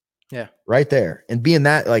 Yeah. Right there. And being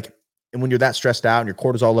that, like, And when you're that stressed out and your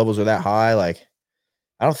cortisol levels are that high, like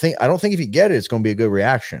I don't think if you get it, it's going to be a good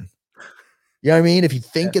reaction. You know what I mean? If you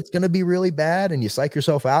Yeah. think it's going to be really bad and you psych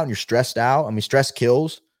yourself out and you're stressed out, I mean, stress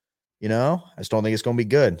kills, I just don't think it's going to be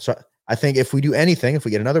good. So I think if we do anything, if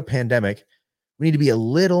we get another pandemic, we need to be a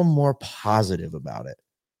little more positive about it,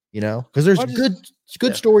 because there's Well, good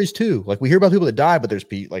yeah. stories too. Like we hear about people that die, but there's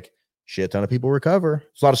like shit ton of people recover.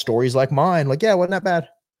 There's a lot of stories like mine. Like, yeah, wasn't that bad?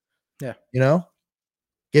 Yeah.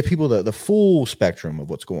 Give people the full spectrum of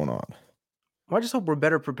what's going on. Well, I just hope we're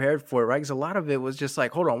better prepared for it, right? Because a lot of it was just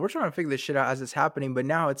like, hold on, we're trying to figure this shit out as it's happening. But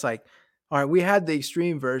now it's like, all right, we had the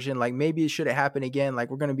extreme version. Like maybe it should have happened again. Like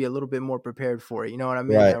we're going to be a little bit more prepared for it. You know what I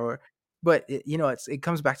mean? Right. But it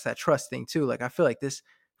comes back to that trust thing too. Like I feel like this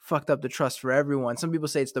fucked up the trust for everyone. Some people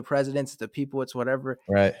say it's the presidents, it's the people, it's whatever.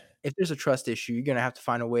 Right. If there's a trust issue, you're gonna have to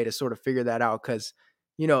find a way to sort of figure that out. Because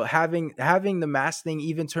having the mask thing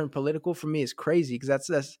even turn political for me is crazy. Because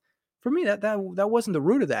that's for me that wasn't the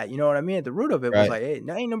root of that. You know what I mean? At the root of it was Right. like, hey,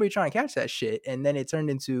 now ain't nobody trying to catch that shit, and then it turned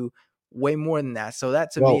into way more than that. So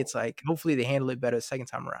that to me, Well, it's like hopefully they handle it better the second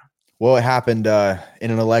time around. it happened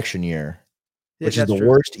in an election year, Yeah, which is that's the true.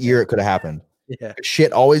 worst Yeah, year it could have happened. yeah,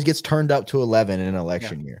 Shit always gets turned up to 11 in an yeah,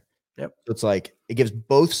 election year. yep, So it's like it gives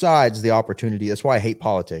both sides the opportunity. That's why I hate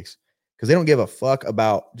politics, because they don't give a fuck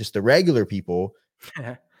about just the regular people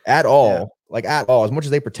at yeah, all. Like at all. As much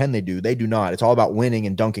as they pretend they do not. It's all about winning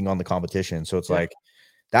and dunking on the competition. So it's yeah, like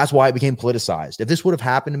that's why it became politicized. If this would have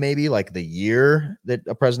happened maybe like the year that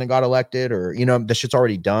a president got elected, or the shit's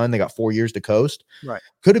already done, they got 4 years to coast, right.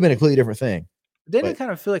 could have been a completely different thing. Didn't it But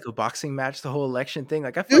kind of feel like a boxing match, the whole election thing?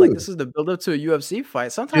 Like I feel like dude, this is the build up to a UFC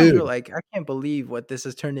fight. Sometimes you're dude, like, I can't believe what this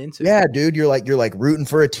has turned into. yeah, dude, you're like rooting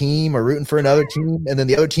for a team or rooting for another team, and then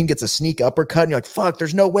the other team gets a sneak uppercut, and you're like, "Fuck,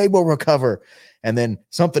 there's no way we'll recover." And then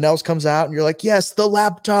something else comes out, and you're like, "Yes, the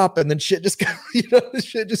laptop." And then shit just got,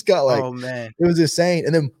 shit just got like Oh man, it was insane.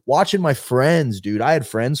 And then watching my friends, dude, I had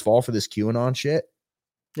friends fall for this QAnon shit,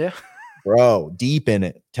 yeah. bro, deep in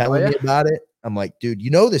it, Oh telling yeah, me about it. I'm like, dude,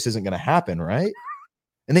 this isn't gonna happen, right?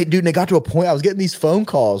 And they got to a point. I was getting these phone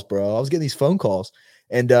calls, bro. I was getting these phone calls,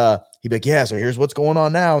 and he'd be like, "Yeah, so here's what's going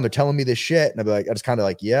on now," and they're telling me this shit, and I'd be like, I just kind of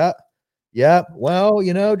like, "Yeah, yeah, well,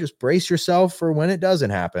 just brace yourself for when it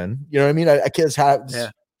doesn't happen." You know what I mean? I can't have,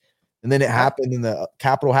 yeah. and then it I, happened, and the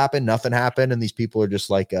Capitol happened, nothing happened, and these people are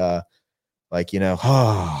just like, oh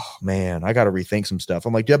man, I got to rethink some stuff.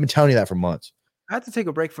 I'm like, dude, I've been telling you that for months. I had to take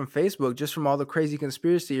a break from Facebook just from all the crazy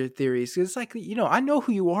conspiracy theories. It's like, I know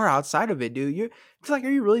who you are outside of it, dude. It's like, are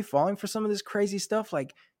you really falling for some of this crazy stuff?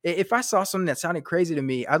 Like, if I saw something that sounded crazy to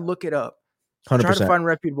me, I'd look it up, Hundred try to percent. find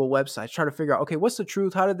reputable websites, try to figure out, okay, what's the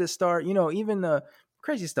truth? How did this start? Even the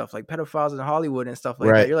crazy stuff like pedophiles in Hollywood and stuff like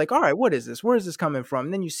that. Right. You're like, all right, what is this? Where is this coming from?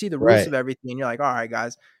 And then you see the roots Right. of everything, and you're like, all right,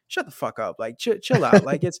 guys, shut the fuck up. Like, chill out.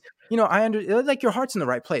 Like, like your heart's in the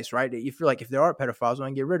right place, right? You feel like if there are pedophiles, we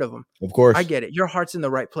want to get rid of them. Of I course. get it. Your heart's in the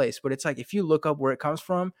right place, but it's like if you look up where it comes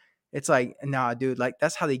from, it's like, nah, dude, like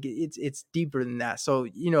that's how they get it's deeper than that. So,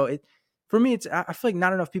 it for me, I feel like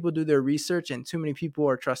not enough people do their research and too many people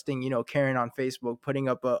are trusting, Karen on Facebook putting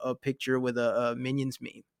up a picture with a Minions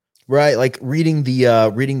meme. Right. Like reading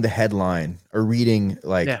the headline, or reading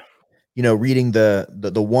like Yeah. reading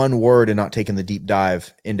the one word and not taking the deep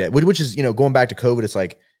dive into it, which is, going back to COVID, it's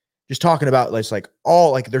like just talking about it's like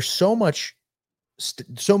all like there's so many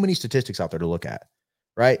statistics out there to look at,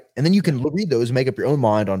 right? And then you Yeah. can read those and make up your own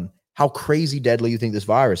mind on how crazy deadly you think this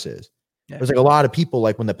virus is. Yeah. There's like a lot of people,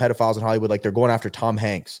 like when the pedophiles in Hollywood, like they're going after Tom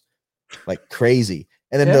Hanks like crazy.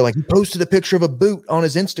 And then they're Yeah. like, he posted a picture of a boot on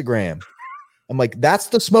his Instagram. I'm like, that's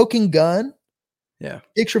the smoking gun? Yeah.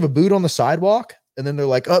 Picture of a boot on the sidewalk? And then they're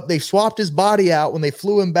like, oh, they swapped his body out when they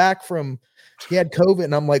flew him back from he had COVID.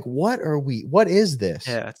 And I'm like, what is this?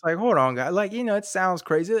 Yeah. It's like, hold on, guy. Like, it sounds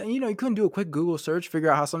crazy. And you couldn't do a quick Google search, figure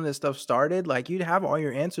out how some of this stuff started. Like you'd have all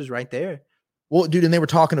your answers right there. Well, dude, and they were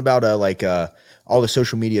talking about all the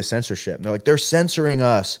social media censorship. And they're like, they're censoring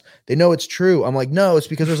us. They know it's true. I'm like, no, it's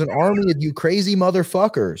because there's an army of you crazy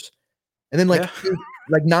motherfuckers. And then Yeah. dude,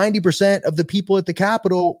 like 90% of the people at the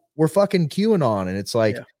Capitol were fucking QAnon. And it's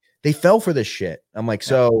like Yeah. they fell for this shit. I'm like, Yeah.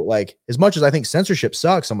 so like as much as I think censorship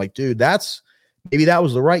sucks, I'm like, dude, maybe that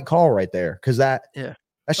was the right call right there. Cause that Yeah.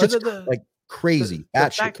 Or shit's like crazy. the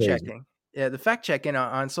That shit fact crazy. checking. Yeah, the fact checking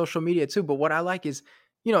on social media too. But what I like is,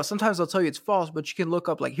 sometimes they'll tell you it's false, but you can look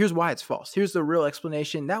up like, here's why it's false. Here's the real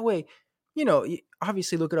explanation. That way, you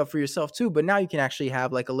obviously look it up for yourself too. But now you can actually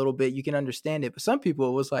have like a little bit, you can understand it. But some people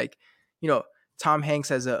it was like, you know, Tom Hanks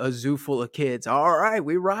has a zoo full of kids. All right,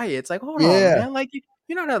 we riot. It's like, hold on, Yeah. man. Like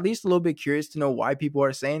you're not at least a little bit curious to know why people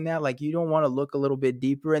are saying that. Like you don't want to look a little bit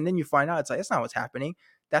deeper, and then you find out it's like it's not what's happening.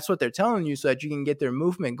 that's what they're telling you so that you can get their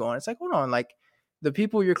movement going. It's like, hold on, like the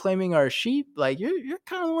people you're claiming are sheep, like you're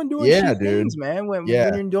kind of the one doing Yeah, sheep dude. things, man, when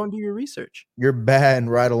Yeah. you don't do your research. You're bad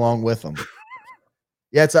right along with them.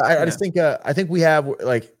 Yeah, I Yeah, just think I think we have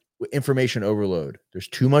like information overload. There's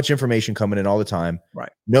too much information coming in all the time.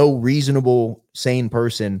 right. No reasonable, sane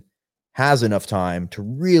person has enough time to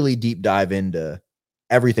really deep dive into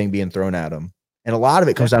everything being thrown at them. And a lot of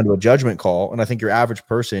it Yeah. comes down to a judgment call. And I think your average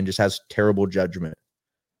person just has terrible judgment.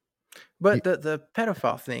 But the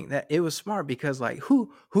pedophile thing, that it was smart because like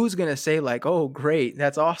who's gonna say like, oh great,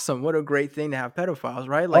 that's awesome, what a great thing to have pedophiles,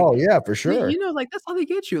 right? Like Oh yeah, for sure. you know, like that's how they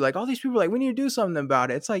get you. Like all these people are like, we need to do something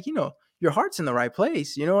about it. It's like, your heart's in the right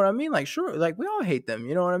place. You know what I mean? Like sure, like we all hate them.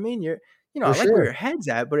 You know what I mean? I For like where sure. your head's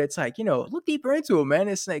at, but it's like, look deeper into it, man.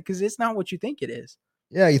 It's like because it's not what you think it is.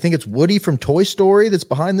 Yeah, you think it's Woody from Toy Story that's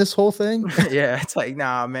behind this whole thing? Yeah, it's like,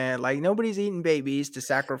 nah, man. Like nobody's eating babies to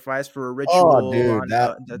sacrifice for a Oh, ritual dude, on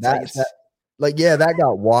that's like that it's like yeah, that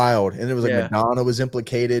got wild, and it was like yeah, Madonna was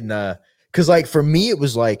implicated, and because like for me, it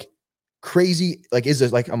was like crazy. Like, is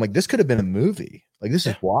it like I'm like this could have been a movie? Like this is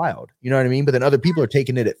yeah, wild, you know what I mean? But then other people are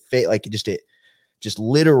taking it at fate, like just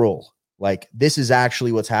literal. Like this is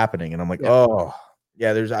actually what's happening, and I'm like, yeah, oh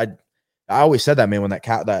yeah, I always said that, man, when that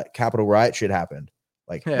Capitol riot shit happened,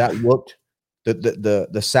 like yeah. that looked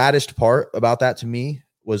the saddest part about that to me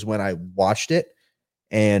was when I watched it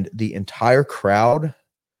and the entire crowd,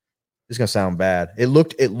 this is gonna sound bad. It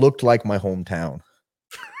looked like my hometown.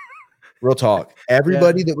 Real talk. Yeah.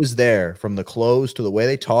 Everybody that was there, from the clothes to the way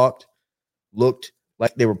they talked, looked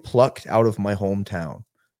like they were plucked out of my hometown.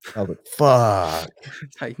 I was like, fuck.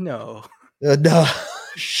 It's like, no. No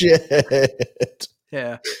shit.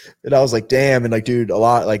 Yeah. And I was like, damn. And like, dude, a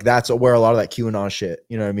lot like that's where a lot of that QAnon shit,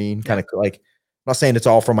 you know what I mean? Yeah. Kind of like, I'm not saying it's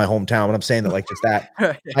all from my hometown, but I'm saying that like just that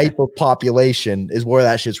Yeah. type of population is where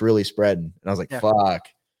that shit's really spreading. And I was like, Yeah. fuck,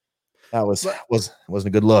 that But wasn't a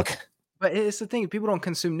good look. but it's the thing, people don't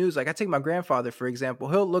consume news. Like I take my grandfather, for example,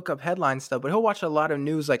 he'll look up headline stuff, but he'll watch a lot of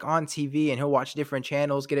news like on TV and he'll watch different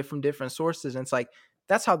channels, get it from different sources. And it's like,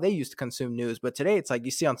 that's how they used to consume news. But today it's like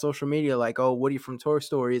you see on social media, like, oh, Woody from Toy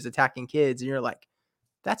Story is attacking kids. And you're like,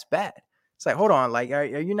 that's bad. It's like, hold on, like, are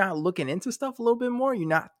you not looking into stuff a little bit more? You're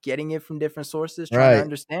not getting it from different sources, trying to Right.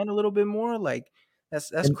 understand a little bit more? Like,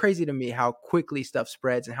 that's And crazy to me how quickly stuff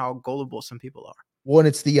spreads and how gullible some people are. one,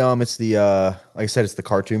 it's the like I said, it's the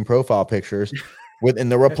cartoon profile pictures within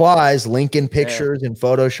the replies, linking Yeah, pictures and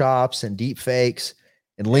photoshops and deep fakes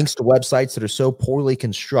and yeah, links to websites that are so poorly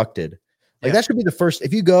constructed. Like yeah, that should be the first.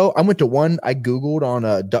 If you go, I went to one, I Googled on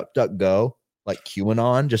DuckDuckGo, like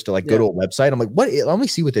QAnon, just to like go yeah. to a website. I'm like, what? Let me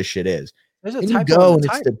see what this shit is. There's a And you typo in go the and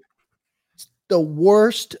it's title. the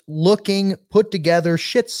worst looking put together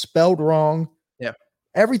shit spelled wrong. Yeah,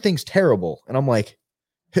 Everything's terrible. And I'm like,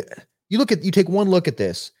 you take one look at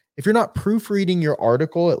this. If you're not proofreading your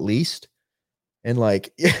article at least, and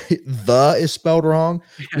like the is spelled wrong,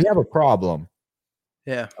 we yeah, have a problem.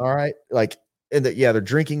 yeah. All right. Like, and yeah, they're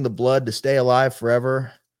drinking the blood to stay alive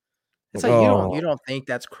forever. It's Like, like oh, you don't think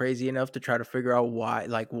that's crazy enough to try to figure out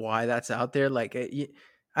why that's out there. Like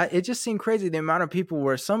it just seemed crazy the amount of people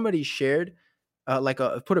where somebody shared like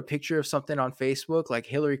put a picture of something on Facebook, like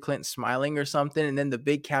Hillary Clinton smiling or something, and then the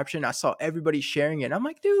big caption, I saw everybody sharing it. I'm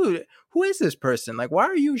like, dude, who is this person? Like, why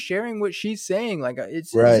are you sharing what she's saying? Like,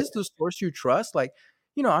 is right. this the source you trust? Like,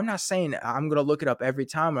 I'm not saying I'm gonna look it up every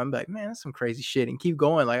time. I'm like, man, that's some crazy shit, and keep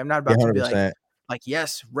going. Like, I'm not Yeah, about to be like, 100%.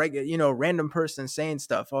 yes, random person saying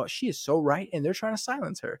stuff. Oh, she is so right, and they're trying to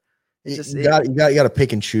silence her. It just You got to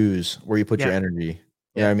pick and choose where you put your yeah, energy.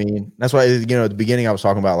 You know what yeah, I mean? That's why, at the beginning I was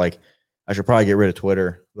talking about like I should probably get rid of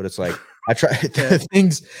Twitter, but it's like I try yeah,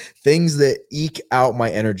 things that eke out my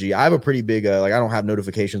energy. I have a pretty big like I don't have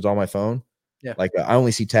notifications on my phone. yeah, Like I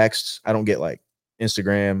only see texts. I don't get like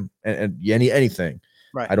Instagram and anything.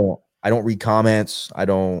 right. I don't read comments.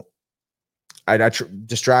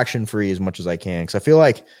 Distraction free as much as I can because I feel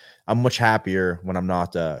like I'm much happier when I'm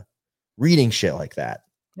not reading shit like that.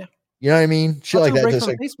 Yeah. You know what I mean? Shit I like took a that. break That's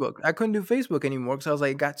from like, Facebook. I couldn't do Facebook anymore because I was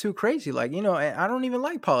like, it got too crazy. Like, and I don't even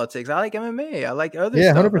like politics. I like MMA. I like other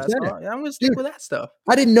yeah, stuff. 100%. I'm gonna stick Dude, with that stuff.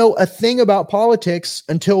 I didn't know a thing about politics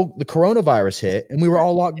until the coronavirus hit and we were Right.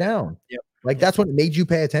 all locked down. Yep. Like Yep. that's when it made you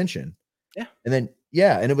pay attention. Yeah. And then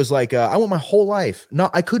yeah, and it was like I went my whole life.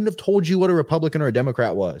 I couldn't have told you what a Republican or a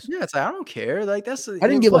Democrat was. Yeah. It's like I don't care. Like that's I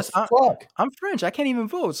didn't give a plus fuck. I'm French. I can't even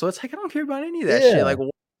vote, so it's like I don't care about any of that shit. Yeah. Like why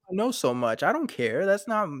do I know so much. I don't care. That's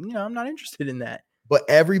not. I'm not interested in that. But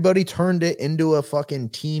everybody turned it into a fucking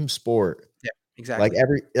team sport. Yeah. Like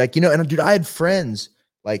Exactly. and dude, I had friends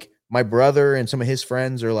like my brother and some of his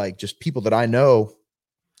friends are like just people that I know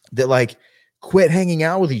that like quit hanging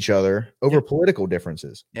out with each other over Yep. political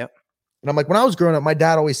differences. Yep. And I'm like, when I was growing up, my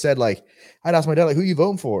dad always said, like, I'd ask my dad, like, who you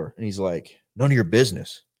voting for? And he's like, none of your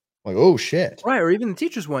business. I'm like, oh shit. Right, or even the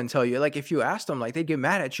teachers wouldn't tell you. Like, if you asked them, like, they'd get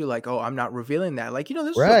mad at you, like, "Oh, I'm not revealing that." Like, this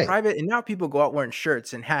was a Right. private, and now people go out wearing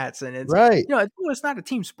shirts and hats, and Right. it's not a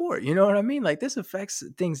team sport. You know what I mean? Like, this affects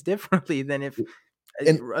things differently than if,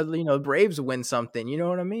 And Braves win something. You know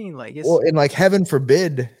what I mean? Like, well, and like heaven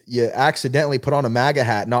forbid you accidentally put on a MAGA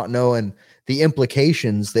hat, not knowing the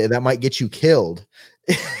implications that might get you killed.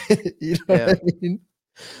 You know yeah, what I mean?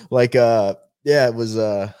 Like, yeah, it was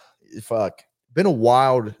fuck. Been a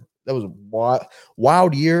wild, that was a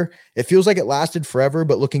wild year. It feels like it lasted forever,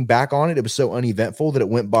 but looking back on it, it was so uneventful that it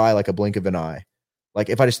went by like a blink of an eye. Like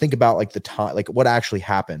if I just think about like the time, like what actually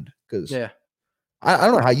happened, because yeah. I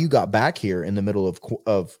don't know how you got back here in the middle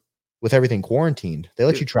of with everything quarantined. They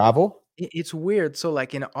let Dude, you travel? it's weird. So,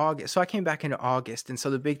 like in August, so I came back in August, and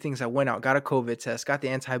so the big things I went out, got a COVID test, got the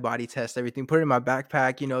antibody test, everything, put it in my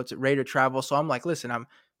backpack. It's ready to travel. So I'm like, listen, I'm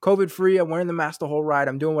COVID free. I'm wearing the mask the whole ride.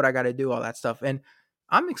 I'm doing what I got to do, all that stuff, and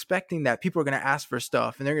I'm expecting that people are gonna ask for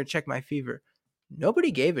stuff, and they're gonna check my fever.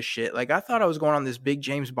 Nobody gave a shit. Like I thought I was going on this big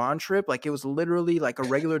James Bond trip. Like it was literally like a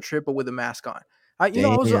regular trip, but with a mask on. I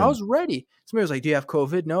Damn. was ready. Somebody was like, "Do you have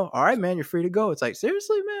COVID?" No. All right, man, you're free to go. It's like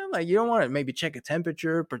seriously, man. Like you don't want to maybe check a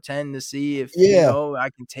temperature, pretend to see if Yeah.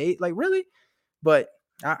 I can take. Like really, but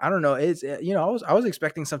I don't know. It's I was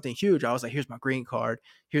expecting something huge. I was like, "Here's my green card.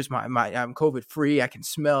 Here's my I'm COVID free. I can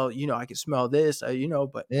smell. I can smell this.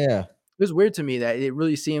 But Yeah. it was weird to me that it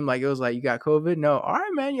really seemed like it was like you got COVID. No, all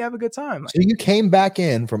right, man, you have a good time. Like, So you came back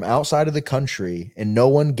in from outside of the country and no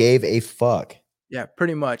one gave a fuck. yeah,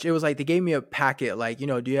 pretty much. It was like they gave me a packet, like, do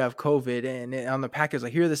you have COVID? And on the packet, it's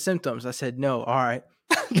like, here are the symptoms. I said, no. All right.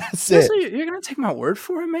 That's it. Seriously, you're gonna take my word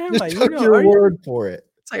for it, man? Just Like, took your are you? word for it.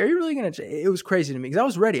 It's like, are you really gonna? It was crazy to me because I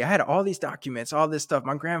was ready. I had all these documents, all this stuff.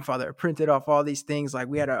 My grandfather printed off all these things. Like,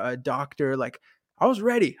 we had a doctor. Like, I was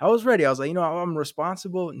ready. I was ready. I was like, I'm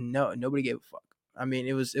responsible. No, nobody gave a fuck. I mean,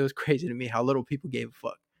 it was crazy to me how little people gave a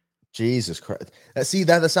fuck. Jesus Christ. See,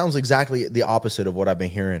 that sounds exactly the opposite of what I've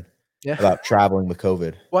been hearing Yeah. about traveling with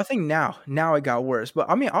COVID. Well, I think now it got worse. But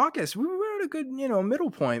I mean, August, we were at a good,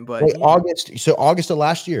 middle point. But Wait, August. So August of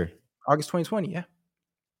last year. August 2020, yeah.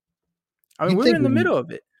 I mean, You'd we were think in the middle of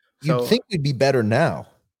it. you'd So think we'd be better now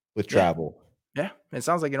with yeah, travel. yeah. It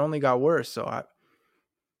sounds like it only got worse. So I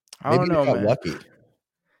Maybe don't we know, got man. lucky.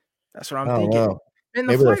 That's what I'm I don't thinking. know. And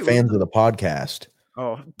the Maybe they're flight was fans of the podcast.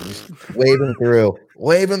 oh, Waving through.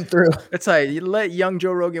 Waving through. it's like you let young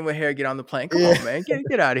Joe Rogan with hair get on the plane. Come Yeah. on, man,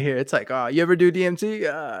 get out of here. It's like, oh, you ever do DMT?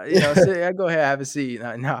 Go ahead, have a seat.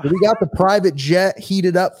 Nah. We got the private jet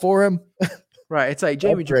heated up for him. Right. It's like,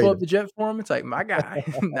 Jamie, did you pull Upgraded. up the jet for him? It's like, my guy.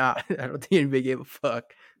 Nah, I don't think anybody gave a fuck.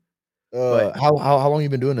 But How long you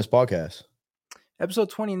been doing this podcast? episode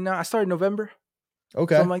 29, I started November.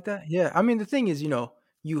 Okay. Something like that. Yeah. I mean, the thing is,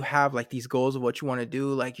 you have like these goals of what you want to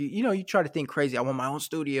do. Like you try to think crazy. I want my own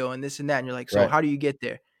studio and this and that. And you're like, so Right. how do you get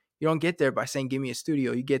there? You don't get there by saying, give me a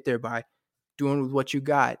studio. You get there by doing with what you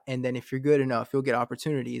got. And then if you're good enough, you'll get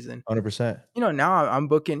opportunities. And 100%. now I'm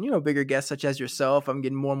booking, bigger guests such as yourself. I'm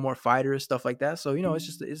getting more and more fighters, stuff like that. So,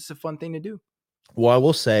 it's a fun thing to do. Well, I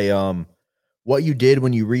will say, what you did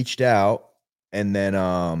when you reached out, and then,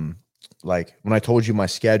 like when I told you my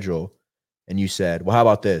schedule, and you said, "Well, how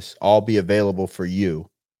about this? I'll be available for you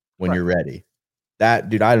when Right. you're ready." That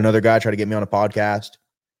dude, I had another guy try to get me on a podcast,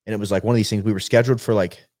 and it was like one of these things. We were scheduled for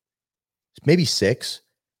like maybe 6,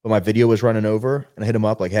 but my video was running over, and I hit him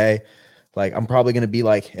up like, "Hey, like I'm probably gonna be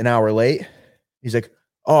like an hour late." He's like,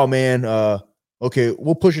 "Oh man, okay,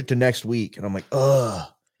 we'll push it to next week," and I'm like, "Ugh."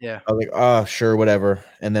 Yeah. I was like, "Oh, sure, whatever."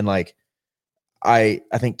 And then like I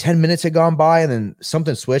think 10 minutes had gone by and then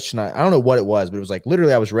something switched and I don't know what it was, but it was like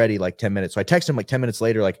literally I was ready like 10 minutes. So I texted him like 10 minutes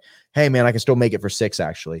later, like, "Hey man, I can still make it for 6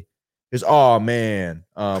 actually." He goes, "Oh man,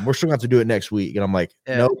 we're still gonna have to do it next week." And I'm like,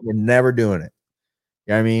 Yeah. "Nope, we're never doing it."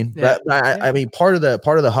 You know what I mean? Yeah. But I mean, part of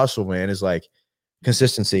the hustle, man, is like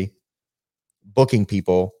consistency, booking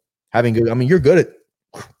people, having good. I mean, you're good at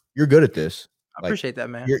this. I Like, appreciate that,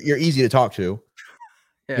 man. you're easy to talk to.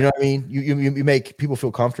 Yeah. You know what I mean? You make people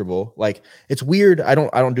feel comfortable. Like it's weird. I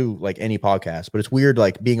don't do like any podcast, but it's weird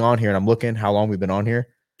like being on here and I'm looking how long we've been on here.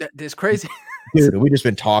 That's crazy. Dude, we just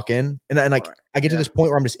been talking. And like Right. I get to Yeah. this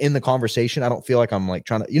point where I'm just in the conversation. I don't feel like I'm like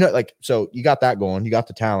trying to, like, so you got that going. You got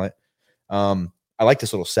the talent. I like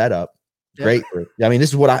this little setup. Yeah. Great. I mean,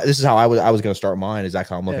 this is how I was going to start mine. Is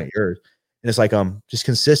exactly how I'm looking Yeah. at yours. And it's like, just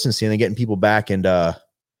consistency and then getting people back and,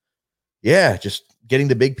 yeah, just getting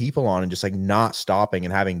the big people on and just like not stopping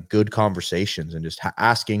and having good conversations and just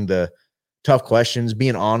asking the tough questions,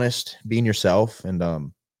 being honest, being yourself. And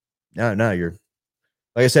No, you're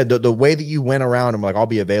like I said, the way that you went around, I'm like, I'll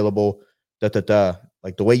be available. Da da da.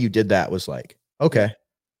 Like the way you did that was like, Yeah.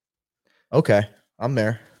 okay, I'm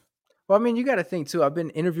there. Well, I mean, you got to think too. I've been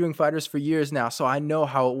interviewing fighters for years now, so I know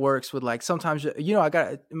how it works. With like sometimes, I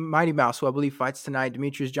got Mighty Mouse, who I believe fights tonight,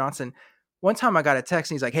 Demetrius Johnson. One time, I got a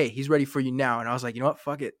text and he's like, "Hey, he's ready for you now," and I was like, "You know what?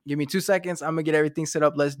 Fuck it. Give me 2 seconds. I'm gonna get everything set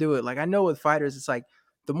up. Let's do it." Like I know with fighters, it's like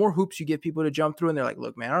the more hoops you get people to jump through, and they're like,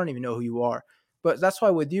 "Look, man, I don't even know who you are." But that's why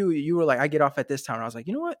with you, you were like, "I get off at this time." And I was like,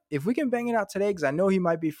 "You know what? If we can bang it out today, because I know he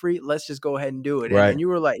might be free, let's just go ahead and do it." And Right. you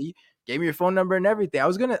were like, you gave me your phone number and everything. I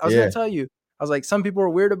was gonna Yeah. tell you. I was like, some people are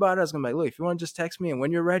weird about it. I was gonna be like, look, if you want to just text me and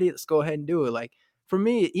when you're ready, let's go ahead and do it. Like for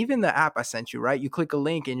me, even the app I sent you, right? You click a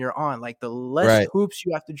link and you're on. Like the less Right. hoops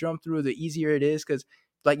you have to jump through, the easier it is. Cause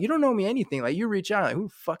like you don't know me anything. Like you reach out, like who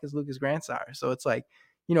the fuck is Lucas Grandsire? So it's like,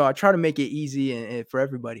 I try to make it easy and for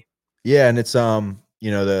everybody. Yeah. And it's,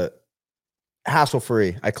 the hassle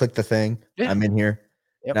free. I click the thing. Yeah. I'm in here.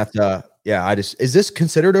 Yep. That's, yeah. Is this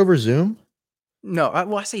considered over Zoom? No,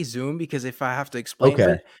 I say Zoom because if I have to explain, Okay.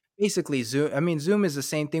 but basically Zoom. I mean, Zoom is the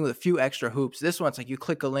same thing with a few extra hoops. This one's like you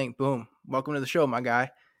click a link, boom, welcome to the show, my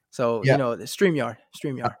guy. So Yeah. the Streamyard, I,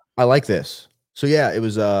 Streamyard. I like this. So yeah, it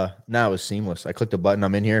was, now it was seamless. I clicked a button.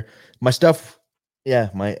 I'm in here. My stuff. Yeah.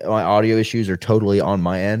 My audio issues are totally on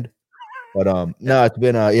my end, but, Yeah, no, it's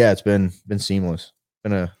been, yeah, it's been seamless.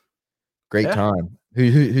 Been a great yeah. time. Do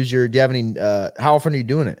you have any, how often are you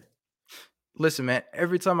doing it? Listen, man,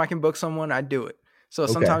 every time I can book someone, I do it. So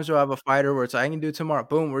Okay. sometimes you'll have a fighter where it's like, I can do it tomorrow.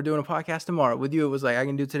 Boom, we're doing a podcast tomorrow. With you, it was like, I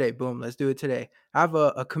can do today. Boom, let's do it today. I have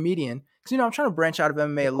a comedian because, I'm trying to branch out of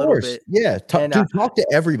MMA a Of little course. bit. Yeah. And Dude, talk to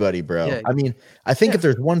everybody, bro. yeah, I mean, I think yeah, if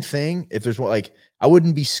there's one thing, if there's one, like, I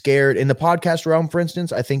wouldn't be scared in the podcast realm, for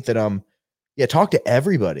instance. I think that, yeah, talk to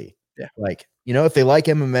everybody. yeah, Like, if they like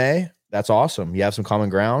MMA, that's awesome. You have some common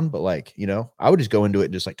ground, but like, I would just go into it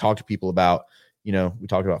and just like talk to people about, we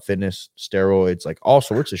talked about fitness, steroids, like all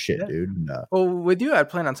sorts of shit, yeah. dude. And, Well, with you, I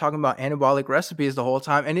plan on talking about anabolic recipes the whole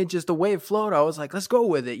time. And it just, the way it flowed, I was like, let's go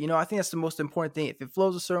with it. I think that's the most important thing. If it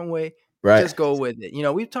flows a certain way, right. just go with it.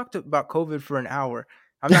 We've talked about COVID for an hour.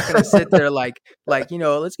 I'm not going to sit there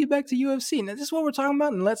let's get back to UFC. And this is what we're talking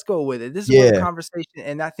about. And let's go with it. This is what the Yeah. conversation.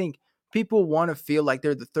 And I think people want to feel like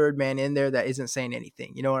they're the third man in there that isn't saying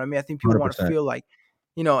anything. You know what I mean? I think people want to 100%. feel like,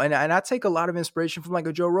 and I take a lot of inspiration from like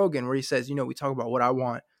a Joe Rogan where he says, we talk about what I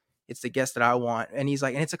want. It's the guest that I want. And he's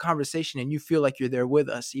like, and it's a conversation and you feel like you're there with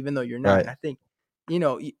us, even though you're not. Right. And I think,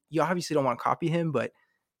 you obviously don't want to copy him, but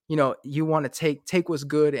you want to take what's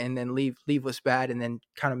good and then leave what's bad and then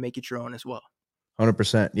kind of make it your own as well.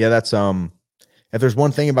 100%. Yeah. That's, if there's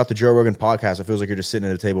one thing about the Joe Rogan podcast, it feels like you're just sitting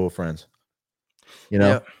at a table with friends, you know?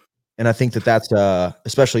 Yeah. And I think that that's,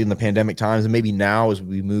 especially in the pandemic times and maybe now as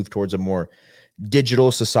we move towards a more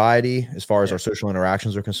digital society, as far as Yeah. our social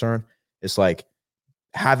interactions are concerned, it's like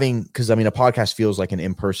because I mean, a podcast feels like an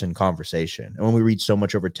in-person conversation. And when we read so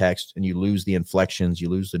much over text and you lose the inflections, you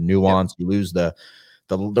lose the Yep. nuance, you lose the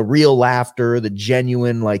real laughter, the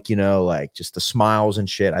genuine, like, like just the smiles and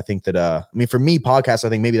shit. I think that, I mean, for me, podcasts, I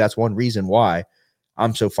think maybe that's one reason why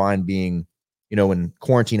I'm so fine being, when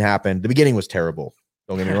quarantine happened, the beginning was terrible.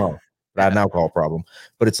 Don't get me wrong. But I had Yeah. an alcohol problem,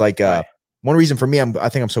 but it's like, Right. one reason for me, I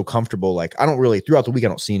think I'm so comfortable. Like I don't really throughout the week, I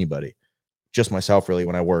don't see anybody, just myself really.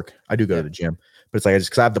 When I work, I do go to Yeah. the gym, but it's like,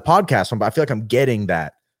 cause I have the podcast on, but I feel like I'm getting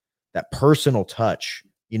that personal touch,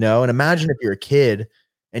 and imagine if you're a kid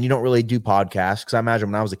and you don't really do podcasts. Cause I imagine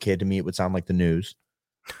when I was a kid, to me, it would sound like the news.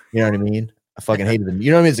 You know what I mean? I fucking hated them. You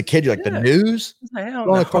know what I mean? As a kid, you're like the Yeah. news Hell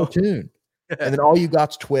on a no. cartoon. Yeah. And then all you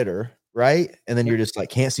got's Twitter, right? And then Yep. you're just like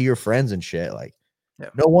can't see your friends and shit. Like, Yeah.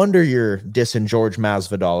 no wonder you're dissing George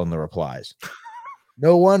Masvidal in the replies.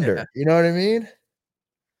 No Yeah. wonder. You know what I mean?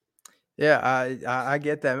 Yeah, I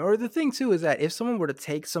get that. Or the thing too is that if someone were to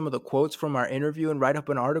take some of the quotes from our interview and write up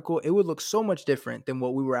an article, it would look so much different than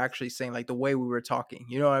what we were actually saying, like the way we were talking.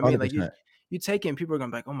 You know what I mean? Like 100%. you take it and people are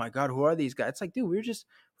gonna be like, oh my God, who are these guys? It's like, dude, we're just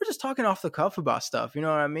talking off the cuff about stuff. You know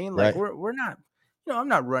what I mean? Like Right. we're not, I'm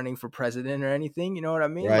not running for president or anything. You know what I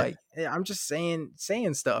mean? Right. Like I'm just saying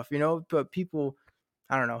stuff, but people,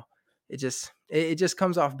 I don't know. It just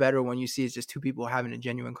comes off better when you see it's just two people having a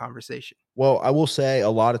genuine conversation. Well, I will say a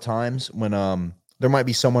lot of times when there might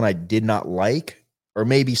be someone I did not like, or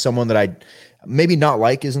maybe someone that I maybe not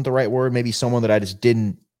like isn't the right word, maybe someone that I just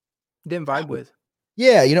didn't. Didn't vibe with.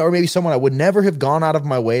 Yeah, or maybe someone I would never have gone out of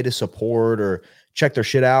my way to support or check their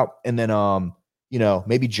shit out. And then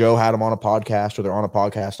maybe Joe had them on a podcast or they're on a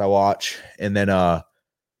podcast I watch. And then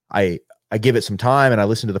I give it some time and I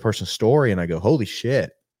listen to the person's story and I go, holy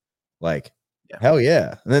shit. Like, Yeah. hell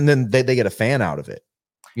yeah. And then they get a fan out of it.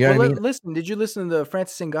 You know Well, what I mean? listen, did you listen to the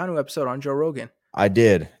Francis Ngannou episode on Joe Rogan? I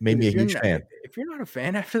did. Made Dude, me a huge fan. if you're not a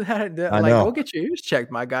fan after that, I like, go know. get your ears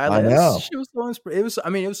checked, my guy. I Like, know. shit was so it was, I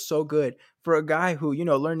mean, it was so good for a guy who,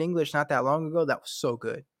 learned English not that long ago. That was so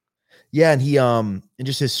good. Yeah, and he and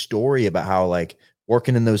just his story about how like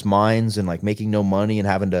working in those mines and like making no money and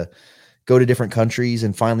having to go to different countries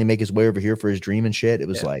and finally make his way over here for his dream and shit. It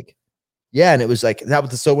was Yeah, like, yeah, and it was like that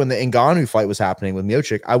was so when the Ngannou fight was happening with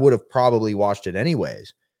Miocic, I would have probably watched it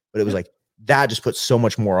anyways. But it was yeah. like that just put so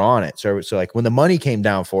much more on it. So like when the money came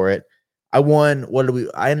down for it, I won. What did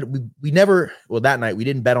we never that night we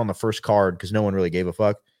didn't bet on the first card because no one really gave a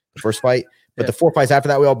fuck the first fight. But Yeah, the 4 fights after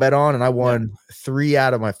that we all bet on, and I yeah. won 3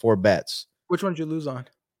 out of my 4 bets. Which one did you lose on?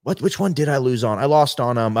 Which one did I lose on? I lost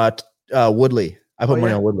on Woodley. I Oh put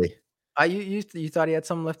money yeah, on Woodley. you thought he had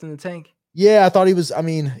something left in the tank? Yeah, I thought he was. I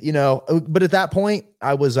mean, but at that point,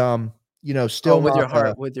 I was, Oh, still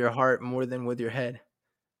not. with your heart more than with your head.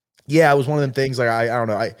 Yeah, it was one of Yeah, them things. Like I don't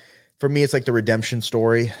know. For me, it's like the redemption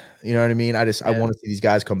story. You know what I mean? I yeah, want to see these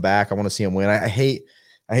guys come back. I want to see them win. I hate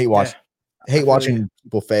yeah. I hate feel you. watching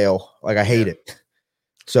people fail. Like I hate Yeah, it.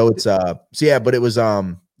 So it's so yeah, but it was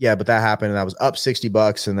yeah, but that happened and I was up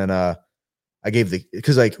 $60 and then I gave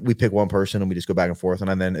because like we pick one person and we just go back and forth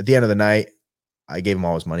and then at the end of the night I gave him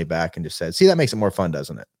all his money back and just said, see, that makes it more fun,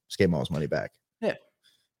 doesn't it? Just gave him all his money back. yeah.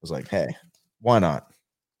 I was like, hey, why not?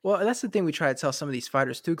 Well, that's the thing we try to tell some of these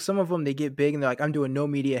fighters too. 'Cause some of them they get big and they're like, "I'm doing no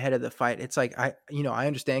media ahead of the fight." It's like I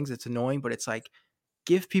understand 'cause it's annoying, but it's like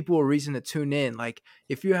give people a reason to tune in. Like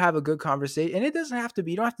if you have a good conversation, and it doesn't have to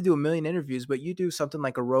be, you don't have to do a million interviews, but you do something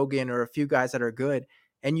like a Rogan or a few guys that are good,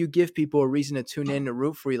 and you give people a reason to tune in to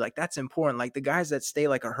root for you. Like that's important. Like the guys that stay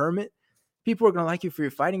like a hermit, people are gonna like you for your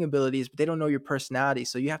fighting abilities, but they don't know your personality.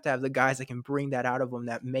 So you have to have the guys that can bring that out of them,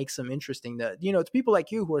 that makes them interesting. That to people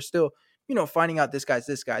like you who are still finding out this guy's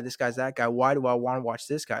this guy, this guy's that guy. Why do I want to watch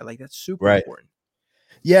this guy? Like that's super Right. important.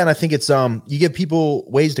 Yeah, and I think it's you give people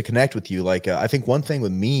ways to connect with you. Like I think one thing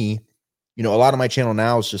with me, a lot of my channel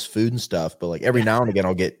now is just food and stuff, but like every Yeah, now and again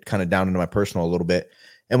I'll get kind of down into my personal a little bit.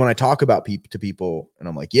 And when I talk about people to people and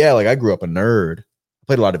I'm like, yeah, like I grew up a nerd. I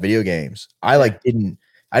played a lot of video games. yeah,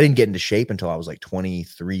 I didn't get into shape until I was like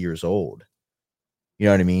 23 years old. You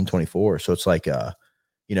know what I mean? 24. So it's like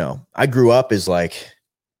I grew up as like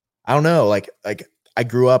I don't know, like I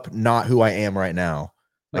grew up not who I am right now,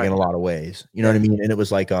 like in right. a lot of ways. You know Yeah, what I mean? And it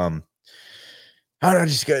was like I don't know,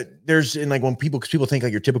 just there's in like when because people think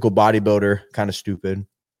like your typical bodybuilder kind of stupid.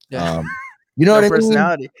 yeah. Um, you know No what I mean?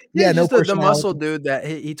 personality. Yeah, Yeah, he's no just the muscle personality. dude that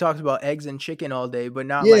he talks about eggs and chicken all day, but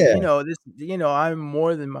not like, Yeah, I'm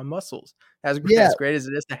more than my muscles. yeah, As great as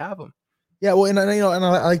it is to have them. yeah. Well, and and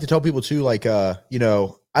I like to tell people too, like when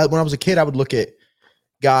I was a kid, I would look at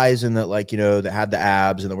guys and that like that had the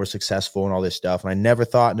abs and that were successful and all this stuff, and I never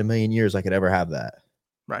thought in a million years I could ever have that.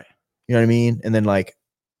 Right. You know what I mean? And then like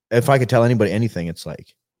if I could tell anybody anything, it's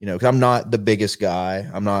like because I'm not the biggest guy.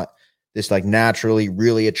 I'm not this like naturally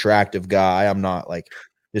really attractive guy. I'm not like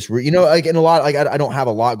this, like in a lot, like I don't have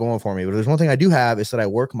a lot going for me, but there's one thing I do have is that I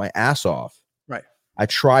work my ass off. Right. I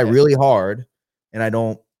try Yeah. really hard and I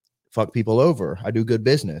don't fuck people over. I do good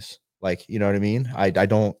business. Like, you know what I mean? I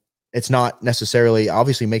don't, it's not necessarily,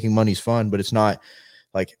 obviously making money's fun, but it's not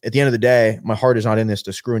like at the end of the day, my heart is not in this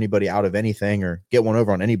to screw anybody out of anything or get one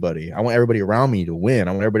over on anybody. I want everybody around me to win.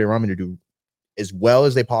 I want everybody around me to do as well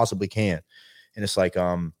as they possibly can. And it's like,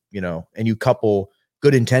 and you couple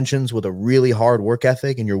good intentions with a really hard work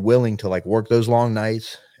ethic and you're willing to like work those long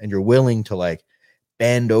nights and you're willing to like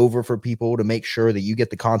bend over for people to make sure that you get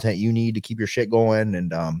the content you need to keep your shit going.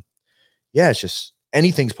 And yeah, it's just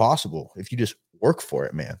anything's possible if you just work for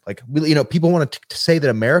it, man. Like, people want to say that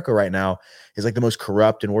America right now is like the most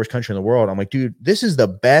corrupt and worst country in the world. I'm like, dude, this is the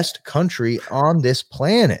best country on this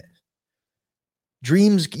planet.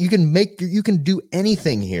 Dreams, you can do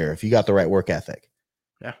anything here if you got the right work ethic.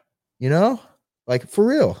 Yeah. Like for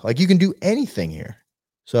real, like you can do anything here.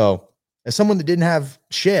 So as someone that didn't have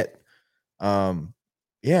shit, yeah,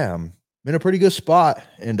 I'm in a pretty good spot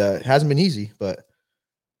and it hasn't been easy, but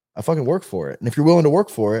I fucking work for it. And if you're willing to work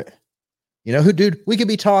for it, dude, we could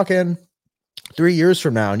be talking 3 years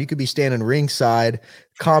from now and you could be standing ringside,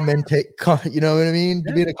 commentate, you know what I mean?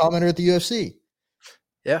 Yeah. Being a commenter at the UFC.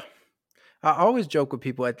 Yeah. I always joke with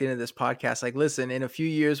people at the end of this podcast, like, listen, in a few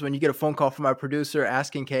years, when you get a phone call from my producer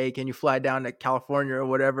asking, "Hey, can you fly down to California or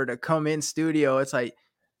whatever to come in studio?" It's like,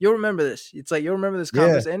 you'll remember this. It's like, you'll remember this Yeah.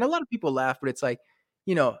 conversation. And a lot of people laugh, but it's like,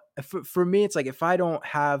 for me, it's like, if I don't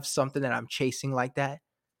have something that I'm chasing like that,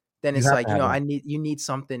 then You it's have like, to have you need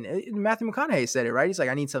something. Matthew McConaughey said it, right? He's like,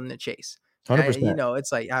 I need something to chase. a And, 100%.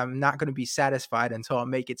 it's like, I'm not going to be satisfied until I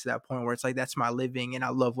make it to that point where it's like, that's my living. And I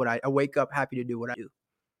love I wake up happy to do what I do.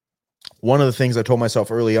 One of the things I told myself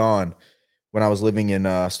early on when I was living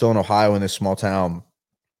in still in Ohio in this small town.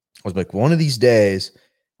 I was like, one of these days,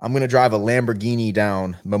 I'm gonna drive a Lamborghini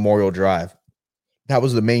down Memorial Drive. That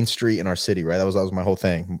was the main street in our city, right? That was my whole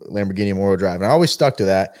thing, Lamborghini Memorial Drive, and I always stuck to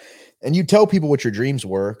that. And you tell people what your dreams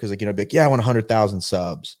were, because like be like, yeah, I want 100,000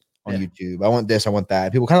 subs on Yeah. YouTube. I want this, I want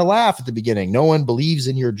that. People kind of laugh at the beginning. No one believes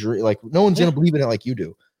in your dream. Like no one's Yeah. gonna believe in it like you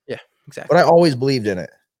do. Yeah. But I Exactly. always believed in it.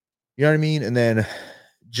 You know what I mean? And then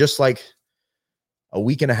just like a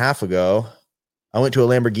week and a half ago, I went to a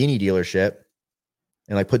Lamborghini dealership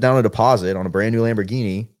and like put down a deposit on a brand new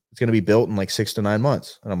Lamborghini. It's going to be built in like 6 to 9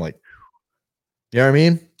 months. And I'm like, you know what I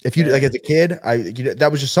mean? If you like Yeah. as a kid,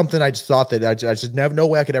 that was just something I just thought that I just have no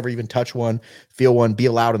way I could ever even touch one, feel one, be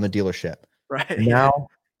allowed in the dealership. Right. And Yeah. now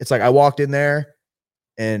it's like I walked in there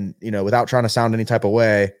and, without trying to sound any type of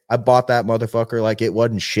way, I bought that motherfucker like it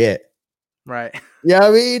wasn't shit. Right. Yeah,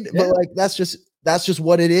 I mean, but Yeah. like that's just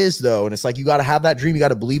what it is though. And it's like you got to have that dream, you got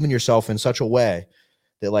to believe in yourself in such a way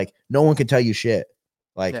that like no one can tell you shit.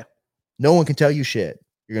 Like Yeah. no one can tell you shit.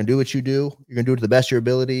 You're going to do what you do. You're going to do it to the best of your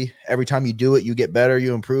ability. Every time you do it, you get better,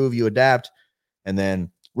 you improve, you adapt. And then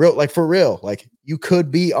for real, like you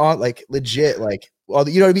could be on like legit, like, well,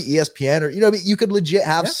 you know what I mean? ESPN or, you could legit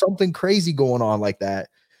have Yeah. something crazy going on like that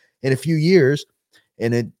in a few years.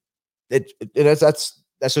 And that's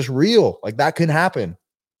just real. Like that can happen.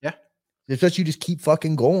 Yeah. It's just, you just keep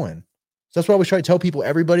fucking going. So that's what I always try to tell people.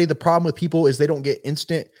 Everybody, the problem with people is they don't get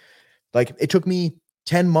instant. Like it took me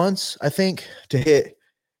 10 months, I think, to hit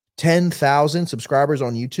 10,000 subscribers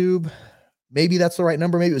on YouTube. Maybe that's the right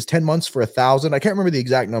number. Maybe it was 10 months for 1,000. I can't remember the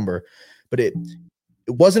exact number, but it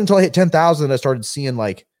wasn't until I hit 10,000 that I started seeing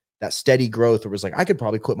like that steady growth. Where it was like, I could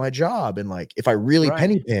probably quit my job. And like, if I really Right.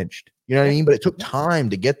 penny pinched, you know what I Yeah. mean? But it took Yeah. time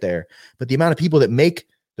to get there. But the amount of people that make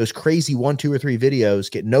those crazy 1, 2, or 3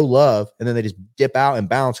 videos get no love. And then they just dip out and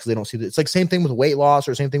bounce because they don't see that. It's like same thing with weight loss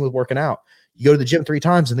or same thing with working out. You go to the gym 3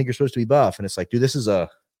 times and think you're supposed to be buff. And it's like, dude, this is Yeah,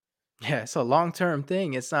 it's a long-term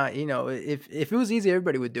thing. It's not, if it was easy,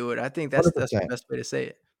 everybody would do it. I think that's the 100%. best way to say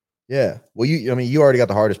it. Yeah. Well, you already got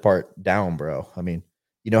the hardest part down, bro. I mean,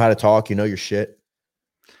 you know how to talk, you know your shit,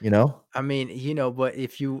 you know? I mean, but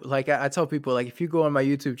if you like, I tell people like, if you go on my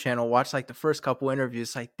YouTube channel, watch like the first couple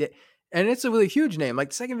interviews, like that, and it's a really huge name. Like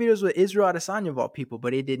the second video is with Israel Adesanya of all people,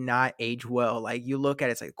 but it did not age well. Like you look at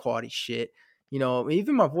it, it's like quality shit.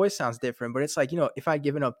 Even my voice sounds different, but it's like, if I'd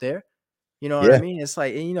given up there, you know what I Yeah. mean? It's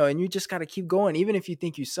like, and you just got to keep going. Even if you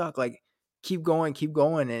think you suck, like keep going, keep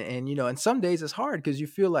going. And some days it's hard because you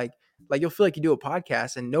feel like you'll feel like you do a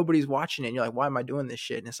podcast and nobody's watching it. And you're like, why am I doing this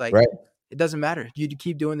shit? And it's like, Right. it doesn't matter. You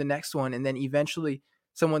keep doing the next one. And then eventually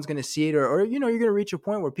someone's going to see it or you're going to reach a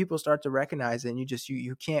point where people start to recognize it and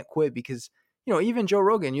you can't quit because, even Joe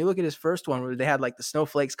Rogan, you look at his first one where they had like the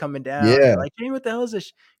snowflakes coming down and Yeah. you're like, hey, what the hell is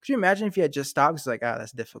this? Could you imagine if you had just stopped? It's like,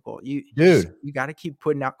 that's difficult. Dude. You got to keep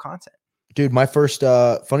putting out content. Dude, my first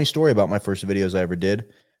funny story about my first videos I ever did.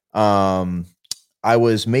 I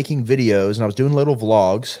was making videos and I was doing little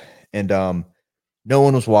vlogs and no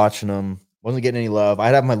one was watching them. Wasn't getting any love.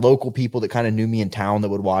 I'd have my local people that kind of knew me in town that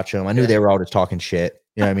would watch them. I knew Yeah. they were all just talking shit.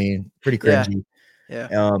 You know what I mean? Pretty Yeah. cringy. Yeah.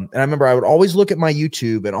 And I remember I would always look at my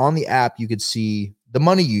YouTube and on the app, you could see the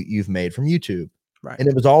money you've made from YouTube. Right. And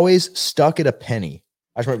it was always stuck at a penny.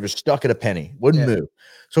 I just remember it was stuck at a penny, wouldn't move.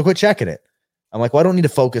 So I quit checking it. I'm like, well, I don't need to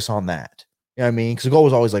focus on that. You know what I mean? Because the goal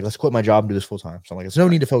was always like, let's quit my job and do this full time. So I'm like, there's no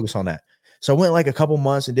need to focus on that. So I went like a couple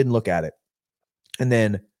months and didn't look at it. And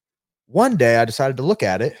then one day I decided to look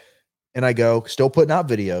at it and I go, still putting out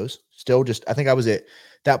videos, still just, I think I was at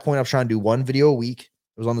that point, I was trying to do 1 video a week.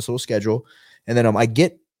 It was on this little schedule. And then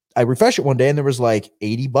I refresh it one day and there was like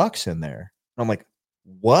 $80 in there. And I'm like,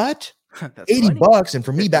 what? That's $80. And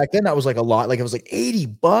for me back then, that was like a lot. Like it was like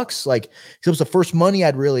 $80. Like it was the first money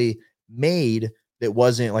I'd really made that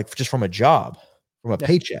wasn't like just from a job, from a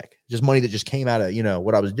paycheck, just money that just came out of,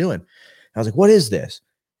 what I was doing. And I was like, what is this?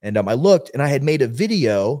 And I looked and I had made a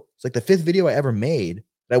video. It's like the 5th video I ever made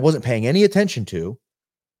that I wasn't paying any attention to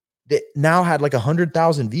that now had like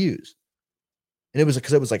 100,000 views. And it was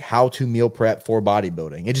because it was like how to meal prep for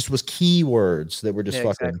bodybuilding. It just was keywords that were just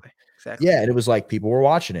fucking. Exactly. Yeah. And it was like people were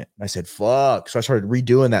watching it. And I said, fuck. So I started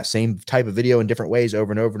redoing that same type of video in different ways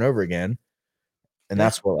over and over and over again. And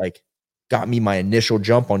that's what like got me my initial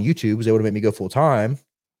jump on YouTube, was able to make me go full time.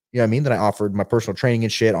 You know what I mean? Then I offered my personal training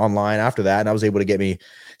and shit online after that. And I was able to get me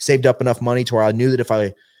saved up enough money to where I knew that if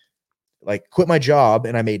I like quit my job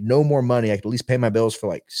and I made no more money, I could at least pay my bills for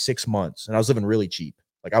like 6 months. And I was living really cheap.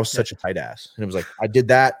 Like I was such a tight ass. And it was like, I did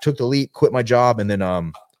that, took the leap, quit my job. And then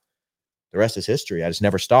the rest is history. I just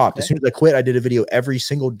never stopped. As soon as I quit, I did a video every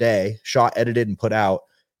single day, shot, edited, and put out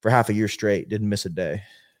for half a year straight. Didn't miss a day.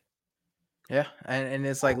 Yeah, and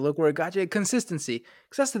it's like, look where it got you. Consistency,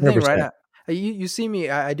 because that's the thing, right? 100%. You see me,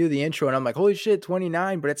 I do the intro, and I'm like, holy shit,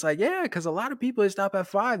 29. But it's like, yeah, because a lot of people they stop at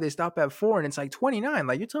 5, they stop at 4, and it's like 29.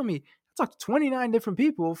 Like you're telling me, I talked to 29 different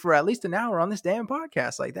people for at least an hour on this damn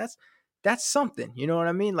podcast. Like that's something. You know what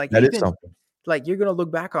I mean? Like That is even something. like you're gonna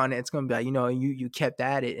look back on it, it's gonna be like, you kept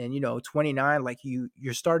at it, and 29, like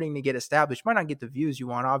you're starting to get established. Might not get the views you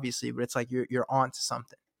want, obviously, but it's like you're on to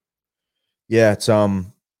something. Yeah, it's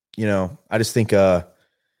I just think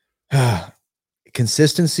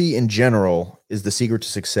consistency in general is the secret to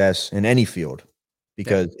success in any field. Yeah,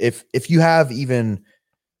 Because if you have even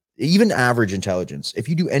average intelligence, if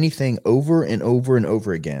you do anything over and over and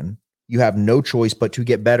over again, you have no choice but to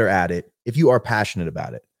get better at it if you are passionate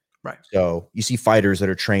about it. right. So you see fighters that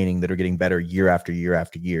are training that are getting better year after year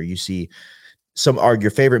after year. You see some are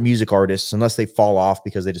your favorite music artists, unless they fall off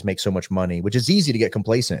because they just make so much money, which is easy to get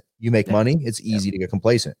complacent. You make Yeah, money, it's yeah, easy to get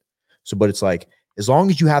complacent. So, but it's like, as long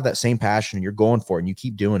as you have that same passion and you're going for it and you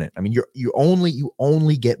keep doing it, I mean, you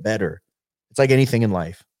only get better. It's like anything in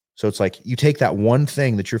life. So it's like you take that one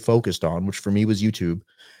thing that you're focused on, which for me was YouTube,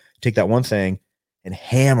 take that one thing and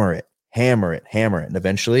hammer it, hammer it, hammer it. And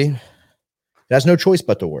eventually it has no choice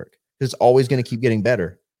but to work because it's always going to keep getting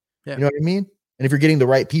better. yeah, You know what I mean? And if you're getting the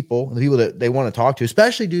right people, the people that they want to talk to,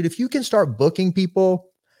 especially, dude, if you can start booking people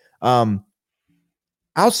um,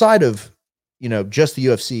 outside of, just the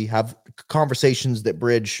UFC, have conversations that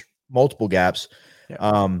bridge multiple gaps, yeah.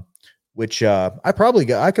 um, which I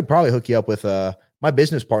could probably hook you up with. My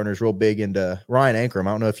business partner is real big into Ryan Ankrum.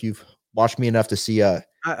 I don't know if you've watched me enough to see. I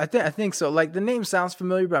think so. Like the name sounds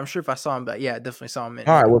familiar, but I'm sure if I saw him, but yeah, I definitely saw him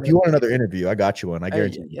All right, well, if you in want person. another interview, I got you one. I Hey,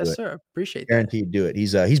 guarantee you do yes, it. sir. Appreciate that. Guaranteed do it.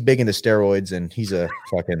 He's big into steroids and he's a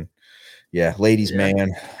fucking ladies Yeah,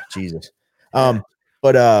 man. Jesus. yeah,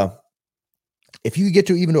 But if you get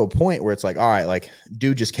to even to a point where it's like, all right, like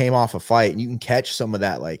dude just came off a fight and you can catch some of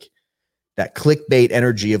that, like that clickbait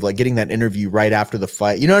energy of like getting that interview right after the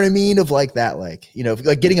fight. You know what I mean? Of like that, like,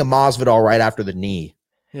 like getting a Masvidal right after the knee,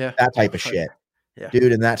 yeah. that Oh type of fuck. shit, Yeah,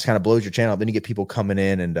 dude. And that just kind of blows your channel up. Then you get people coming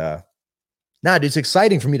in and, nah, dude, it's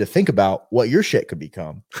exciting for me to think about what your shit could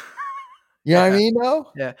become. You know what I yeah. mean?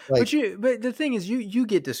 No, Yeah, like but the thing is, you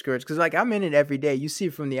get discouraged because like I'm in it every day. You see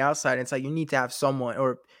it from the outside. It's like you need to have someone,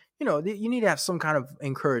 or you need to have some kind of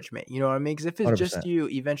encouragement. You know what I mean? Because if it's just 100%. you,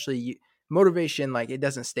 eventually, motivation like it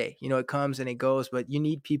doesn't stay. It comes and it goes. But you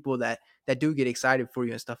need people that do get excited for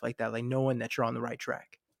you and stuff like that, like knowing that you're on the right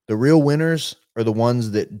track. The real winners are the ones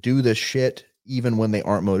that do this shit even when they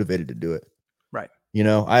aren't motivated to do it. Right.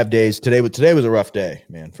 I have days today was a rough day,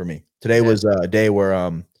 man, for me. Today Yeah. was a day where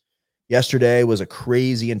yesterday was a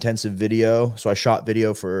crazy intensive video. So I shot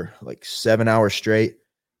video for like 7 hours straight.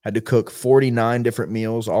 Had to cook 49 different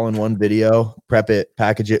meals all in one video, prep it,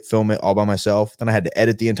 package it, film it all by myself. Then I had to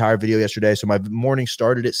edit the entire video yesterday. So my morning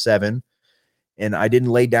started at 7 and I didn't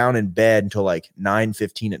lay down in bed until like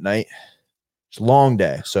 9:15 at night. It's a long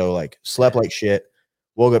day. So like slept Yeah. like shit.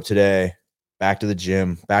 Woke up today, back to the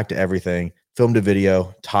gym, back to everything, filmed a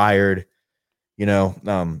video, tired,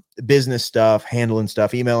 business stuff, handling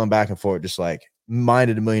stuff, emailing back and forth, just like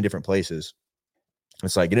minded a million different places.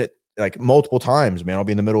 It's like like multiple times, man. I'll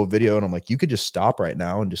be in the middle of a video and I'm like, you could just stop right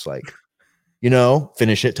now and just like,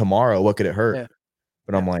 finish it tomorrow. What could it hurt? Yeah.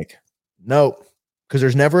 But Yeah. I'm like, nope. Because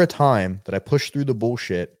there's never a time that I push through the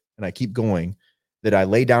bullshit and I keep going that I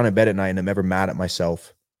lay down in bed at night and I'm ever mad at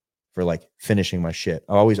myself for like finishing my shit.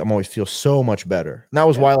 I'm always feel so much better. And that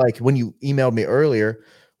was Yeah. why, like, when you emailed me earlier,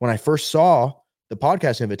 when I first saw the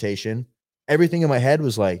podcast invitation, everything in my head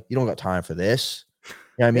was like, you don't got time for this.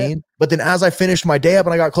 You know what I Yeah. mean? But then as I finished my day up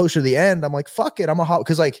and I got closer to the end, I'm like, fuck it. I'm a hot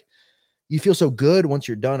because like you feel so good once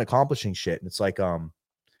you're done accomplishing shit. And it's like,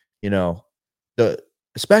 the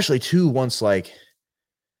especially too once like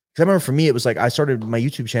because I remember for me, it was like I started my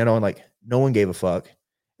YouTube channel and like no one gave a fuck.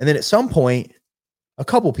 And then at some point, a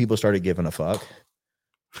couple people started giving a fuck.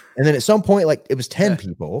 And then at some point, like it was 10 Yeah.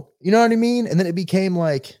 people. You know what I mean? And then it became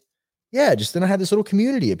like, yeah, just then I had this little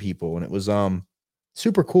community of people and it was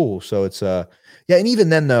super cool. So it's yeah, and even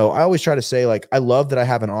then though, I always try to say like I love that I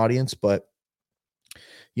have an audience, but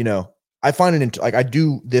I find it like I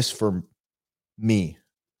do this for me.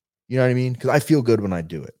 You know what I mean? Because I feel good when I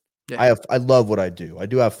do it. Yeah. I love what I do. I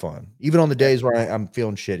do have fun, even on the Yeah. days where I'm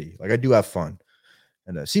feeling shitty. Like I do have fun,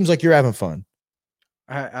 and it seems like you're having fun.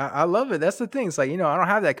 I love it. That's the thing. It's like, I don't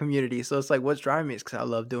have that community. So it's like, what's driving me is because I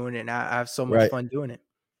love doing it and I have so much Right? fun doing it.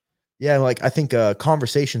 Yeah. Like I think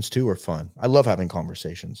conversations too are fun. I love having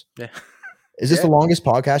conversations. Yeah. Is this Yeah. the longest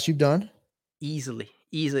podcast you've done? Easily.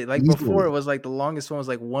 Easily. Like before, it Easily. was like the longest one was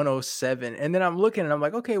like 107. And then I'm looking and I'm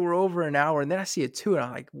like, okay, we're over an hour. And then I see a 2 and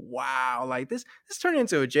I'm like, wow, like this turned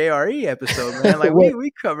into a JRE episode, man. Like What?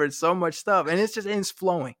 we covered so much stuff and it's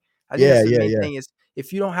flowing. I think Yeah, that's the yeah, main yeah. thing is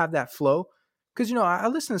if you don't have that flow, because I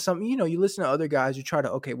listen to some, you listen to other guys, you try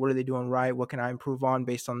to, okay, what are they doing right? What can I improve on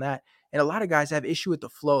based on that? And a lot of guys have issue with the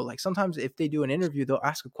flow. Like sometimes if they do an interview, they'll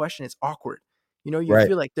ask a question, it's awkward. You Right.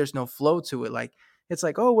 feel like there's no flow to it. Like it's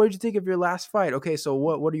like, oh, what did you think of your last fight? Okay, so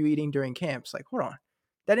what are you eating during camps? Like, hold on,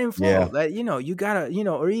 that didn't flow. Yeah. That you gotta,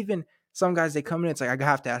 or even some guys they come in, it's like I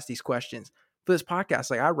have to ask these questions for this podcast.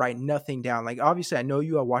 Like I write nothing down. Like obviously I know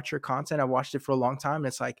you, I watch your content, I watched it for a long time. And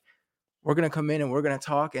it's like we're gonna come in and we're gonna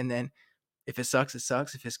talk, and then if it sucks, it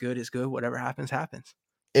sucks. If it's good, it's good. Whatever happens, happens.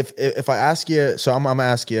 If I ask you, so I'm gonna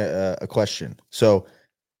ask you a question. So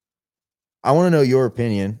I want to know your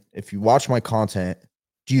opinion. If you watch my content,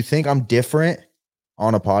 do you think I'm different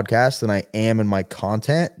on a podcast than I am in my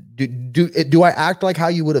content? Do I act like how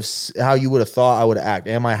you would have thought I would act?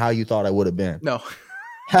 Am I how you thought I would have been? No.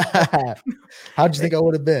 How'd you think I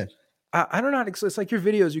would have been? I don't know how to explain. It's like your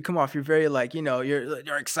videos, you come off, you're very like,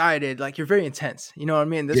 you're excited, like you're very intense. You know what I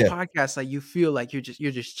mean? This Yeah. podcast, like you feel like you're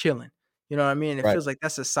just chilling. You know what I mean? It Right. feels like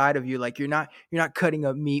that's a side of you. Like you're not cutting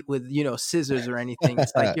up meat with, scissors or anything.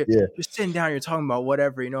 It's like you're Yeah. you're sitting down, you're talking about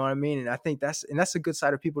whatever, you know what I mean? And I think that's a good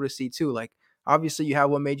side of people to see too. Like obviously you have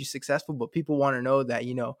what made you successful, but people want to know that,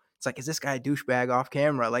 it's like, is this guy a douchebag off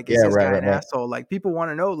camera? Like, is Yeah. this Right. guy Right. an Right. asshole? Like people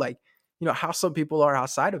want to know, like, how some people are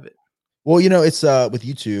outside of it. Well, it's with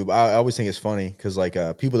YouTube. I always think it's funny because like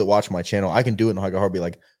people that watch my channel, I can do it in like a heartbeat.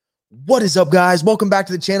 Like, what is up, guys? Welcome back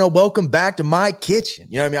to the channel. Welcome back to my kitchen.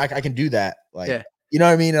 You know what I mean? I can do that. Like, Yeah. you know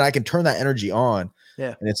what I mean? And I can turn that energy on.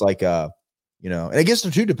 Yeah. And it's like, and I guess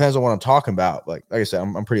the two depends on what I'm talking about. Like I said,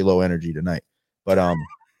 I'm pretty low energy tonight, but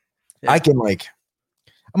Yeah. I can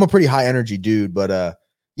I'm a pretty high energy dude. But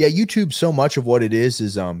yeah, YouTube. So much of what it is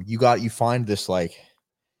you find this like.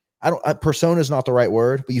 Persona is not the right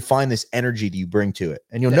word, but you find this energy that you bring to it.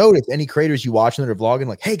 And you'll notice any creators you watch that are vlogging,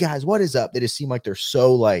 like, hey guys, what is up? They just seem like they're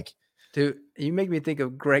so like, dude, you make me think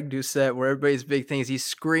of Greg Doucette, where everybody's big thing is he's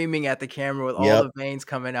screaming at the camera with all yep. the veins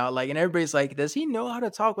coming out. Like, and everybody's like, does he know how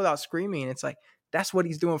to talk without screaming? And it's like, that's what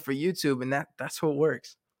he's doing for YouTube. And that's what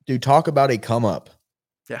works. Dude, talk about a come up.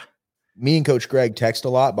 Yeah. Me and Coach Greg text a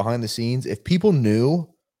lot behind the scenes. If people knew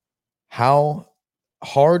how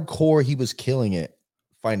hardcore he was killing it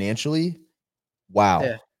financially, wow.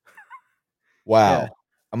 Yeah. Wow. Yeah.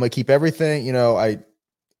 I'm going to keep everything, I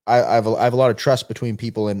have a lot of trust between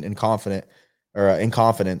people in confidence.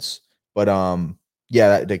 But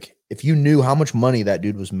yeah, like if you knew how much money that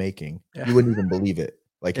dude was making, you wouldn't even believe it.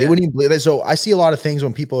 Like they wouldn't even believe it. So I see a lot of things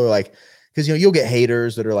when people are like, because you'll get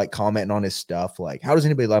haters that are like commenting on his stuff. Like, how does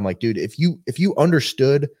anybody? I'm like, dude, if you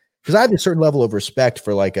understood, because I have a certain level of respect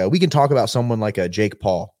for like we can talk about someone like a Jake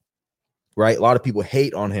Paul, right? A lot of people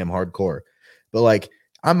hate on him hardcore, but like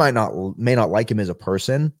I may not like him as a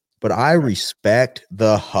person, but I respect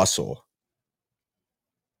the hustle.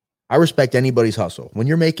 I respect anybody's hustle. When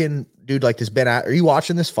you're making, dude, like this Ben, are you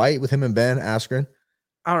watching this fight with him and Ben Askren?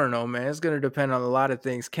 I don't know, man. It's going to depend on a lot of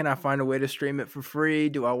things. Can I find a way to stream it for free?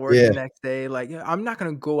 Do I work the next day? Like, I'm not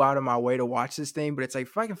going to go out of my way to watch this thing, but it's like,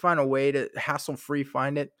 if I can find a way to hassle free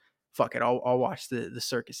find it, fuck it. I'll watch the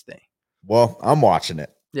circus thing. Well, I'm watching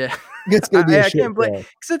it. Yeah. It's gonna be I can't blame, show.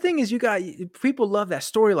 because the thing is, people love that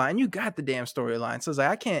storyline. You got the damn storyline. So it's like,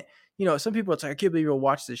 I can't, some people it's like, I can't believe you'll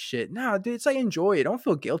watch this shit. No, dude, it's like, enjoy it. Don't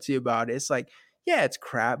feel guilty about it. It's like, yeah, it's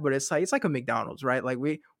crap, but it's like a McDonald's, right? Like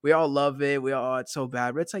we all love it. We all, it's so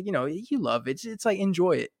bad, but it's like, you love it. It's like,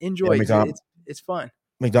 enjoy it. Enjoy it. It's fun.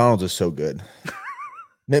 McDonald's is so good.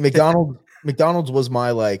 McDonald's was my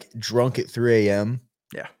like drunk at 3 a.m.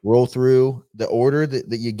 Yeah. Roll through. The order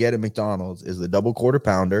that you get at McDonald's is the double quarter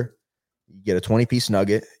pounder. You get a 20-piece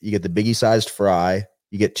nugget. You get the biggie sized fry.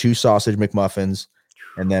 You get 2 sausage McMuffins.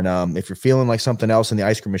 And then if you're feeling like something else and the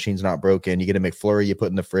ice cream machine's not broken, you get a McFlurry you put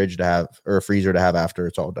in the fridge to have, or a freezer to have after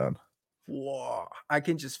it's all done. Whoa. I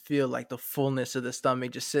can just feel like the fullness of the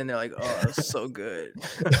stomach just sitting there like, oh, it's so good.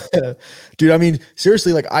 Dude, I mean,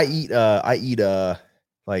 seriously, like I eat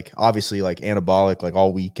like obviously like anabolic like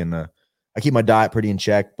all week, and I keep my diet pretty in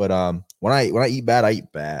check, but when I eat bad, I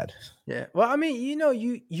eat bad. Yeah. Well, I mean,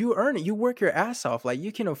 you earn it. You work your ass off. Like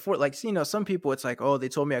you can afford, like, some people it's like, oh, they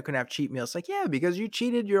told me I couldn't have cheat meals. Like, yeah, because you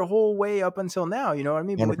cheated your whole way up until now. You know what I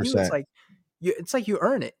mean? But with you, 100%. it's like you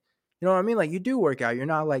earn it. You know what I mean? Like you do work out. You're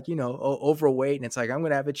not like, overweight and it's like, I'm going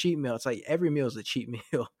to have a cheat meal. It's like every meal is a cheat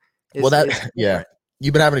meal. Yeah.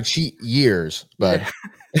 You've been having to cheat years, but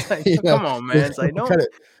like, come on, man. It's like, no.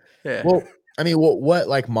 Yeah. Well, I mean, what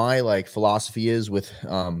like my like philosophy is with,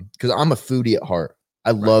 cause I'm a foodie at heart.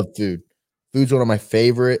 I Right. love food. Food's one of my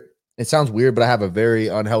favorite. It sounds weird, but I have a very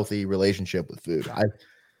unhealthy relationship with food.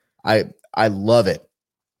 I love it.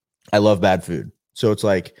 I love bad food. So it's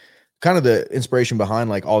like kind of the inspiration behind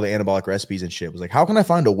like all the anabolic recipes and shit was like, how can I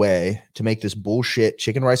find a way to make this bullshit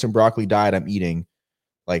chicken, rice, and broccoli diet I'm eating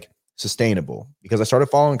like sustainable? Because I started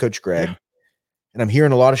following Coach Yeah. Greg and I'm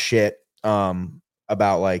hearing a lot of shit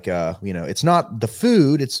about like it's not the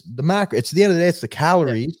food, it's the macro. It's at the end of the day, it's the Yeah.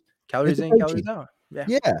 calories, and it's Calories the in, calories protein. out. Yeah.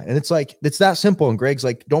 Yeah. And it's like, it's that simple. And Greg's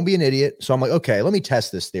like, don't be an idiot. So I'm like, okay, let me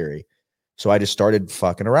test this theory. So I just started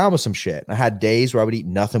fucking around with some shit. And I had days where I would eat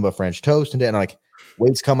nothing but French toast and like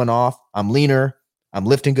weight's coming off. I'm leaner. I'm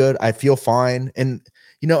lifting good. I feel fine. And,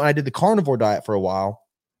 I did the carnivore diet for a while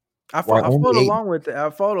where I I only followed ate. along with I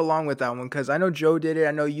followed along with that one because I know Joe did it.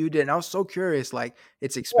 I know you did. And I was so curious. Like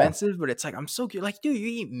it's Yeah. expensive, but it's like I'm so curious. Like, dude, you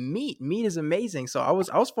eat meat. Meat is amazing. So I was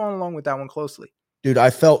following along with that one closely. Dude,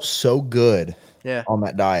 I felt so good Yeah. on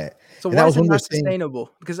that diet. So And that why was is it one of not those things.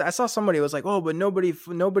 sustainable? Because I saw somebody was like, oh, but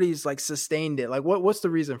nobody's like sustained it. Like what's the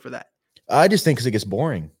reason for that? I just think because it gets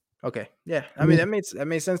boring. Okay. Yeah. I I mean mean, that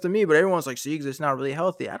made sense to me, but everyone's like, see, because it's not really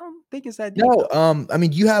healthy. I don't think it's that deep no, though. I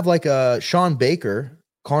mean, you have like Sean Baker,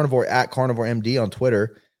 carnivore at carnivore MD on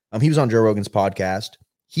Twitter. He was on Joe Rogan's podcast.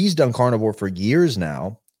 He's done carnivore for years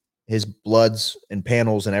now. His bloods and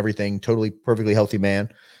panels and everything, totally perfectly healthy man,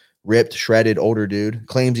 ripped, shredded, older dude.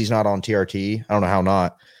 Claims he's not on TRT. I don't know how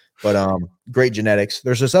not, but great genetics.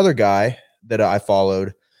 There's this other guy that I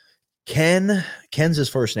followed. Ken's his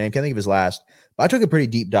first name. Can't think of his last. But I took a pretty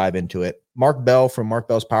deep dive into it. Mark Bell from Mark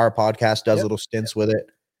Bell's Power Podcast does Yep. little stints with it.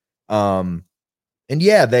 And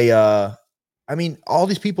yeah, they I mean, all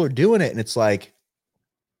these people are doing it, and it's like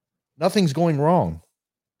nothing's going wrong.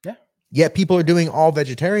 Yeah. Yet people are doing all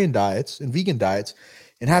vegetarian diets and vegan diets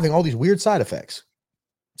and having all these weird side effects.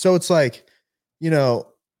 So it's like, and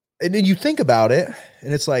then you think about it,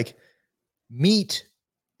 and it's like meat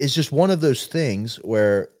is just one of those things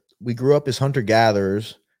where we grew up as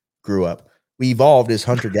hunter-gatherers, we evolved as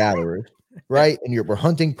hunter-gatherers, Yeah. right? And we're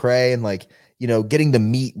hunting prey, and like, getting the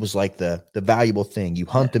meat was like the valuable thing. You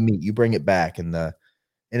Yeah. hunt the meat, you bring it back, and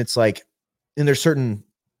it's like, and there's certain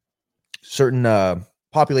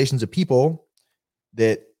populations of people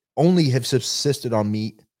that only have subsisted on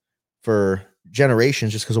meat for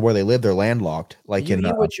generations just because of where they live. They're landlocked. Like You in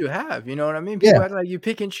eat what you have. You know what I mean? yeah. People act like you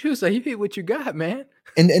pick and choose. Like you eat what you got, man.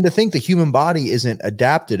 And to think the human body isn't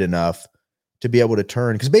adapted enough to be able to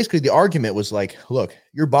turn, because basically the argument was like, look,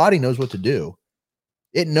 your body knows what to do.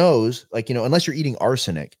 It knows, like, unless you're eating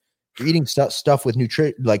arsenic, you're eating stuff with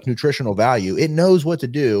nutritional value. It knows what to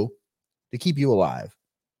do to keep you alive,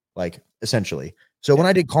 like essentially. So when Yeah.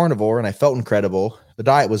 I did carnivore and I felt incredible, the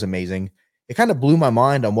diet was amazing. It kind of blew my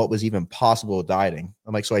mind on what was even possible with dieting.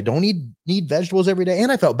 I'm like, so I don't need vegetables every day,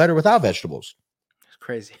 and I felt better without vegetables. It's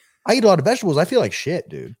crazy. I eat a lot of vegetables. I feel like shit,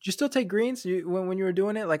 dude. Do you still take greens when you were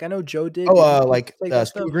doing it? Like I know Joe did. Oh, Did you still like take that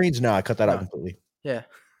super stuff? greens? No, I cut that out No. completely. Yeah.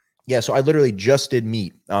 Yeah, so I literally just did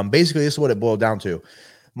meat. Basically, this is what it boiled down to.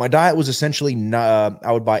 My diet was essentially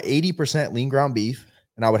I would buy 80% lean ground beef,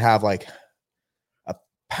 and I would have like a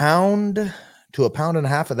pound to a pound and a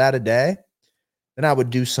half of that a day. Then I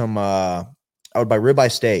would do I would buy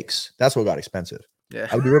ribeye steaks. That's what got expensive. Yeah.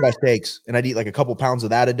 I would do ribeye steaks, and I'd eat like a couple pounds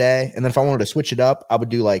of that a day. And then if I wanted to switch it up, I would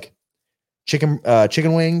do like chicken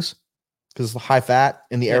wings because it's high fat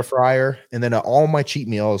in the Yeah. air fryer. And then all my cheat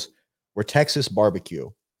meals were Texas barbecue.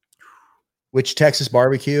 Which Texas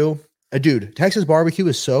barbecue, dude, Texas barbecue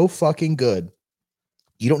is so fucking good.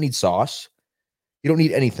 You don't need sauce. You don't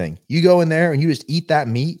need anything. You go in there and you just eat that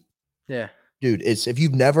meat. Yeah. Dude, it's, if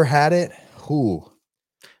you've never had it, whoo.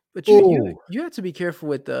 But you have to be careful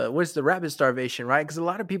with what's the rabbit starvation, right? Because a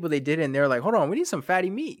lot of people they did it and they're like, hold on, we need some fatty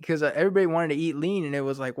meat because everybody wanted to eat lean, and it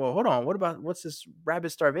was like, well, hold on, what's this rabbit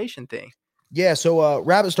starvation thing? Yeah, so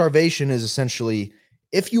rabbit starvation is essentially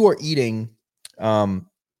if you are eating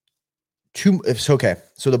okay.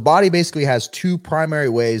 So the body basically has two primary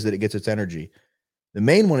ways that it gets its energy. The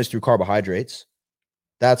main one is through carbohydrates.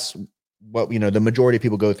 That's what the majority of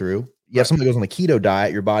people go through. You have Right. somebody goes on the keto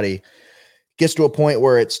diet, your body gets to a point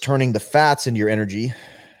where it's turning the fats into your energy,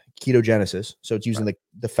 ketogenesis. So it's using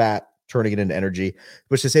the fat, turning it into energy,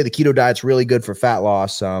 which to say the keto diet's really good for fat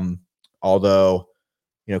loss. Although,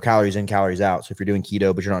 calories in, calories out. So if you're doing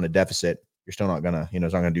keto, but you're not in a deficit, you're still not gonna, it's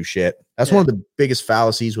not gonna do shit. That's Yeah. one of the biggest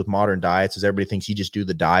fallacies with modern diets is everybody thinks you just do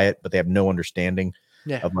the diet, but they have no understanding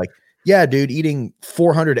Yeah. of like, yeah, dude, eating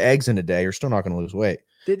 400 eggs in a day, you're still not gonna lose weight.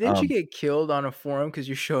 Didn't you get killed on a forum because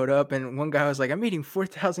you showed up and one guy was like, I'm eating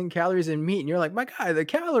 4,000 calories in meat, and you're like, my guy, the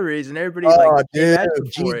calories, and everybody like Oh, came dude, at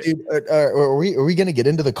you for it. dude, are we gonna get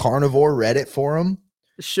into the carnivore Reddit forum?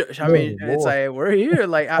 Sure. I mean, Oh it's Lord. like we're here.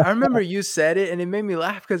 Like I remember you said it, and it made me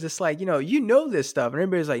laugh because it's like you know this stuff, and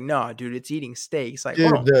everybody's like, "No, dude, it's eating steaks." Like,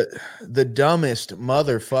 hold Dude, on. the dumbest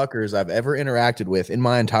motherfuckers I've ever interacted with in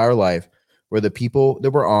my entire life were the people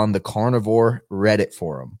that were on the carnivore Reddit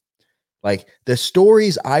forum. Like the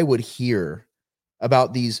stories I would hear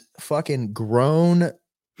about these fucking grown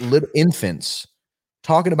little infants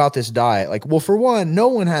talking about this diet. Like, well, for one, no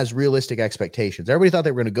one has realistic expectations. Everybody thought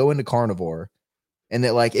they were going to go into carnivore and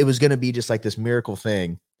that like it was going to be just like this miracle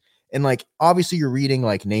thing. And like obviously you're reading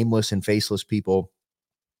like nameless and faceless people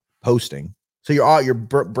posting. So your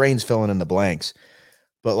brain's filling in the blanks.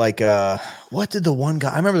 But like what did the one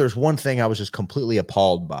guy I remember there was one thing I was just completely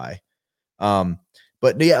appalled by. Um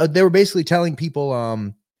but yeah, they were basically telling people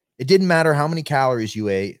it didn't matter how many calories you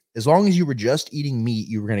ate, as long as you were just eating meat,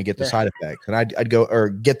 you were going to get the Yeah. side effects. And I'd go or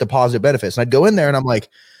get the positive benefits. And I'd go in there and I'm like,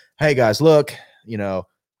 hey guys, look,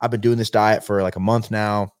 I've been doing this diet for like a month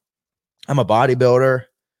now. I'm a bodybuilder.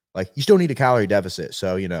 Like you still need a calorie deficit.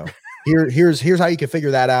 So, here's how you can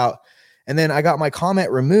figure that out. And then I got my comment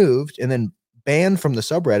removed and then banned from the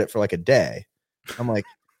subreddit for like a day. I'm like,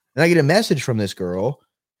 and I get a message from this girl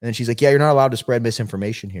and then she's like, yeah, you're not allowed to spread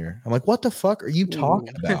misinformation here. I'm like, what the fuck are you Ooh.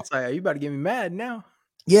 talking about? It's like, are you about to get me mad now?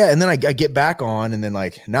 Yeah. And then I get back on and then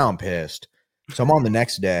like, now I'm pissed. So I'm on the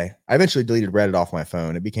next day. I eventually deleted Reddit off my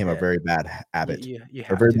phone. It became a Yeah. very bad You habit you, you or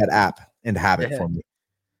have very to. bad app and habit Yeah. for me.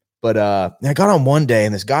 But I got on one day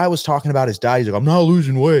and this guy was talking about his diet. He's like, I'm not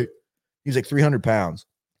losing weight. He's like 300 pounds.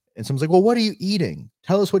 And someone's like, well, what are you eating?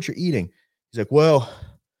 Tell us what you're eating. He's like, well,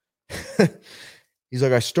 he's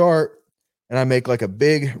like, I start and I make like a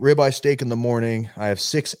big ribeye steak in the morning. I have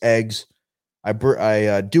 6 eggs. I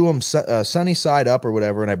do them sunny side up or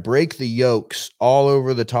whatever, and I break the yolks all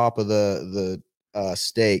over the top of the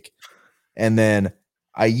steak, and then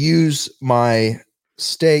I use my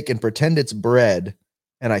steak and pretend it's bread,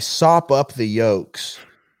 and I sop up the yolks,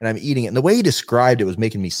 and I'm eating it. And the way he described it was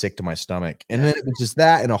making me sick to my stomach. And Yeah. then it was just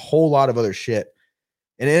that and a whole lot of other shit.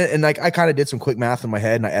 And like I kind of did some quick math in my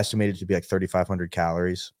head, and I estimated it to be like 3,500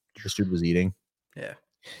 calories this dude was eating. Yeah.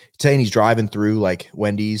 Saying he's driving through like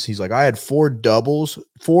Wendy's. He's like, I had 4 doubles,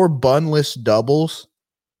 4 bunless doubles.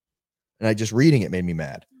 And I just reading it made me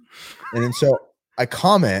mad. And then so I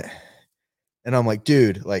comment and I'm like,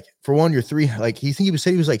 dude, like for one, you're like he said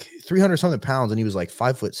he was like 300 something pounds and he was like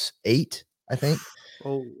 5'8", I think.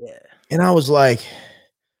 Oh yeah. And I was like,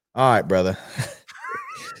 all right, brother.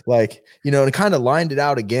 Like, and it kind of lined it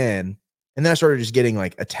out again. And then I started just getting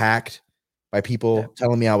like attacked by Yeah. people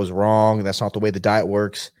telling me I was wrong. And that's not the way the diet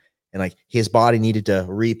works. And like his body needed to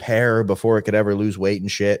repair before it could ever lose weight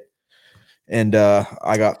and shit. And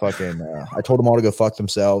I got fucking I told them all to go fuck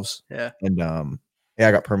themselves. Yeah. And yeah,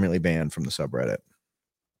 I got permanently banned from the subreddit.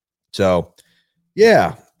 So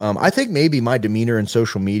yeah. I think maybe my demeanor in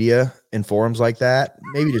social media and forums like that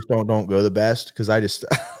maybe just don't go the best because I just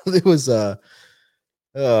it was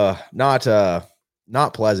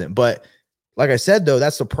not pleasant. But like I said though,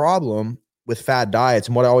 that's the problem with fad diets.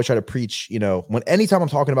 And what I always try to preach, when anytime I'm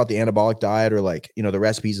talking about the anabolic diet or like, the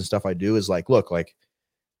recipes and stuff I do is like, look, like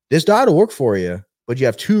this diet will work for you, but you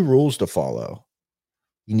have 2 rules to follow.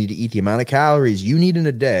 You need to eat the amount of calories you need in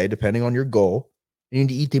a day, depending on your goal. You need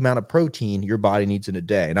to eat the amount of protein your body needs in a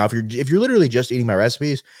day. Now, if you're literally just eating my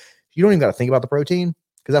recipes, you don't even got to think about the protein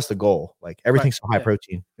because that's the goal. Like Right. everything's so high Yeah.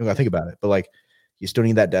 protein. You don't got to think about it, but like you still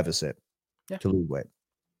need that deficit Yeah. to lose weight.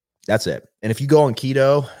 That's it. And if you go on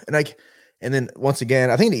keto and then once again,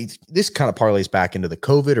 I think this kind of parlays back into the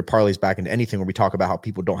COVID or parlays back into anything where we talk about how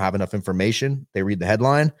people don't have enough information. They read the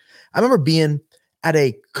headline. I remember being at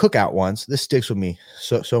a cookout once. This sticks with me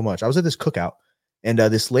so much. I was at this cookout and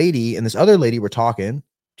this lady and this other lady were talking,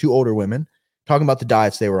 2 older women, talking about the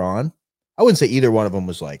diets they were on. I wouldn't say either one of them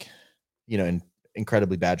was like, in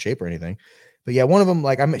incredibly bad shape or anything. But yeah, one of them,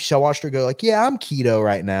 like I watched her go like, yeah, I'm keto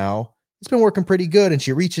right now. It's been working pretty good. And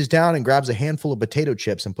she reaches down and grabs a handful of potato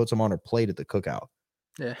chips and puts them on her plate at the cookout.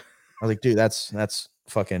 Yeah. I was like, dude, that's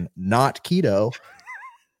fucking not keto.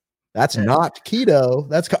 That's Yeah. not keto.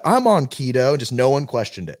 I'm on keto. Just no one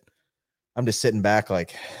questioned it. I'm just sitting back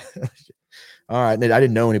like, all right. And I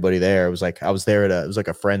didn't know anybody there. It was like, I was there it was like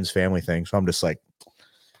a friend's family thing. So I'm just like,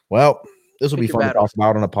 well, this will Pick be your fun to talk battles.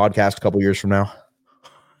 about on a podcast a couple years from now.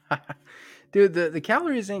 Dude, the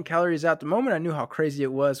calories in, calories out. The moment I knew how crazy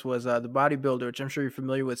it was the bodybuilder, which I'm sure you're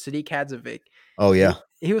familiar with, Sadiq Hadzovic. Oh yeah.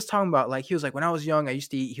 He was talking about like he was like when I was young, I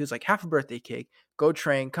used to eat. He was like half a birthday cake, go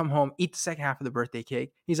train, come home, eat the second half of the birthday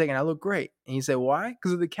cake. He's like, and I look great. And he said, why?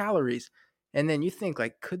 Because of the calories. And then you think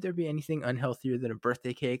like, could there be anything unhealthier than a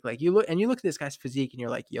birthday cake? Like you look at this guy's physique, and you're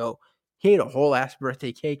like, yo, he ate a whole ass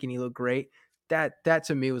birthday cake, and he looked great. that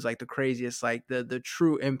to me was like the craziest, like the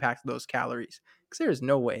true impact of those calories. Because there's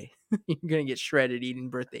no way you're gonna get shredded eating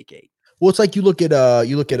birthday cake. Well, it's like you look at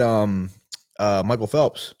Michael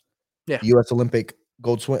Phelps, Yeah, U.S. Olympic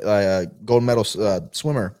gold medal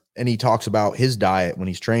swimmer, and he talks about his diet when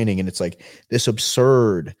he's training, and it's like this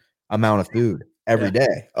absurd amount of food every yeah,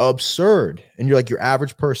 day, absurd. And you're like, your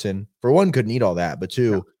average person, for one, couldn't eat all that, but no,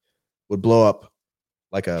 two, would blow up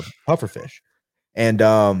like a puffer fish. And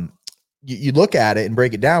you look at it and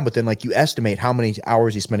break it down, but then like you estimate how many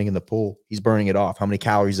hours he's spending in the pool, he's burning it off, how many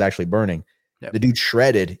calories he's actually burning. yep, The dude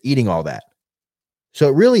shredded eating all that. So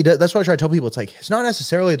it really does. That's what I try to tell people. It's like, it's not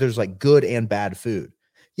necessarily there's like good and bad food.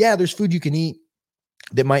 Yeah, there's food you can eat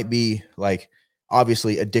that might be like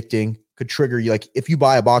obviously addicting, could trigger you. Like if you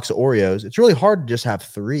buy a box of Oreos, it's really hard to just have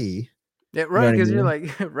 3. yeah, You know right. what I Because you're mean?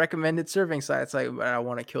 like recommended serving size. Like, but I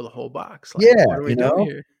want to kill the whole box. Like, Yeah, what are we doing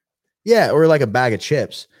here? Yeah, or like a bag of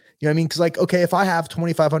chips. You know what I mean? Because like, okay, if I have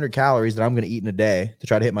 2,500 calories that I'm going to eat in a day to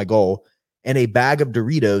try to hit my goal, and a bag of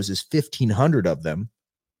Doritos is 1,500 of them,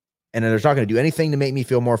 and then it's not going to do anything to make me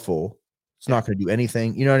feel more full. It's Yeah, not going to do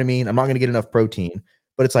anything. You know what I mean? I'm not going to get enough protein.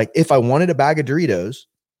 But it's like if I wanted a bag of Doritos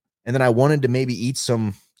and then I wanted to maybe eat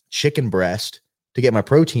some chicken breast to get my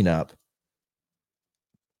protein up,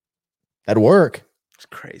 that'd work. it's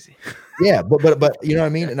crazy. Yeah, but you know what I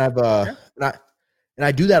mean? Yeah, And yeah,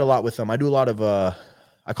 I do that a lot with them. I do a lot of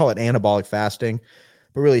I call it anabolic fasting,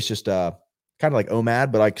 but really it's just kind of like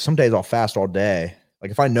OMAD, but like some days I'll fast all day.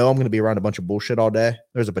 Like if I know I'm going to be around a bunch of bullshit all day,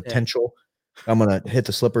 there's a yeah, potential I'm going to hit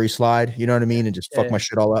the slippery slide, you know what I yeah, mean, and just fuck yeah. my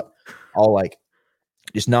shit all up. I'll like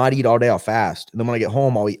just not eat all day, I'll fast. And then when I get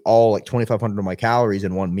home, I'll eat all like 2,500 of my calories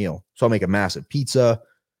in one meal. So I'll make a massive pizza.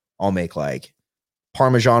 I'll make like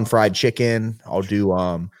Parmesan fried chicken. I'll do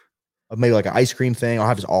maybe like an ice cream thing. I'll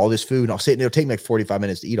have all this food and I'll sit and it'll take me like 45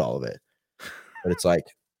 minutes to eat all of it. But it's like,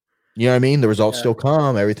 you know what I mean? The results Yeah. still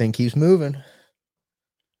come. Everything keeps moving.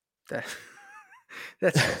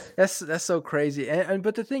 That, that's so crazy. And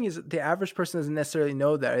but the thing is, the average person doesn't necessarily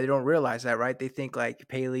know that. They don't realize that, right? They think like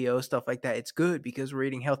paleo stuff like that. It's good because we're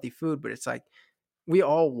eating healthy food, but it's like we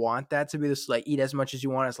all want that to be this like eat as much as you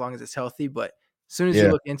want as long as it's healthy. But as soon as you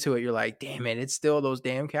Yeah. look into it, you're like, damn it, it's still those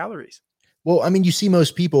damn calories. Well, I mean, you see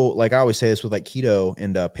most people, like I always say this with like keto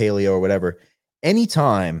and paleo or whatever,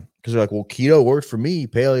 anytime, because they're like, well, keto worked for me,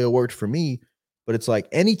 paleo worked for me. But it's like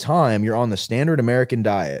anytime you're on the standard American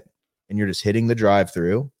diet and you're just hitting the drive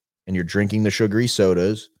through and you're drinking the sugary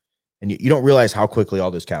sodas and you don't realize how quickly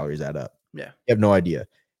all those calories add up. Yeah. You have no idea.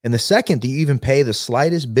 And the second that you even pay the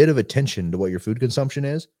slightest bit of attention to what your food consumption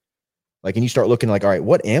is, like, and you start looking like, all right,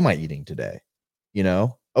 what am I eating today? You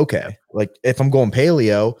know, Yep. okay. Like if I'm going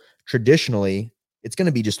paleo, traditionally, it's going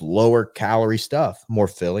to be just lower calorie stuff, more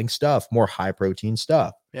filling stuff, more high protein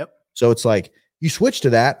stuff. Yep. So it's like you switch to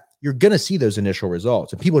that, you're going to see those initial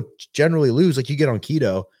results. And people generally lose, like you get on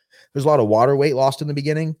keto, there's a lot of water weight lost in the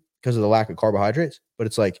beginning because of the lack of carbohydrates. But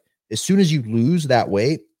it's like as soon as you lose that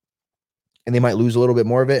weight, and they might lose a little bit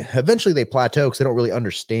more of it, eventually they plateau because they don't really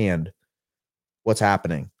understand what's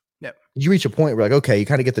happening. Yep. You reach a point where like, okay, you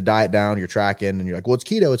kind of get the diet down, you're tracking, and you're like, well, it's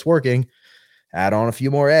keto, it's working. Add on a few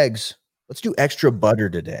more eggs. Let's do extra butter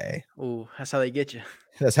today. Ooh, that's how they get you.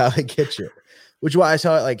 That's how they get you. Which why I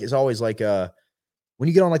saw it like is always like when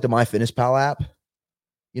you get on like the MyFitnessPal app,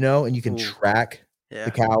 you know, and you can Ooh, track the yeah.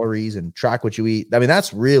 calories and track what you eat. I mean,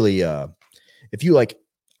 that's really if you like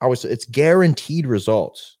it's guaranteed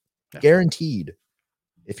results. Yeah. Guaranteed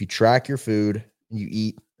if you track your food and you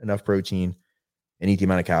eat enough protein and eat the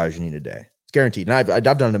amount of calories you need a day. It's guaranteed. And I've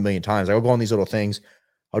done it a million times. I'll go on these little things.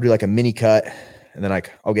 I'll do like a mini cut and then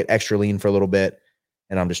I'll get extra lean for a little bit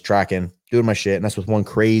and I'm just tracking, doing my shit. And that's with one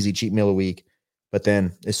crazy cheat meal a week. But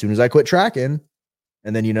then as soon as I quit tracking,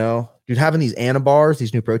 and then, you know, dude, having these Anabars,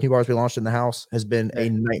 these new protein bars we launched in the house has been Yeah. a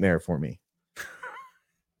nightmare for me.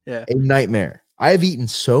 Yeah. A nightmare. I have eaten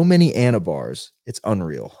so many Anabars. It's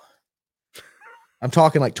unreal. I'm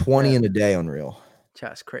talking like 20 Yeah. in a day, unreal.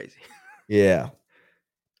 That's crazy. Yeah.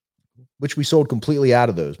 Which we sold completely out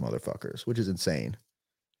of those motherfuckers, which is insane.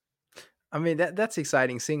 I mean, that's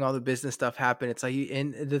exciting seeing all the business stuff happen. It's like,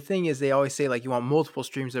 and the thing is, they always say like you want multiple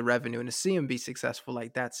streams of revenue, and to see them be successful,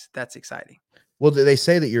 like that's exciting. Well, they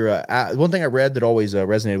say that you're one thing I read that always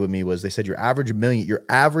resonated with me was they said your average millionaire.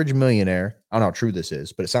 I don't know how true this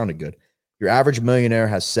is, but it sounded good. Your average millionaire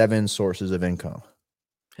has 7 sources of income.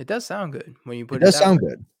 It does sound good when you It put it does that sound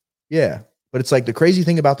way. good. Yeah. But it's like the crazy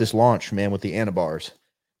thing about this launch, man, with the Anabars.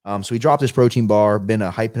 So we dropped this protein bar, been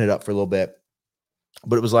hyping it up for a little bit,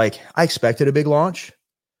 but it was like, I expected a big launch,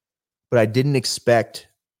 but I didn't expect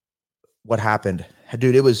what happened.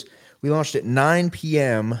 Dude, we launched at 9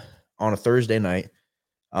 p.m. on a Thursday night.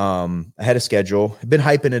 ahead of schedule. I've been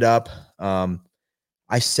hyping it up.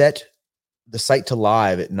 I set the site to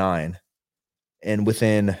live at 9, and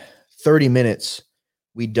within 30 minutes,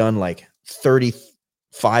 we'd done like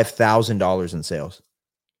 $35,000 in sales.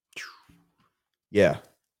 Yeah.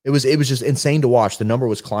 It was just insane to watch. The number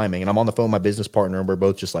was climbing, and I'm on the phone with my business partner, and we're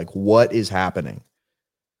both just like, what is happening?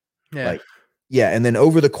 Yeah. Like, yeah. And then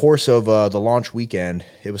over the course of the launch weekend,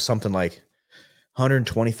 it was something like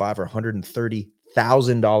 $125,000 or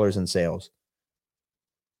 $130,000 in sales.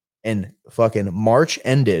 And fucking March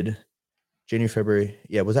ended, January, February.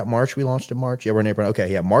 Yeah, was that March? We launched in March. Yeah, we're in April.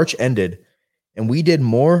 Okay, yeah, March ended, and we did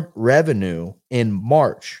more revenue in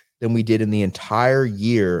March than we did in the entire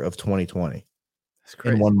year of 2020 That's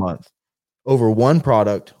crazy. in 1 month. Over one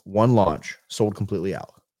product, one launch, sold completely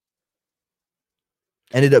out.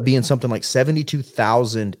 Ended up being something like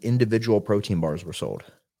 72,000 individual protein bars were sold.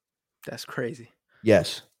 That's crazy.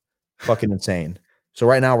 Yes. Fucking insane. So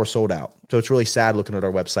right now we're sold out. So it's really sad looking at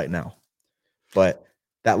our website now. But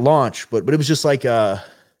that launch, but it was just like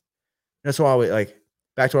that's why like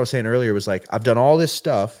back to what I was saying earlier, was like I've done all this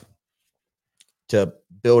stuff to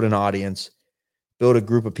build an audience, build a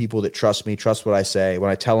group of people that trust me, trust what I say.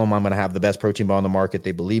 When I tell them I'm going to have the best protein bar on the market,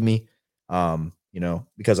 they believe me.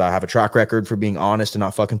 Because I have a track record for being honest and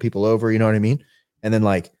not fucking people over, you know what I mean? And then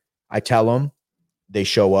like I tell them, they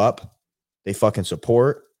show up, they fucking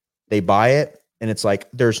support, they buy it. And it's like,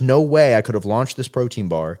 there's no way I could have launched this protein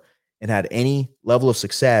bar and had any level of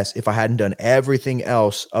success if I hadn't done everything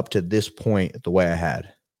else up to this point the way I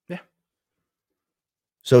had. Yeah.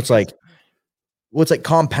 So it's like, well, it's like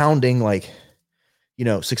compounding, like,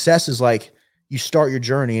 success is like you start your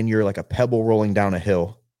journey and you're like a pebble rolling down a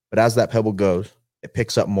hill. But as that pebble goes, it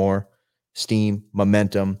picks up more steam,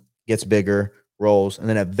 momentum, gets bigger, rolls. And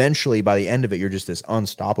then eventually by the end of it, you're just this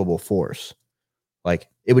unstoppable force. Like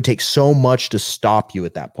it would take so much to stop you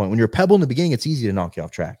at that point. When you're a pebble in the beginning, it's easy to knock you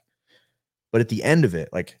off track. But at the end of it,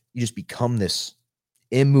 like you just become this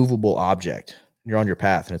immovable object. You're on your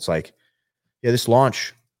path. And it's like, yeah, this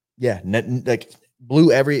launch, like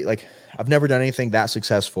blew I've never done anything that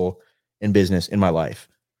successful in business in my life.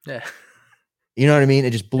 Yeah. You know what I mean?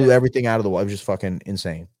 It just blew everything out of the wall. It was just fucking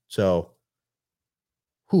insane. So,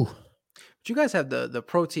 whew. But you guys have the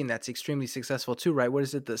protein that's extremely successful too, right? What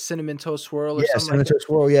is it? The cinnamon toast swirl or Yeah, something cinnamon like that? toast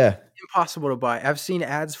swirl, yeah. Impossible to buy. I've seen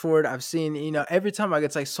ads for it. I've seen, every time I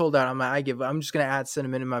get like sold out, I'm just gonna add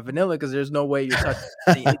cinnamon in my vanilla because there's no way you're touching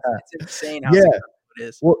it. It's insane how successful it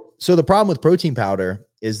is. Well, so the problem with protein powder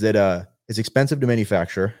is that it's expensive to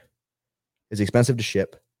manufacture, it's expensive to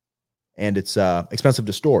ship, and it's expensive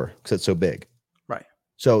to store because it's so big. Right.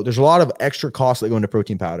 So there's a lot of extra costs that go into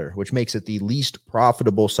protein powder, which makes it the least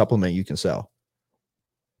profitable supplement you can sell.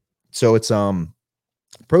 So it's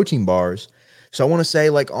protein bars. So I want to say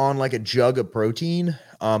like on like a jug of protein,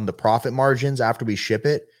 the profit margins after we ship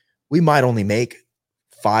it, we might only make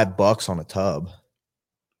 $5 on a tub.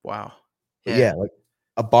 Wow. Yeah, like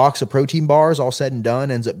a box of protein bars all said and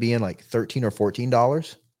done ends up being like $13 or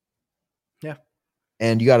 $14. Yeah.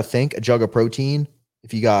 And you got to think a jug of protein,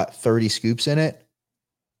 if you got 30 scoops in it,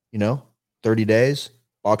 30 days,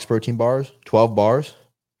 box protein bars, 12 bars,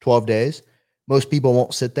 12 days. Most people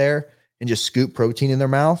won't sit there and just scoop protein in their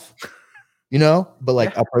mouth, but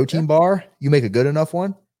like a protein bar, you make a good enough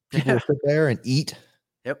one. People will sit there and eat.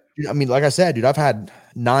 Yep. I mean, like I said, dude, I've had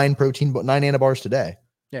 9 Anabars today.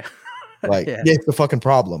 Yeah. Like it's the fucking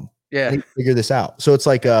problem. Yeah. I need to figure this out. So it's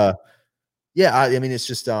like, I mean, it's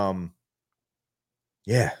just,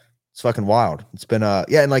 it's fucking wild. It's been,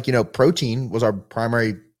 and like, protein was our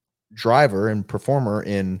primary driver and performer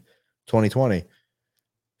in 2020.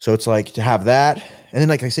 So it's like to have that. And then,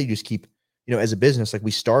 like I said, you just keep, as a business, like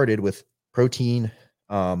we started with protein,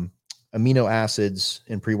 amino acids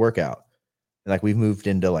and pre-workout. And like we've moved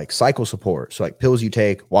into like cycle support. So like pills you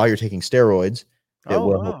take while you're taking steroids that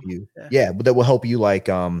will help you. Yeah. But that will help you like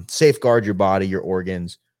safeguard your body, your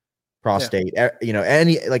organs, prostate,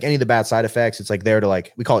 any of the bad side effects. It's like there to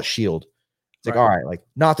like, we call it shield. It's like, all right, like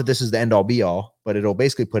not that this is the end all be all, but it'll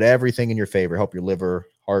basically put everything in your favor, help your liver,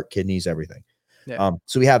 heart, kidneys, everything. Yeah.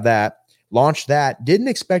 So we have that, launched that, didn't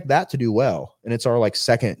expect that to do well. And it's our like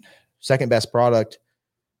second best product.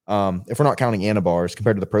 If we're not counting Anabars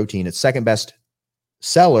compared to the protein, it's second best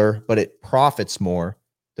seller, but it profits more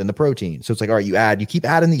than the protein. So it's like, all right, you keep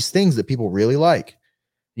adding these things that people really like.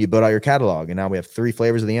 You build out your catalog, and now we have 3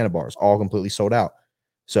 flavors of the Anabars, all completely sold out.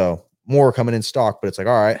 So more coming in stock, but it's like,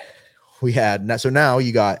 all right, so now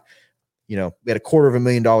you got, we had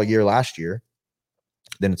 $250,000 year last year.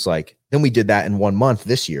 Then it's like, then we did that in 1 month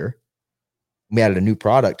this year. We added a new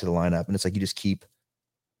product to the lineup, and it's like, you just keep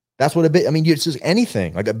That's what I mean, it's just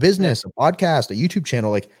anything like a business, a podcast, a YouTube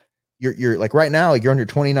channel. Like you're like right now, like you're on your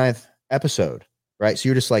 29th episode, right? So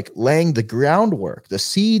you're just like laying the groundwork, the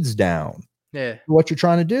seeds down Yeah. for what you're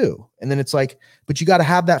trying to do. And then it's like, but you got to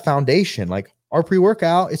have that foundation. Like our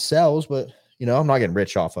pre-workout, it sells, but I'm not getting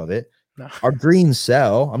rich off of it. No. Our greens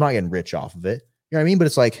sell. I'm not getting rich off of it. You know what I mean? But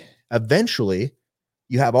it's like eventually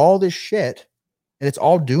you have all this shit and it's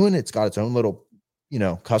got its own little,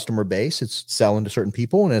 customer base. It's selling to certain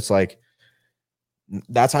people. And it's like,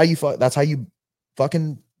 that's how you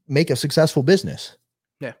fucking make a successful business.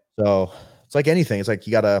 Yeah. So it's like anything. It's like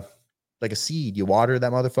you gotta, like a seed, you water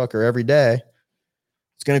that motherfucker every day.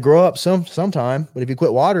 It's gonna grow up sometime. But if you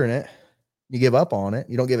quit watering it, you give up on it,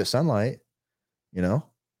 you don't give it sunlight,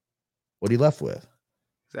 what are you left with?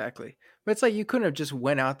 Exactly. But it's like you couldn't have just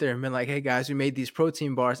went out there and been like, hey guys, we made these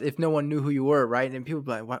protein bars if no one knew who you were, right? And people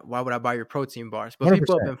be like, why would I buy your protein bars? But 100%.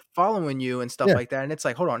 people have been following you and stuff Yeah. like that. And it's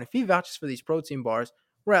like, hold on, if he vouches for these protein bars,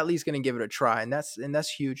 we're at least gonna give it a try. And that's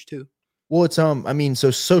huge too. Well, it's I mean,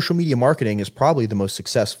 so social media marketing is probably the most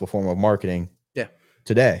successful form of marketing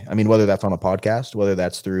today. I mean, whether that's on a podcast, whether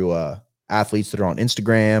that's through athletes that are on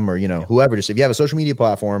Instagram or whoever, just if you have a social media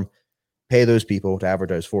platform, pay those people to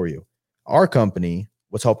advertise for you. Our company,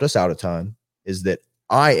 what's helped us out a ton is that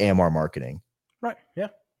I am our marketing. Right. Yeah.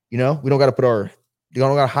 We don't got to you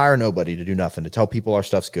don't got to hire nobody to do nothing, to tell people our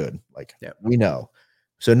stuff's good. Like we know.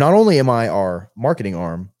 So not only am I our marketing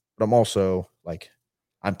arm, but I'm also like,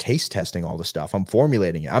 I'm taste testing all the stuff. I'm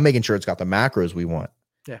formulating it. I'm making sure it's got the macros we want.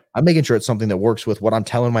 Yeah. I'm making sure it's something that works with what I'm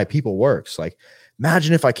telling my people works. Like,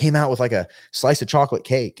 imagine if I came out with like a slice of chocolate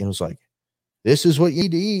cake and was like, this is what you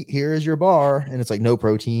need to eat. Here is your bar. And it's like no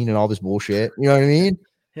protein and all this bullshit. You know what I mean?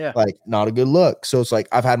 Yeah. Like not a good look. So it's like,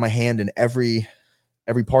 I've had my hand in every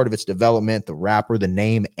part of its development, the wrapper, the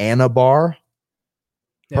name, and a bar.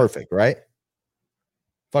 Yeah. Perfect. Right?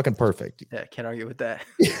 Fucking perfect. Yeah. Can't argue with that.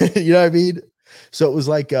 You know what I mean? So it was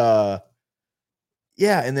like, yeah.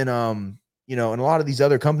 And then, and a lot of these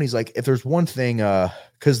other companies, like if there's one thing,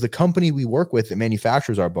 cause the company we work with that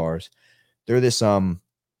manufactures our bars, they're this,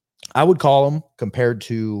 I would call them, compared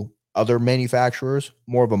to other manufacturers,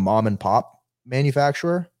 more of a mom and pop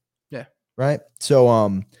manufacturer. Yeah. Right.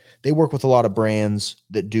 So, they work with a lot of brands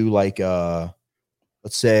that do like,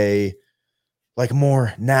 let's say like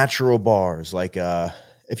more natural bars. Like,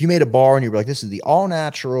 if you made a bar and you're like, this is the all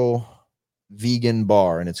natural vegan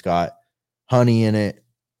bar and it's got honey in it,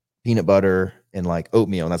 peanut butter, and like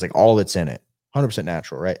oatmeal, and that's like all that's in it, 100%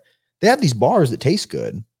 natural, right? They have these bars that taste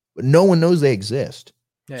good, but no one knows they exist.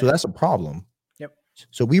 Yeah. So that's a problem. Yep.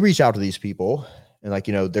 So we reach out to these people and like,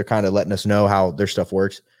 they're kind of letting us know how their stuff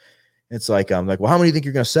works. It's like, I'm like, well, how many do you think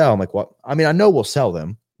you're going to sell? I'm like, what? I mean, I know we'll sell them.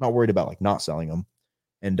 I'm not worried about like not selling them.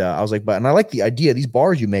 And I was like, and I like the idea. These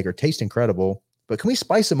bars you make taste incredible, but can we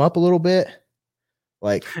spice them up a little bit?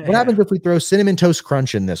 Like, what happens if we throw cinnamon toast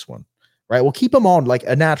crunch in this one? Right? We'll keep them on like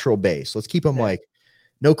a natural base. Let's keep them like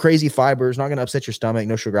no crazy fibers, not going to upset your stomach,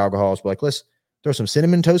 no sugar alcohols. But like, let's throw some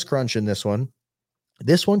cinnamon toast crunch in this one.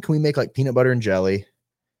 This one, can we make like peanut butter and jelly?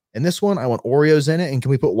 And this one, I want Oreos in it. And can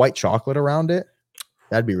we put white chocolate around it?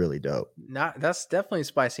 That'd be really dope. That's definitely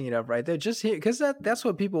spicing it up right there. Just here, because that's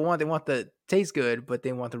what people want. They want the taste good, but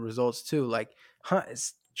they want the results too. Like,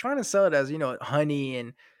 trying to sell it as honey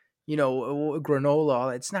and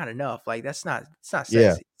granola. It's not enough. Like it's not sexy.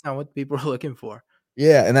 Yeah. It's not what people are looking for.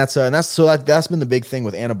 Yeah, and that's been the big thing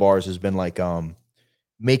with Anabars has been like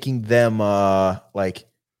making them like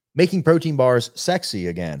making protein bars sexy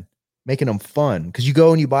again, making them fun. Because you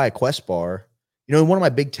go and you buy a Quest bar. One of my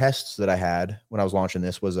big tests that I had when I was launching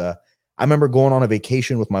this was I remember going on a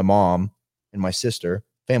vacation with my mom and my sister,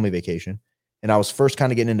 family vacation, and I was first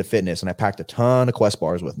kind of getting into fitness, and I packed a ton of Quest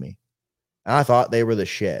bars with me. And I thought they were the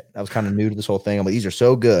shit. I was kind of new to this whole thing. I'm like, these are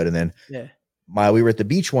so good. And then we were at the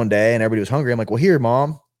beach one day and everybody was hungry. I'm like, well, here,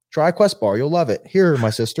 Mom, try a Quest bar. You'll love it. Here, my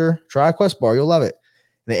sister, try a Quest bar. You'll love it.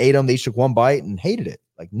 And they ate them. They each took one bite and hated it.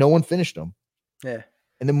 Like no one finished them. Yeah.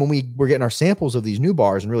 And then when we were getting our samples of these new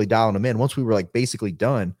bars and really dialing them in, once we were like basically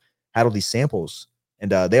done, had all these samples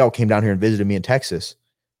and they all came down here and visited me in Texas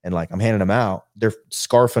and like, I'm handing them out. They're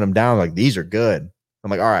scarfing them down. Like, these are good. I'm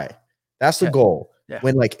like, all right, that's the goal. Yeah.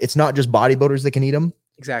 When like, it's not just bodybuilders that can eat them.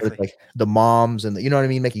 Exactly. Like the moms and you know what I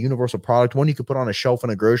mean? Make a universal product. One you could put on a shelf in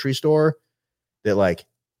a grocery store that like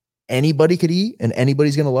anybody could eat and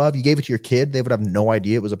anybody's going to love. You gave it to your kid. They would have no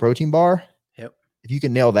idea it was a protein bar. Yep. If you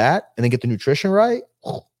can nail that and then get the nutrition right,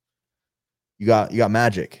 you got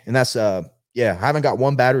magic. And that's, I haven't got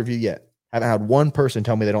one bad review yet. I haven't had one person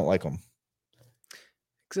tell me they don't like them.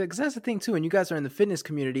 Because that's the thing too. And you guys are in the fitness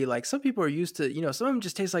community. Like some people are used to, some of them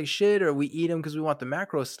just taste like shit, or we eat them because we want the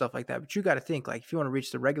macros stuff like that. But you got to think like if you want to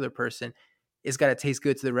reach the regular person, it's got to taste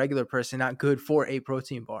good to the regular person, not good for a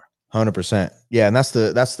protein bar. 100%. Yeah, and that's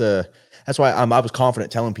why I was confident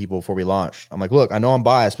telling people before we launched. I'm like, look, I know I'm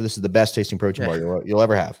biased, but this is the best tasting protein bar you'll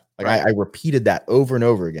ever have. Like Right. I repeated that over and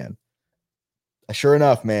over again. Sure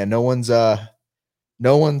enough, man, no one's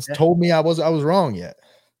told me I was wrong yet.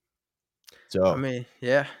 So I mean,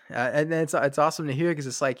 yeah, and it's awesome to hear because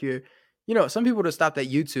it's like some people just stopped at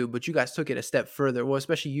YouTube, but you guys took it a step further. Well,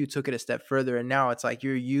 especially you took it a step further, and now it's like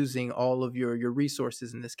you're using all of your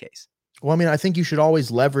resources in this case. Well, I mean, I think you should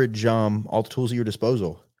always leverage all the tools at your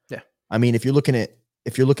disposal. Yeah. I mean, if you're looking at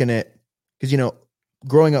because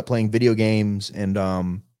growing up playing video games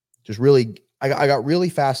and just really I got really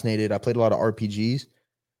fascinated. I played a lot of RPGs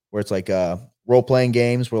where it's like role playing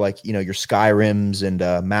games where like your Skyrims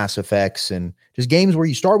and Mass Effects and just games where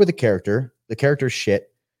you start with a character, the character's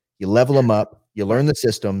shit, you level them up, you learn the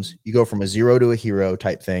systems, you go from a zero to a hero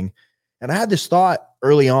type thing. And I had this thought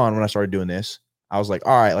early on when I started doing this. I was like,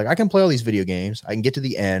 all right, like I can play all these video games. I can get to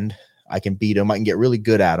the end. I can beat them. I can get really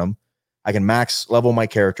good at them. I can max level my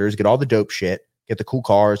characters, get all the dope shit, get the cool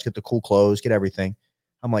cars, get the cool clothes, get everything.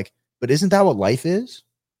 I'm like, but isn't that what life is?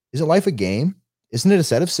 Isn't life a game? Isn't it a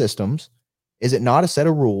set of systems? Is it not a set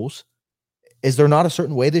of rules? Is there not a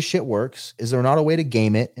certain way this shit works? Is there not a way to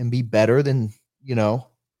game it and be better than,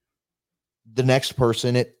 the next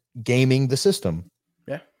person at gaming the system?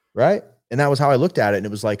 Yeah. Right. And that was how I looked at it. And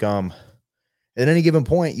it was like, at any given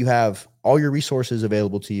point, you have all your resources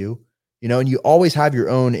available to you, and you always have your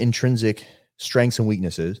own intrinsic strengths and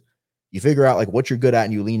weaknesses. You figure out like what you're good at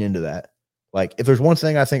and you lean into that. Like if there's one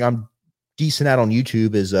thing I think I'm decent at on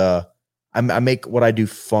YouTube is I make what I do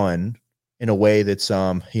fun in a way that's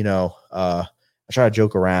I try to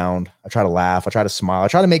joke around, I try to laugh, I try to smile, I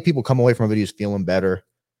try to make people come away from videos feeling better.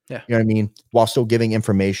 Yeah. You know what I mean? While still giving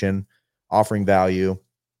information, offering value.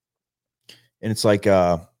 And it's like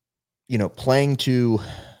playing to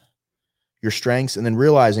your strengths and then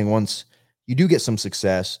realizing once you do get some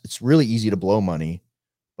success, it's really easy to blow money.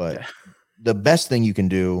 But the best thing you can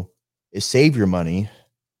do is save your money,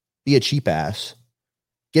 be a cheap ass,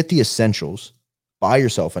 get the essentials, buy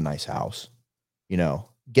yourself a nice house, don't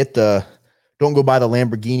go buy the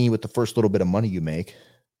Lamborghini with the first little bit of money you make,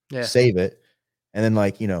 save it. And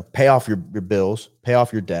then pay off your bills, pay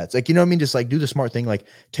off your debts. Like, what I mean? Just like do the smart thing, like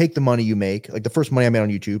take the money you make. Like the first money I made on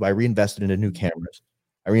YouTube, I reinvested into new cameras.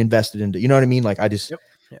 I reinvested into, what I mean? Like I just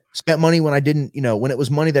spent money when I didn't, when it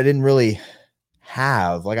was money that I didn't really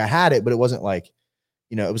have. Like I had it, but it wasn't like,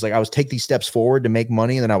 it was like I was take these steps forward to make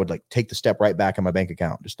money. And then I would like take the step right back in my bank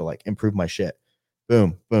account just to like improve my shit.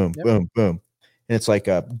 Boom, boom, boom, boom. And it's like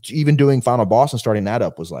even doing Final Boss and starting that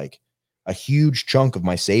up was like a huge chunk of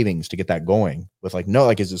my savings to get that going with like, no,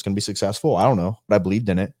 like, is this going to be successful? I don't know, but I believed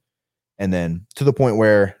in it. And then to the point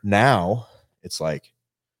where now it's like,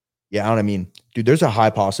 yeah, I don't know. I mean, dude, there's a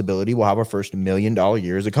high possibility we'll have our first $1 million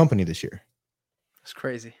year as a company this year. That's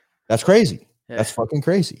crazy. That's crazy. Yeah. That's fucking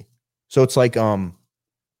crazy. So it's like, yeah.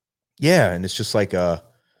 And it's just like, I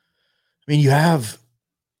mean,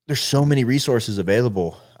 there's so many resources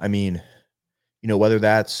available. I mean, whether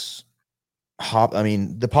that's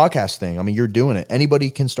the podcast thing. I mean, you're doing it.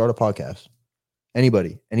 Anybody can start a podcast.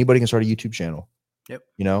 Anybody can start a YouTube channel. Yep.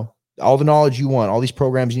 All the knowledge you want, all these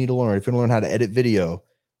programs you need to learn. If you want to learn how to edit video,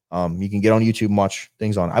 you can get on YouTube and watch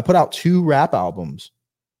things on. I put out 2 rap albums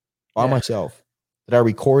by myself that I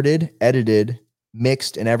recorded, edited,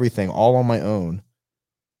 mixed, and everything all on my own.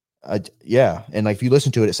 And like if you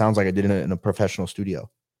listen to it, it sounds like I did it in a professional studio.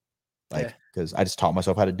 Like because I just taught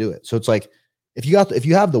myself how to do it. So it's like if you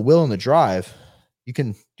have the will and the drive, you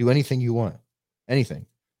can do anything you want, anything.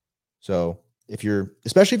 So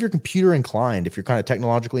especially if you're computer inclined, if you're kind of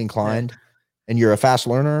technologically inclined and you're a fast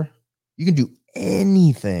learner, you can do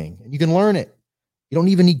anything and you can learn it. You don't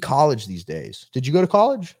even need college these days. Did you go to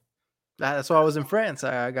college? That's why I was in France.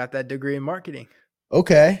 I got that degree in marketing.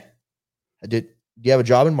 Okay. Do you have a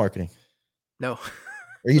job in marketing? No.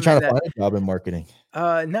 Are you trying to find a job in marketing?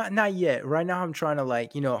 Not yet. Right now I'm trying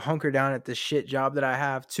to hunker down at the shit job that I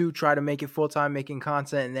have to try to make it full-time making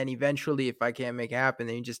content. And then eventually if I can't make it happen,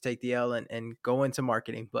 then you just take the L and go into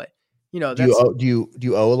marketing. But do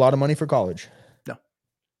you owe a lot of money for college? No.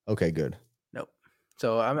 Okay, good. Nope.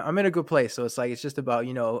 So I'm in a good place. So it's like, it's just about,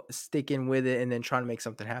 sticking with it and then trying to make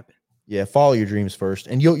something happen. Yeah. Follow your dreams first.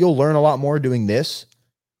 And you'll learn a lot more doing this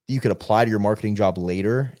that you could apply to your marketing job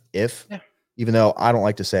later. Even though I don't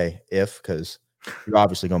like to say if, because you're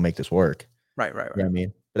obviously going to make this work. Right. You know what I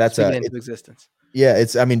mean? But that's into existence. Yeah.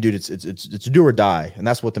 Dude, it's do or die. And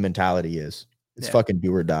that's what the mentality is. It's Yeah. fucking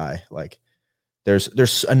do or die. Like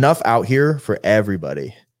there's enough out here for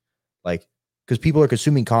everybody. Like, because people are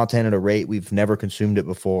consuming content at a rate we've never consumed it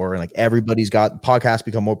before, and like everybody's got podcasts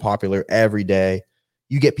become more popular every day.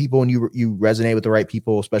 You get people and you resonate with the right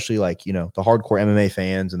people, especially like, you know, the hardcore MMA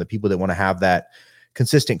fans and the people that want to have that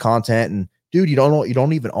consistent content. And dude, you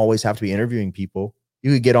don't even always have to be interviewing people.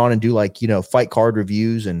 You could get on and do like, you know, fight card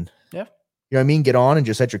reviews and Yeah. you know what I mean? Get on and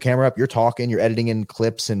just set your camera up. You're talking, you're editing in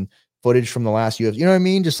clips and footage from the last UFC. You know what I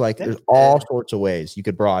mean? Just like Yeah. there's all sorts of ways you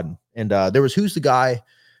could broaden. And there was who's the guy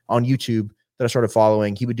on YouTube that I started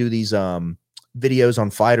following. He would do these videos on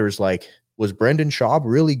fighters like, was Brendan Schaub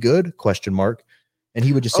really good? Question mark. And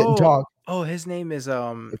he would just sit and talk. Oh, his name is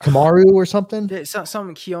Kamaru or something. yeah,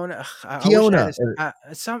 some Kiona. I wish I had Kiona.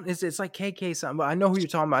 his, some. It's like KK something, but I know who you're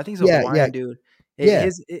talking about. I think he's a Yeah, yeah, Hawaiian dude. yeah,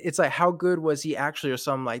 It's like how good was he actually, or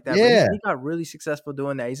something like that. But yeah, he got really successful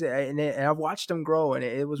doing that. And I've watched him grow, and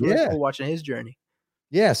it was really yeah. cool watching his journey.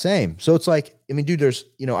 Yeah, same. So it's like, I mean, dude, there's,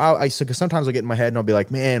 you know, because sometimes I'll get in my head and I'll be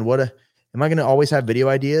like, man, am I going to always have video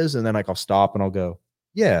ideas? And then like, I'll stop and I'll go,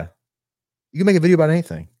 yeah, you can make a video about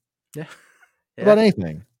anything. Yeah, About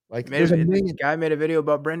anything. Like there's a the million. guy made a video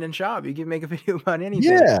about Brendan Schaub. You can make a video about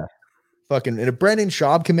anything. Yeah. Fucking, and if Brendan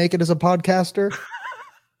Schaub can make it as a podcaster,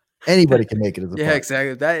 anybody can make it as a Yeah,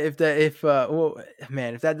 podcaster. exactly. Well,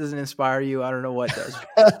 man, if that doesn't inspire you, I don't know what does.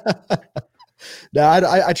 No,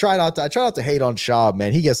 I try not to hate on Schaub,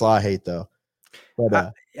 man. He gets a lot of hate though.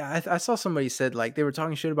 But I saw somebody said like they were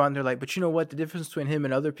talking shit about him. They're like, but you know what? The difference between him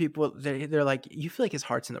and other people, they're like, you feel like his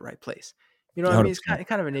heart's in the right place. You know what I mean? He's 100%.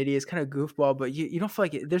 kind of an idiot. It's kind of goofball, but you don't feel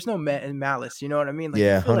like there's no malice. You know what I mean? Like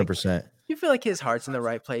yeah, 100%. You feel like his heart's in the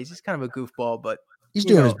right place. He's kind of a goofball, but he's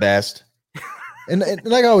doing his best. And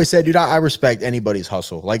like I always said, dude, I respect anybody's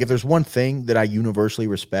hustle. Like if there's one thing that I universally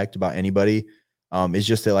respect about anybody, is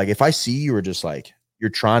just that like if I see you are just like you're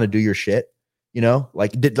trying to do your shit, you know,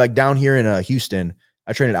 like down here in Houston,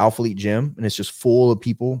 I train at Alpha Elite Gym, and it's just full of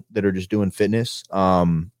people that are just doing fitness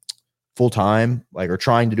full time, like or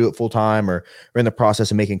trying to do it full time, or in the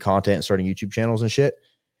process of making content and starting YouTube channels and shit.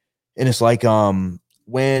 And it's like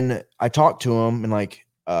when I talk to them and like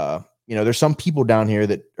you know, there's some people down here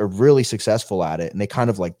that are really successful at it and they kind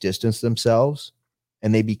of like distance themselves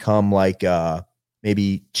and they become like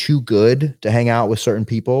maybe too good to hang out with certain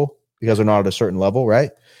people because they're not at a certain level,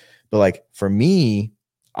 right? But like for me,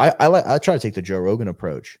 I try to take the Joe Rogan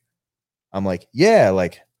approach. I'm like, yeah,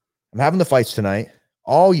 like I'm having the fights tonight.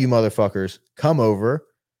 All you motherfuckers come over,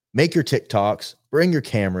 make your TikToks, bring your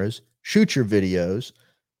cameras, shoot your videos.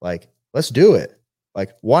 Like, let's do it.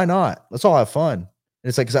 Like, why not? Let's all have fun. And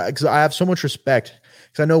it's like, because I have so much respect.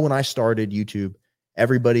 Because I know when I started YouTube,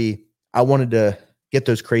 I wanted to get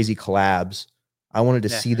those crazy collabs. I wanted to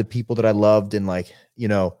see the people that I loved and like, you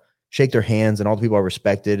know, shake their hands and all the people I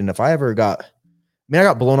respected. And if I ever I got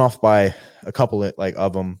blown off by a couple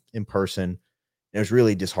of them in person. It was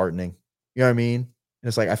really disheartening. You know what I mean? And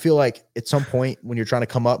it's like, I feel like at some point when you're trying to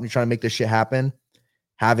come up and you're trying to make this shit happen,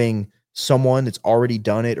 having someone that's already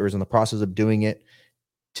done it or is in the process of doing it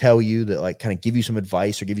tell you that, like, kind of give you some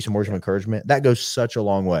advice or give you some words of encouragement, that goes such a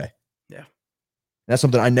long way. Yeah. And that's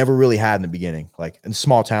something I never really had in the beginning. Like in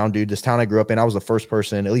small town, dude, this town I grew up in, I was the first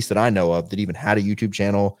person, at least that I know of, that even had a YouTube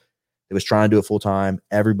channel that was trying to do it full time.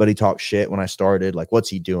 Everybody talked shit when I started. Like, what's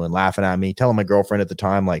he doing? Laughing at me, telling my girlfriend at the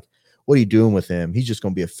time, like, what are you doing with him? He's just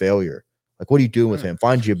going to be a failure. Like, what are you doing with him?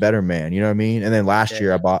 Find you a better man. You know what I mean? And then last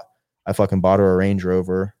year I fucking bought her a Range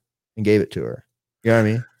Rover and gave it to her. You know what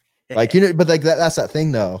I mean? Like, you know, but like that's that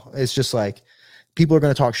thing though. It's just like people are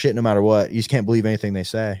going to talk shit no matter what. You just can't believe anything they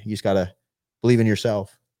say. You just got to believe in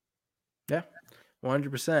yourself. Yeah.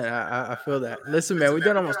 100%. I feel that. Listen, man, we've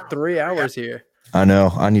done almost 3 hours here. I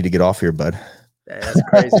know. I need to get off here, bud. That's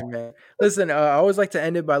crazy, man. Listen, I always like to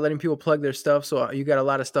end it by letting people plug their stuff. So you got a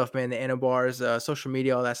lot of stuff, man, the Anabars, social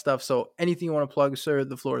media, all that stuff. So anything you want to plug, sir,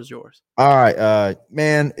 the floor is yours. All right.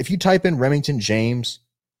 Man, if you type in Remington James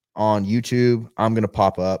on YouTube, I'm going to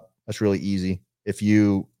pop up. That's really easy. If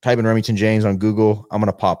you type in Remington James on Google, I'm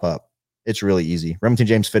going to pop up. It's really easy.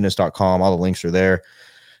 RemingtonJamesFitness.com. All the links are there.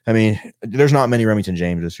 I mean, there's not many Remington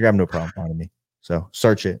Jameses. You have no problem finding me. So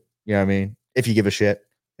search it. You know what I mean? If you give a shit.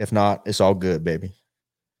 If not, it's all good, baby.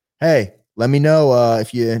 Hey, let me know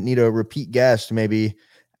if you need a repeat guest, maybe,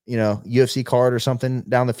 you know, UFC card or something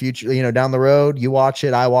down the future, you know, down the road. You watch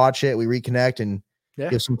it, I watch it, we reconnect and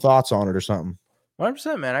give some thoughts on it or something.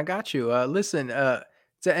 100%, man. I got you. Listen,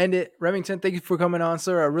 to end it, Remington, thank you for coming on,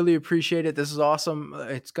 sir. I really appreciate it. This is awesome.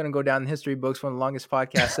 It's going to go down in history books, one of the longest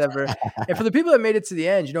podcasts ever. And for the people that made it to the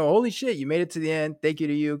end, you know, holy shit, you made it to the end. Thank you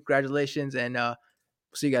to you. Congratulations. And we'll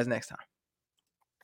see you guys next time.